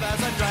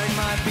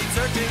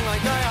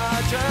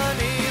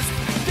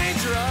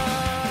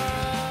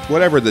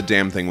 Whatever the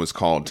damn thing was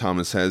called,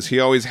 Thomas says, he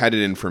always had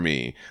it in for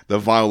me. The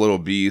vile little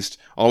beast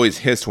always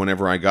hissed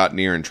whenever I got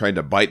near and tried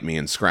to bite me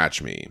and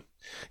scratch me.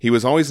 He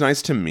was always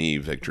nice to me,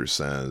 Victor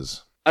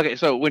says. Okay,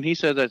 so when he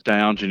said that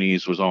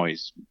Diogenes was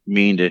always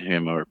mean to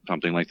him or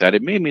something like that,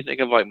 it made me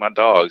think of like my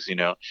dogs,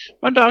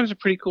 My dogs are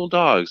pretty cool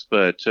dogs,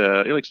 but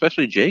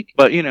especially Jake.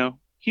 But,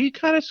 he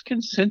kind of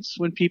can sense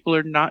when people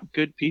are not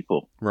good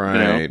people.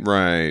 Right,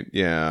 right,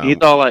 yeah. He's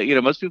all like,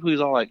 most people he's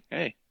all like,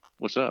 hey,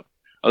 what's up?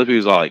 Other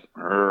people's all like,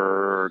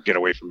 get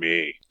away from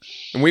me.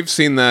 And we've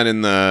seen that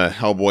in the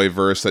Hellboy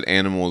verse, that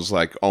animals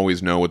like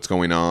always know what's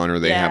going on, or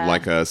they have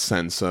like a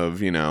sense of,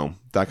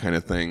 that kind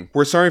of thing.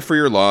 We're sorry for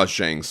your loss,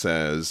 Zhang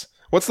says.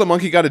 What's the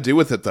monkey got to do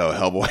with it, though?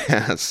 Hellboy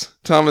asks.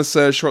 Thomas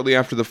says shortly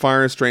after the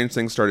fire, strange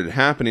things started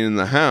happening in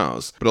the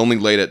house, but only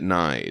late at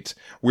night.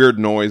 Weird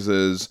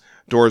noises,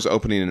 doors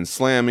opening and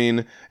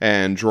slamming,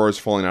 and drawers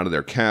falling out of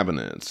their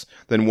cabinets.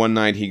 Then one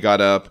night he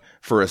got up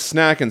for a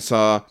snack and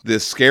saw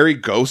this scary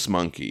ghost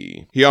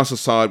monkey. He also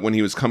saw it when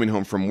he was coming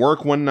home from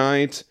work one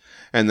night,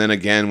 and then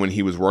again when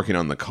he was working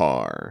on the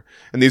car.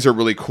 And these are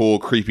really cool,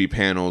 creepy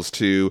panels,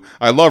 too.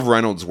 I love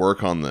Reynolds'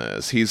 work on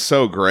this. He's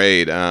so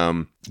great.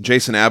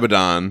 Jason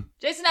Abaddon.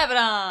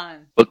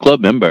 Book club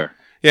member.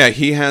 Yeah,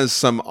 he has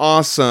some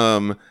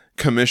awesome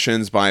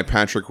commissions by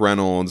Patrick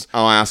Reynolds.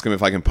 I'll ask him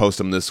if I can post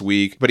them this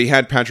week. But he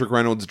had Patrick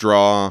Reynolds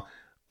draw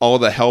all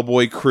the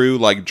Hellboy crew,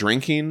 like,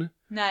 drinking.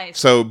 Nice.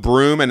 So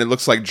Broom, and it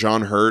looks like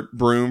John Hurt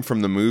Broom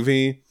from the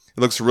movie. It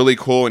looks really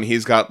cool, and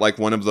he's got like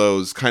one of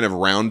those kind of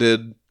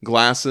rounded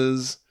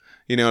glasses.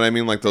 You know what I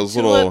mean? Like those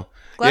little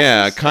glasses?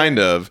 Yeah, kind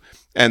of.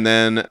 And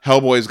then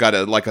Hellboy's got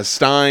a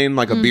stein,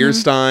 like a beer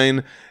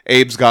stein.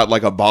 Abe's got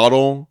like a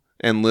bottle,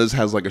 and Liz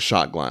has like a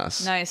shot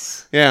glass.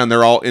 Nice. Yeah, and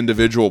they're all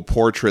individual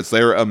portraits.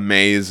 They're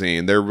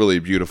amazing. They're really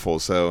beautiful.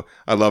 So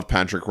I love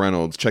Patrick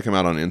Reynolds. Check him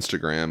out on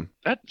Instagram.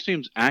 That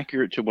seems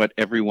accurate to what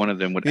every one of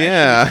them would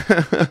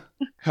actually.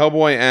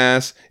 Hellboy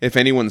asks if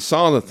anyone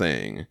saw the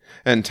thing,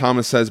 and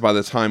Thomas says by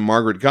the time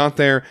Margaret got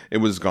there, it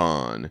was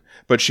gone.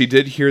 But she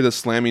did hear the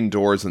slamming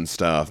doors and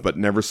stuff, but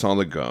never saw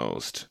the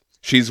ghost.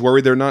 She's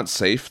worried they're not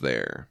safe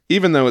there.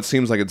 Even though it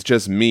seems like it's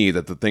just me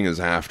that the thing is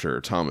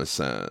after, Thomas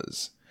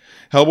says.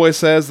 Hellboy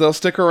says they'll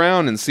stick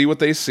around and see what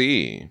they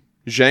see.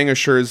 Zhang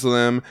assures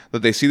them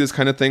that they see this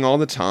kind of thing all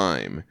the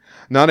time.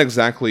 Not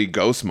exactly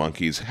ghost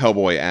monkeys,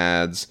 Hellboy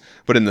adds,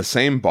 but in the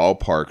same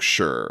ballpark,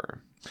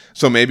 sure.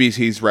 So maybe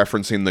he's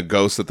referencing the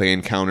ghosts that they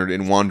encountered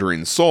in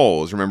Wandering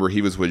Souls. Remember,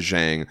 he was with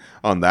Zhang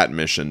on that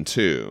mission,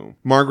 too.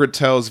 Margaret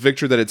tells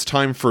Victor that it's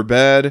time for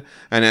bed,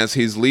 and as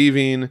he's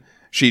leaving,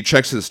 she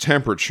checks his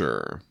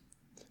temperature.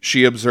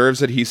 She observes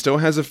that he still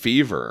has a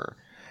fever,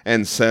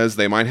 and says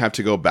they might have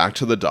to go back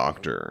to the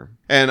doctor.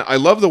 And I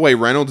love the way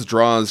Reynolds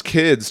draws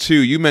kids, too.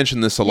 You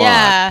mentioned this a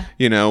lot.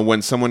 You know,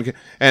 when someone...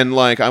 And,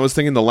 like, I was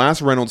thinking the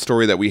last Reynolds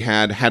story that we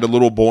had a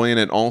little boy in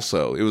it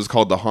also. It was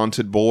called The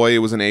Haunted Boy. It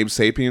was an Abe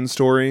Sapien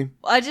story.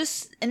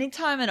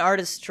 Anytime an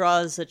artist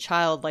draws a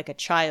child like a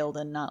child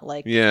and not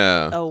like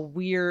yeah. a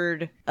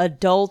weird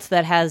adult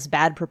that has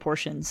bad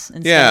proportions.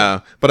 Instead. Yeah,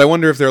 but I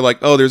wonder if they're like,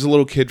 oh, there's a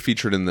little kid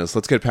featured in this.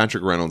 Let's get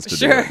Patrick Reynolds to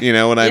do it. You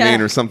know what I mean?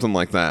 Or something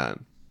like that.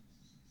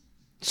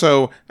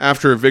 So,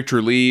 after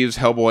Victor leaves,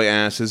 Hellboy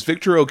asks, is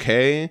Victor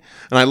okay?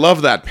 And I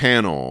love that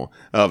panel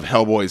of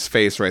Hellboy's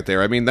face right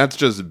there. I mean, that's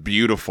just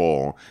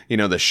beautiful. You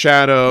know, the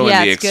shadow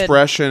and the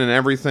expression and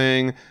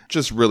everything.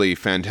 Just really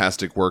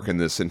fantastic work in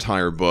this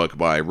entire book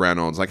by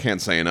Reynolds. I can't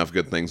say enough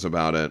good things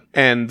about it.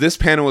 And this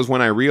panel is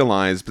when I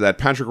realized that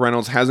Patrick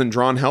Reynolds hasn't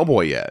drawn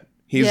Hellboy yet.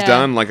 He's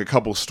done like a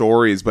couple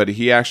stories, but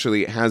he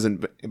actually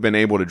hasn't been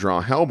able to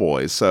draw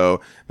Hellboy, so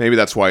maybe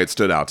that's why it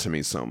stood out to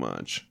me so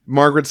much.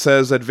 Margaret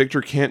says that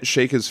Victor can't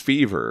shake his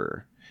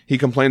fever. He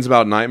complains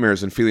about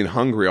nightmares and feeling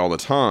hungry all the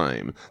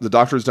time. The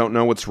doctors don't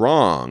know what's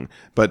wrong,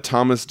 but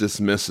Thomas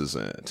dismisses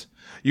it.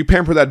 You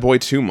pamper that boy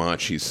too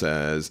much, he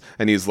says,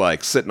 and he's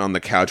like sitting on the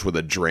couch with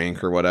a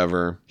drink or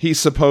whatever. He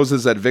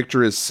supposes that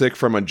Victor is sick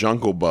from a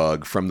jungle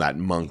bug from that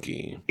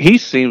monkey. He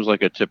seems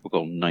like a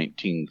typical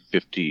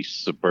 1950s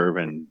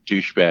suburban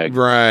douchebag.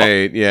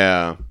 Right,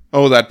 yeah.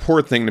 Oh, that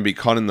poor thing to be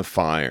caught in the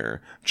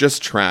fire.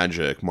 Just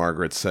tragic,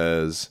 Margaret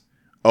says.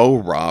 Oh,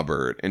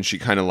 Robert. And she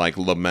kind of like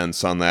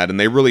laments on that, and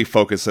they really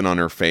focus in on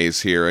her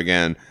face here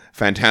again.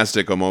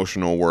 Fantastic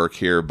emotional work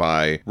here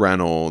by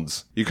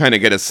Reynolds. You kind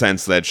of get a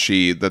sense that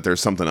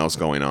there's something else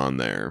going on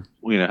there.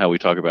 You know how we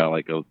talk about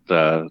like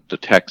the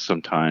text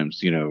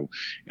sometimes, you know,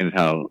 and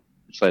how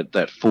it's like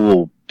that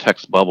full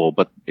text bubble,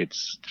 but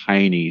it's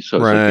tiny. So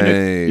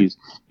it's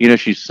like,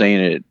 she's saying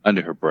it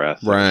under her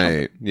breath.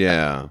 Right.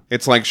 Yeah.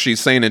 It's like she's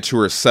saying it to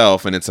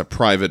herself and it's a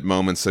private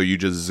moment. So you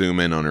just zoom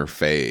in on her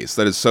face.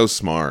 That is so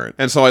smart.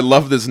 And so I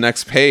love this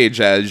next page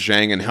as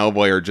Zhang and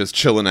Hellboy are just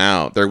chilling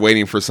out. They're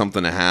waiting for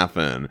something to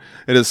happen.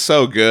 It is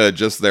so good.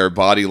 Just their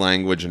body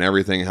language and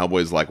everything.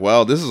 Hellboy's like,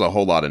 well, this is a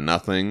whole lot of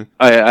nothing.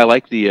 I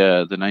like the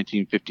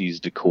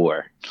 1950s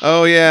decor.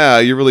 Oh yeah.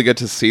 You really get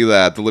to see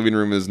that. The living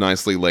room is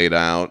nicely laid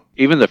out.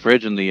 Even the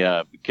fridge in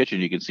the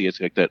kitchen, you can see it's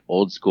like that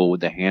old school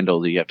with the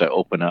handle that you have to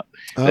open up.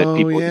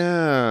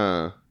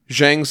 Yeah.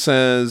 Zhang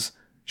says,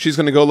 she's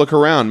going to go look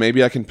around.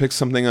 Maybe I can pick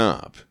something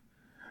up.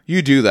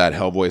 You do that,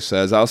 Hellboy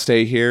says. I'll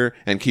stay here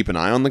and keep an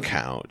eye on the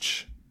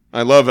couch.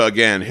 I love,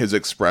 again, his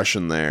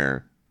expression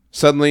there.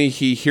 Suddenly,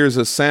 he hears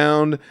a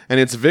sound, and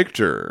it's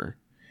Victor.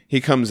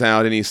 He comes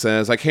out and he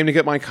says, I came to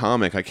get my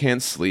comic. I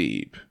can't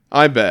sleep.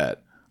 I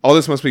bet. All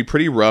this must be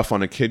pretty rough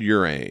on a kid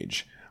your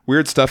age.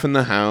 Weird stuff in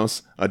the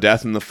house, a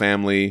death in the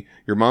family.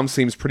 Your mom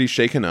seems pretty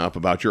shaken up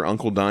about your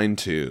uncle dying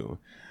too.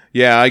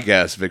 Yeah, I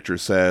guess, Victor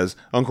says.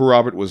 Uncle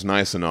Robert was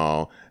nice and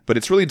all, but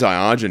it's really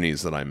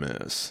Diogenes that I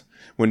miss.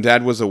 When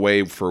Dad was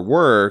away for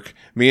work,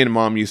 me and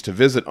Mom used to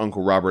visit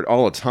Uncle Robert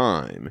all the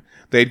time.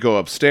 They'd go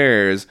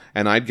upstairs,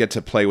 and I'd get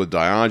to play with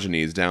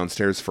Diogenes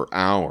downstairs for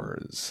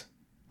hours.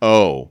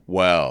 Oh,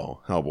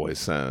 well, Hellboy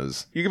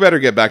says. You better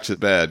get back to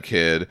bed,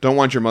 kid. Don't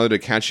want your mother to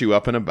catch you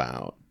up and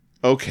about.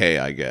 Okay,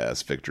 I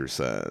guess, Victor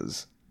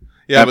says.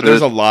 Yeah, but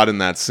there's a lot in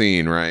that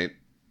scene, right?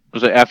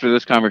 So after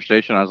this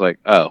conversation, I was like,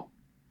 oh,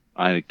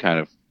 I kind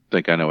of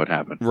think I know what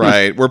happened.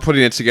 Right. We're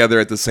putting it together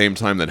at the same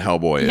time that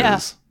Hellboy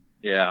is.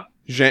 Yeah.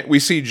 We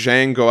see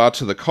Zhang go out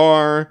to the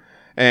car,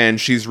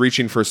 and she's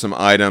reaching for some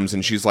items,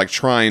 and she's like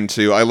trying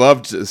to... I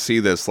love to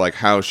see this, like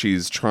how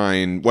she's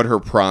trying... what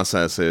her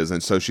process is,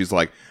 and so she's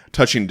like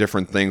touching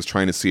different things,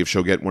 trying to see if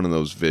she'll get one of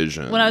those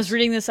visions. When I was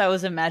reading this, I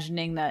was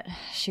imagining that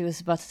she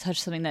was about to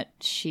touch something that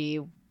she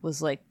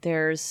was like,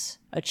 there's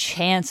a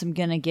chance I'm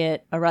gonna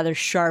get a rather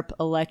sharp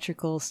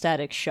electrical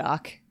static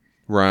shock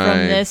from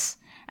this.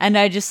 And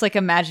I just like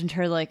imagined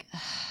her like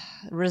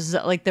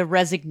like the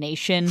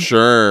resignation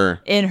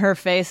in her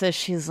face as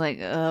she's like,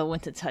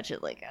 went to touch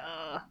it, like,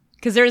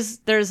 because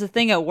there's a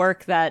thing at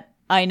work that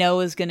I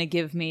know is gonna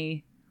give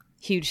me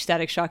huge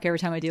static shock every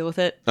time I deal with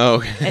it.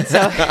 Oh. And so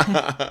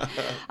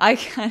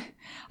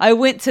I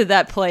went to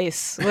that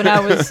place when I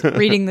was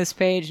reading this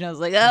page, and I was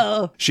like,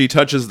 oh. She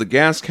touches the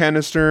gas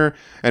canister,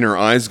 and her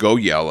eyes go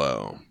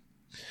yellow.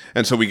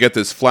 And so we get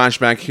this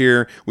flashback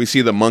here. We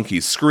see the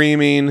monkey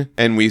screaming,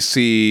 and we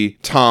see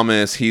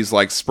Thomas. He's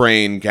like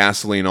spraying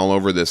gasoline all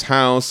over this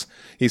house.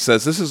 He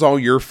says, this is all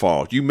your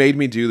fault. You made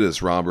me do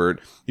this,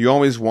 Robert. You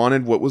always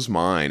wanted what was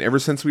mine ever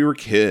since we were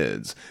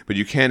kids. But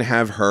you can't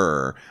have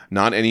her.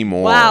 Not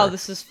anymore. Wow,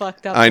 this is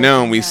fucked up. I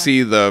know. And we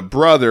see the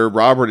brother,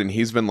 Robert, and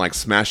he's been like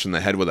smashing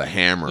the head with a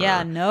hammer.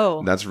 Yeah,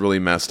 no. That's really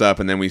messed up.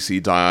 And then we see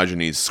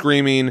Diogenes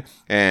screaming,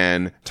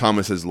 and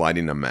Thomas is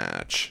lighting a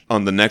match.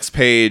 On the next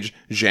page,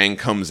 Zhang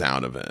comes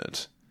out of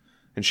it.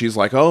 And she's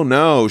like, oh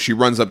no. She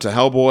runs up to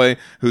Hellboy,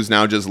 who's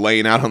now just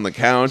laying out on the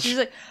couch. She's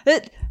like,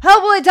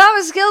 Hellboy,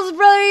 Thomas killed his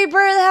brother, he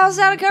burned the house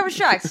out of cover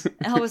strikes. And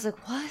Hellboy's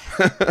like,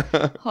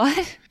 what?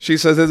 What? She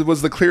says it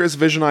was the clearest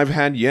vision I've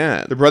had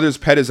yet. The brother's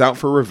pet is out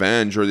for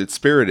revenge, or its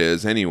spirit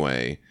is,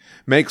 anyway.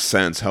 Makes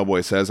sense,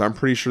 Hellboy says. I'm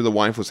pretty sure the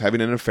wife was having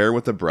an affair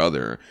with the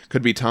brother.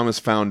 Could be Thomas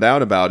found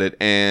out about it,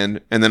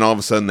 and then all of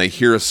a sudden they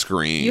hear a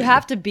scream. You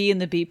have to be in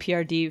the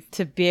BPRD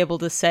to be able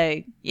to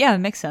say, yeah, it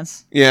makes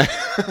sense. Yeah.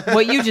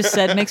 What you just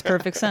said makes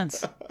perfect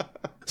sense.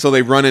 So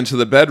they run into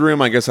the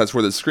bedroom. I guess that's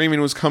where the screaming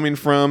was coming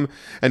from.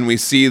 And we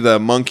see the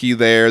monkey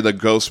there, the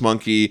ghost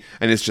monkey,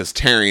 and it's just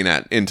tearing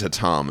into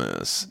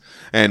Thomas.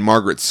 And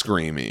Margaret's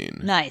screaming.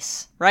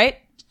 Nice, right?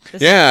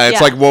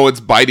 It's like, well, it's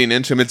biting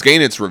into him. It's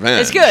gaining its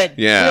revenge. It's good.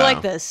 Yeah. We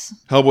like this.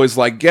 Hellboy's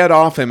like, get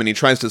off him, and he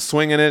tries to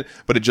swing at it,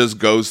 but it just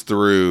goes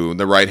through.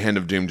 The right hand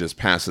of doom just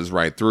passes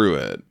right through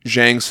it.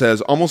 Zhang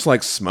says, almost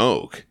like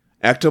smoke.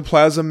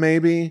 Ectoplasm,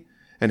 maybe?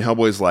 And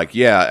Hellboy's like,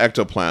 yeah,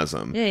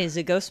 ectoplasm. Yeah, he's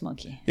a ghost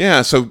monkey.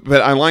 Yeah,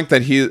 but I like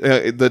that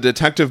the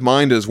detective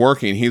mind is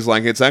working. He's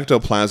like, it's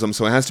ectoplasm,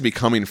 so it has to be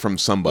coming from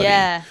somebody.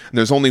 Yeah. And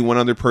there's only one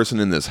other person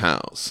in this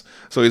house.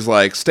 So he's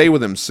like, stay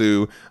with him,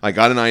 Sue. I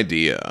got an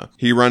idea.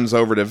 He runs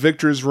over to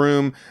Victor's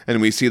room,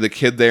 and we see the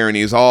kid there, and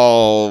he's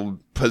all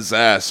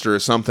possessed or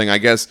something. I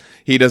guess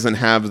he doesn't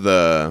have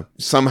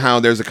somehow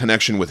there's a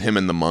connection with him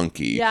and the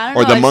monkey. Yeah, I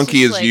don't or know, the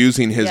monkey is like,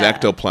 using his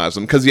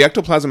ectoplasm, because the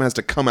ectoplasm has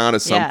to come out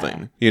of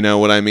something. You know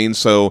what I mean?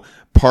 So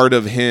part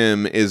of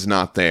him is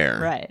not there.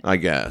 Right. I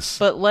guess.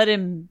 But let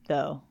him,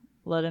 though.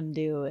 Let him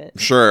do it.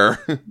 Sure.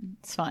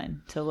 It's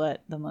fine to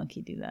let the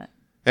monkey do that.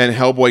 And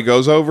Hellboy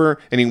goes over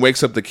and he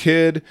wakes up the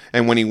kid.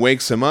 And when he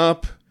wakes him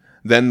up,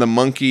 then the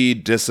monkey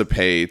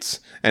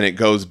dissipates and it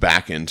goes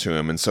back into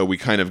him. And so we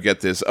kind of get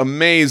this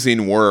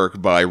amazing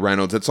work by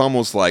Reynolds. It's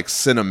almost like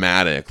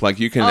cinematic. Like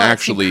you can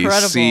actually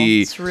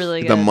see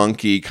really the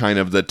monkey, kind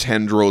of the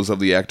tendrils of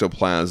the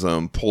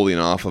ectoplasm pulling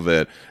off of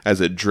it as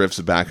it drifts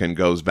back and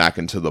goes back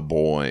into the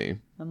boy.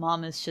 The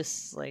mom is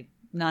just like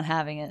not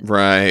having it.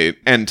 Right.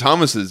 And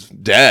Thomas is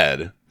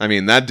dead. I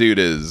mean, that dude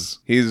is,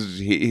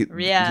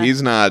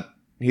 he's not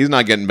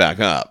getting back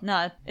up.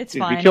 No, it's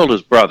fine. He killed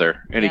his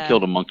brother, and he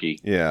killed a monkey.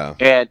 Yeah.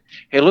 And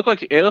it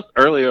looked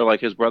earlier like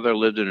his brother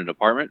lived in an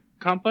apartment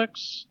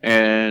complex,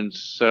 and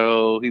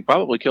so he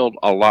probably killed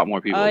a lot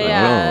more people. Oh,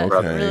 yeah. Oh,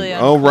 okay. Really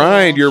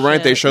Right. You're right.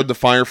 Shit. They showed the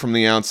fire from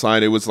the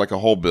outside. It was like a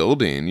whole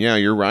building. Yeah,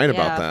 you're right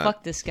about that.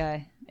 Fuck this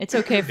guy. It's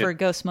okay for a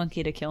ghost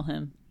monkey to kill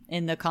him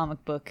in the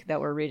comic book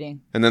that we're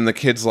reading. And then the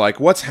kid's like,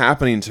 what's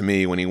happening to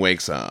me when he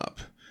wakes up?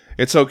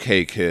 It's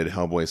okay, kid,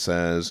 Hellboy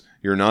says.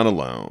 You're not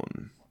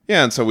alone.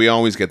 Yeah, and so we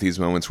always get these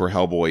moments where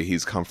Hellboy,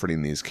 he's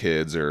comforting these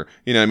kids, or,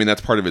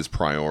 that's part of his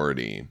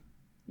priority.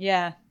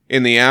 Yeah.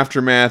 In the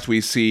aftermath, we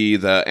see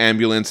the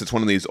ambulance. It's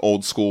one of these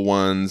old school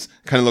ones.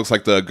 Kind of looks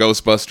like the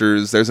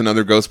Ghostbusters. There's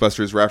another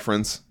Ghostbusters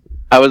reference.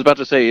 I was about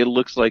to say, it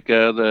looks like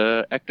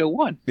the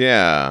Ecto-1.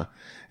 Yeah.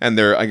 And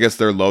I guess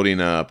they're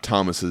loading up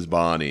Thomas's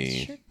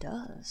body. It sure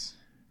does.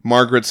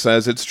 Margaret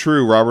says, it's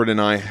true, Robert and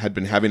I had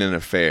been having an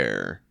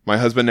affair. My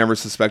husband never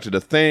suspected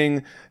a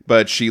thing,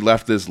 but she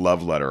left this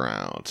love letter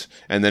out.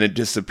 And then it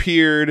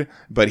disappeared,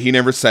 but he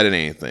never said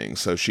anything,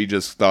 so she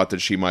just thought that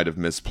she might have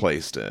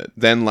misplaced it.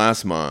 Then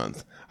last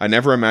month, I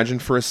never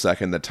imagined for a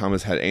second that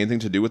Thomas had anything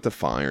to do with the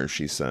fire,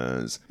 she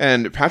says.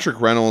 And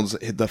Patrick Reynolds,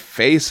 the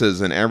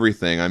faces and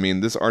everything, I mean,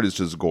 this art is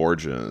just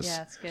gorgeous.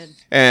 Yeah, it's good.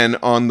 And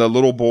on the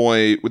little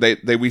boy,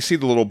 we see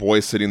the little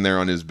boy sitting there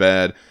on his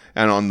bed,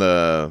 and on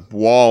the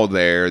wall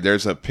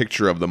there's a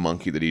picture of the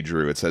monkey that he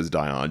drew. It says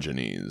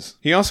Diogenes.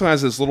 He also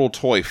has this little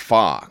toy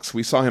fox.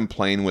 We saw him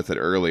playing with it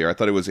earlier. I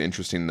thought it was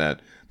interesting that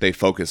they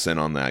focus in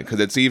on that,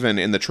 because it's even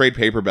in the trade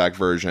paperback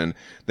version,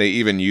 they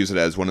even use it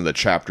as one of the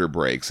chapter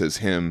breaks, as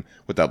him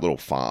with that little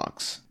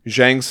fox.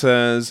 Zhang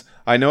says,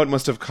 I know it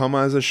must have come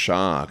as a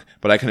shock,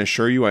 but I can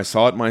assure you I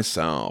saw it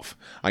myself.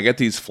 I get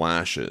these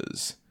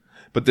flashes.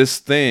 But this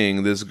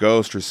thing, this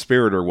ghost or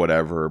spirit or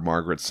whatever,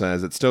 Margaret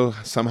says, it's still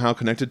somehow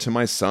connected to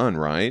my son,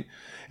 right?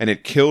 And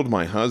it killed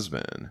my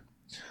husband.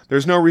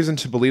 There's no reason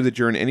to believe that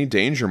you're in any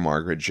danger,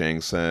 Margaret,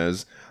 Zhang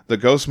says. The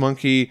ghost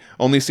monkey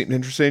only seemed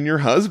interested in your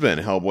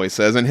husband, Hellboy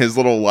says, and his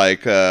little,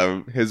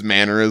 his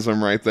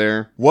mannerism right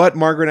there. What,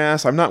 Margaret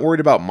asks? I'm not worried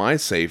about my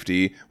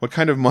safety. What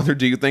kind of mother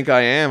do you think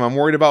I am? I'm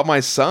worried about my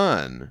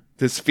son.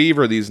 This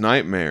fever, these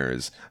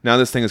nightmares. Now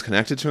this thing is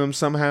connected to him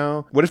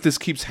somehow? What if this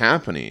keeps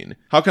happening?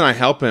 How can I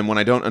help him when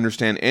I don't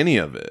understand any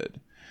of it?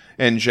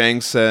 And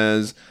Zhang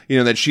says,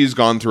 that she's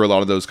gone through a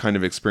lot of those kind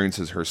of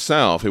experiences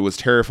herself. It was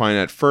terrifying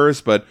at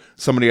first, but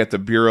somebody at the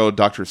bureau,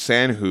 Dr.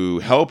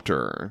 Sanhu, helped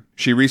her.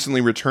 She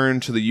recently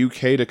returned to the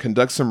UK to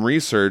conduct some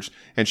research,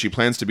 and she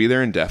plans to be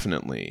there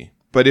indefinitely.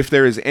 But if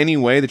there is any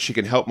way that she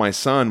can help my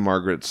son,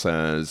 Margaret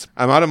says,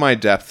 I'm out of my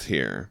depth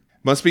here.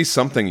 Must be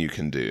something you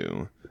can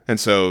do. And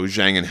so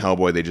Zhang and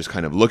Hellboy, they just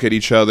kind of look at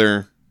each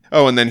other.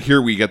 Oh, and then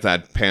here we get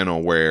that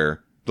panel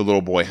where the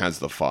little boy has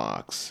the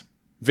fox.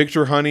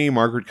 Victor, honey,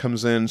 Margaret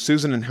comes in.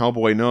 Susan and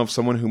Hellboy know of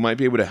someone who might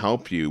be able to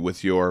help you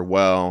with your,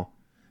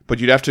 but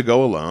you'd have to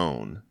go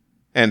alone.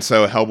 And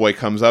so Hellboy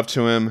comes up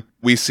to him.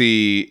 We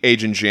see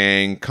Agent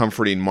Jiang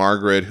comforting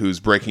Margaret, who's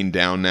breaking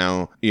down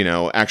now,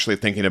 actually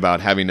thinking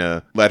about having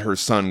to let her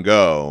son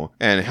go.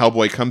 And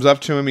Hellboy comes up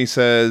to him. He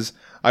says,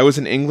 "I was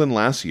in England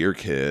last year,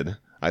 kid.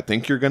 I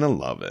think you're going to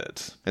love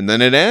it." And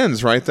then it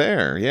ends right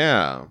there.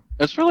 Yeah.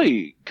 It's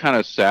really kind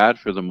of sad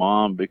for the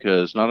mom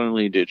because not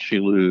only did she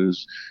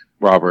lose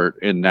Robert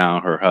and now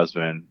her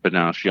husband, but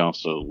now she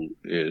also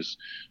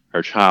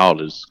her child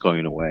is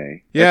going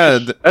away. Yeah.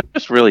 That's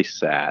just really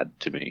sad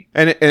to me.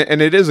 And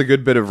it is a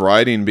good bit of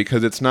writing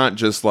because it's not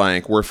just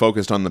like we're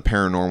focused on the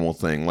paranormal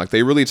thing. Like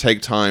they really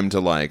take time to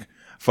like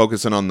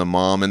focus in on the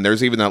mom. And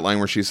there's even that line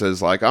where she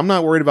says like, "I'm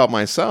not worried about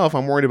myself.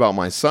 I'm worried about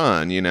my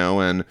son,"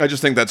 and I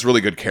just think that's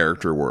really good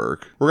character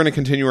work. We're going to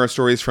continue our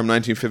stories from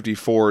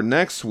 1954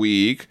 next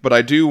week, but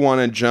I do want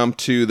to jump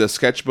to the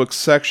sketchbook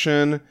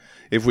section.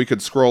 If we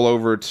could scroll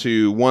over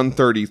to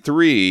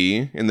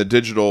 133 in the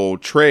digital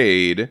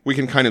trade, we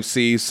can kind of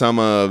see some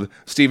of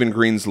Stephen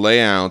Green's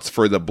layouts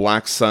for the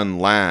Black Sun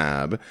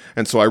Lab.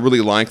 And so I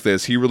really like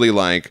this. He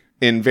really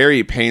in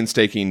very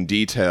painstaking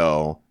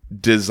detail,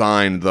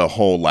 designed the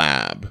whole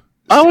lab.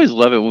 I always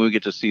love it when we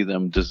get to see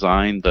them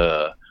design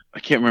I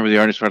can't remember the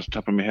artist right off the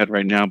top of my head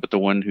right now, but the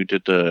one who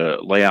did the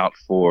layout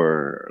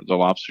for the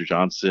Lobster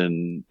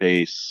Johnson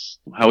base.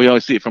 How we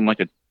always see it from like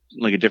a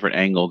different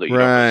angle that you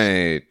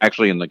don't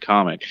actually in the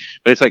comic,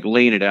 but it's like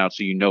laying it out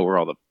so you know where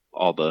all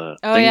the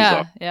things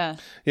are.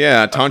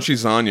 Yeah. Tonchi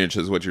Zonyich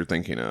is what you're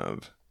thinking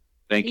of.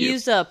 Thank you. He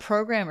used a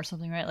program or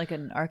something, right? Like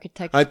an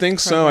architect. I think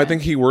so. I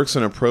think he works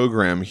in a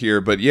program here,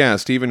 but yeah,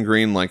 Stephen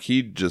Green,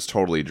 he just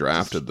totally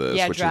drafted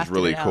this, which is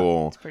really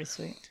cool. It's pretty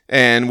sweet.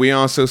 And we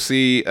also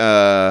see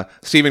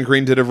Stephen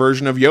Green did a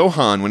version of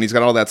Johann when he's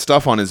got all that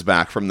stuff on his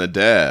back from the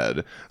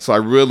dead. So I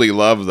really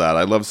love that.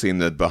 I love seeing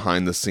the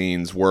behind the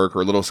scenes work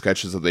or little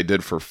sketches that they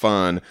did for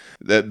fun.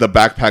 The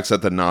backpacks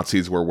that the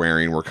Nazis were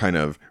wearing were kind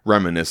of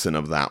reminiscent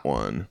of that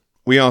one.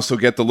 We also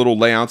get the little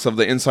layouts of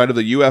the inside of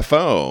the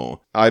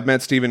UFO. I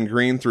met Stephen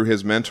Green through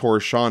his mentor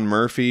Sean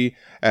Murphy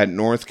at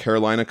North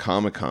Carolina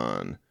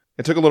Comic-Con.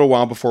 It took a little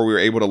while before we were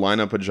able to line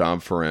up a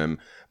job for him,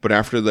 but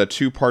after the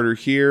two-parter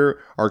here,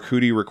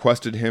 Arcudi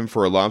requested him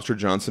for a Lobster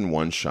Johnson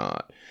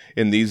one-shot.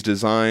 In these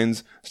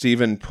designs,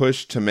 Stephen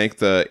pushed to make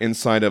the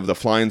inside of the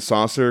flying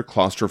saucer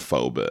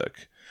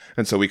claustrophobic.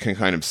 And so we can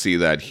kind of see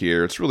that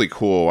here. It's really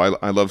cool.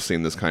 I love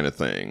seeing this kind of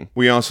thing.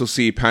 We also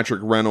see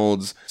Patrick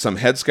Reynolds, some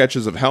head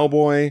sketches of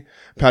Hellboy.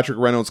 Patrick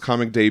Reynolds'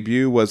 comic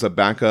debut was a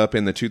backup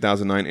in the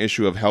 2009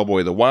 issue of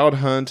Hellboy the Wild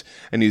Hunt,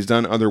 and he's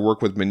done other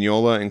work with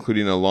Mignola,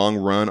 including a long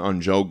run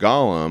on Joe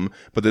Gollum,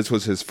 but this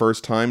was his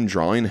first time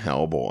drawing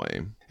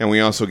Hellboy. And we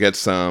also get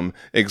some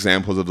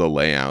examples of the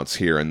layouts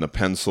here, and the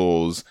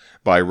pencils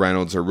by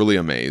Reynolds are really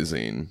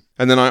amazing.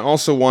 And then I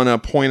also want to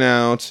point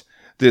out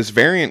this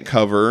variant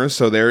cover.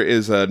 So there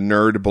is a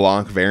Nerd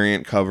Block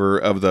variant cover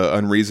of the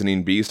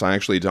Unreasoning Beast. I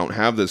actually don't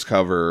have this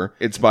cover.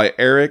 It's by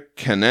Eric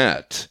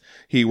Canet.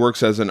 He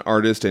works as an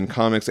artist in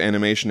comics,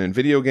 animation, and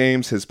video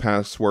games. His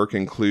past work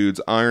includes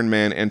Iron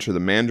Man Enter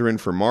the Mandarin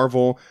for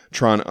Marvel,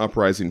 Tron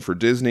Uprising for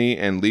Disney,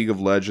 and League of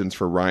Legends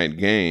for Riot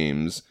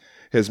Games.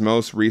 His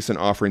most recent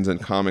offerings in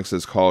comics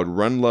is called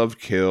Run, Love,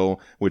 Kill,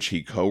 which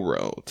he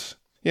co-wrote.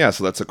 Yeah,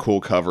 so that's a cool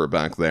cover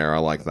back there. I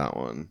like that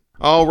one.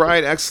 All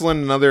right,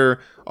 excellent.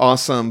 Another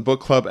awesome book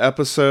club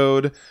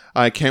episode.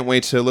 I can't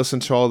wait to listen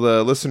to all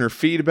the listener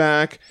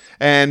feedback,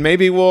 and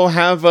maybe we'll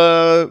have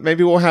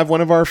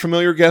one of our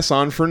familiar guests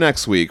on for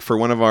next week for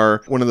one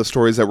of the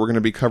stories that we're going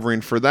to be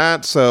covering for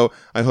that. So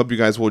I hope you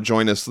guys will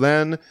join us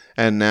then.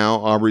 And now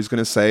Aubrey's going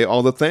to say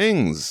all the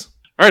things.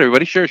 All right,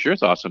 everybody, share your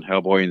thoughts on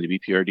Hellboy and the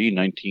BPRD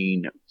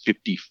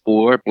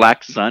 1954,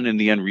 Black Sun and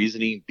the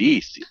Unreasoning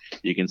Beast.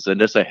 You can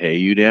send us a Hey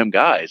You Damn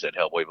Guys at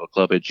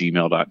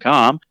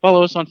HellboyBookClub@gmail.com.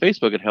 Follow us on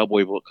Facebook at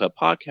Hellboy Book Club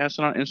Podcast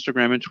and on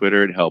Instagram and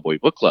Twitter at Hellboy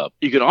Book Club.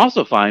 You can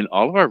also find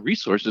all of our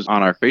resources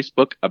on our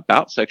Facebook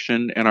About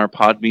section and our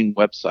Podbean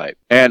website.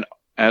 And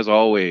as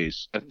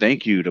always, a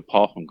thank you to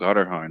Paul from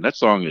Gotterheim. That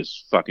song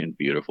is fucking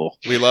beautiful.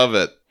 We love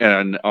it.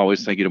 And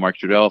always thank you to Mark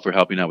Trudell for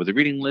helping out with the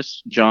reading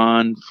list,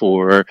 John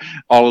for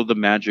all of the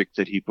magic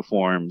that he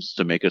performs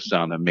to make us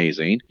sound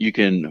amazing. You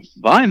can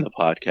find the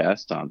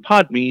podcast on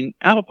Podbean,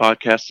 Apple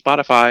Podcasts,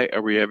 Spotify,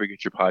 or wherever you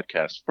get your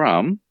podcasts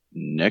from.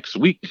 Next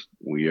week,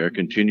 we are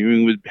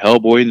continuing with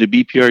Hellboy and the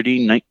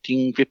BPRD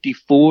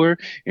 1954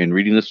 and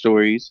reading the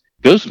stories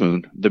Ghost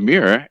Moon, The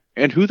Mirror,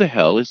 and Who the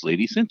Hell is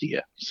Lady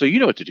Cynthia? So you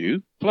know what to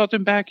do. Pull out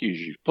them back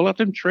issues, pull out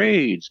them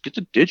trades, get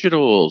the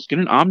digitals, get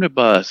an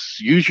omnibus,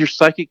 use your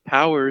psychic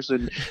powers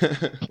and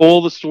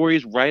pull the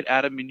stories right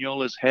out of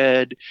Mignola's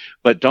head.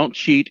 But don't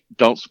cheat,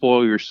 don't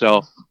spoil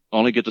yourself.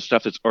 Only get the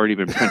stuff that's already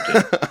been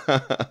printed.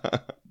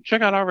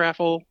 Check out our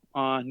raffle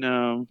on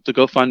the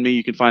GoFundMe.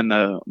 You can find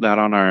that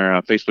on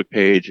our Facebook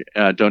page.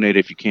 Donate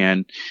if you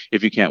can.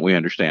 If you can't, we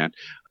understand.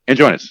 And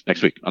join us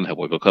next week on the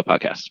Hellboy Book Club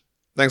Podcast.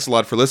 Thanks a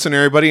lot for listening,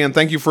 everybody, and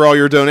thank you for all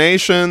your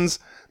donations.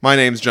 My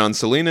name's John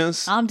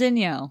Salinas. I'm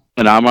Danielle.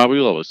 And I'm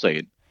Aubrey Lois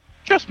saying,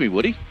 trust me,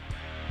 Woody.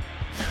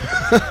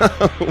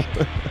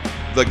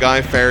 The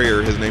Guy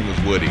Farrier, his name was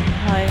Woody. Oh,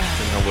 yeah.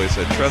 And Hellboy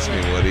said, trust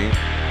me, Woody.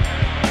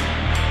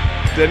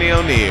 Denny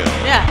O'Neil.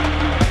 Yeah.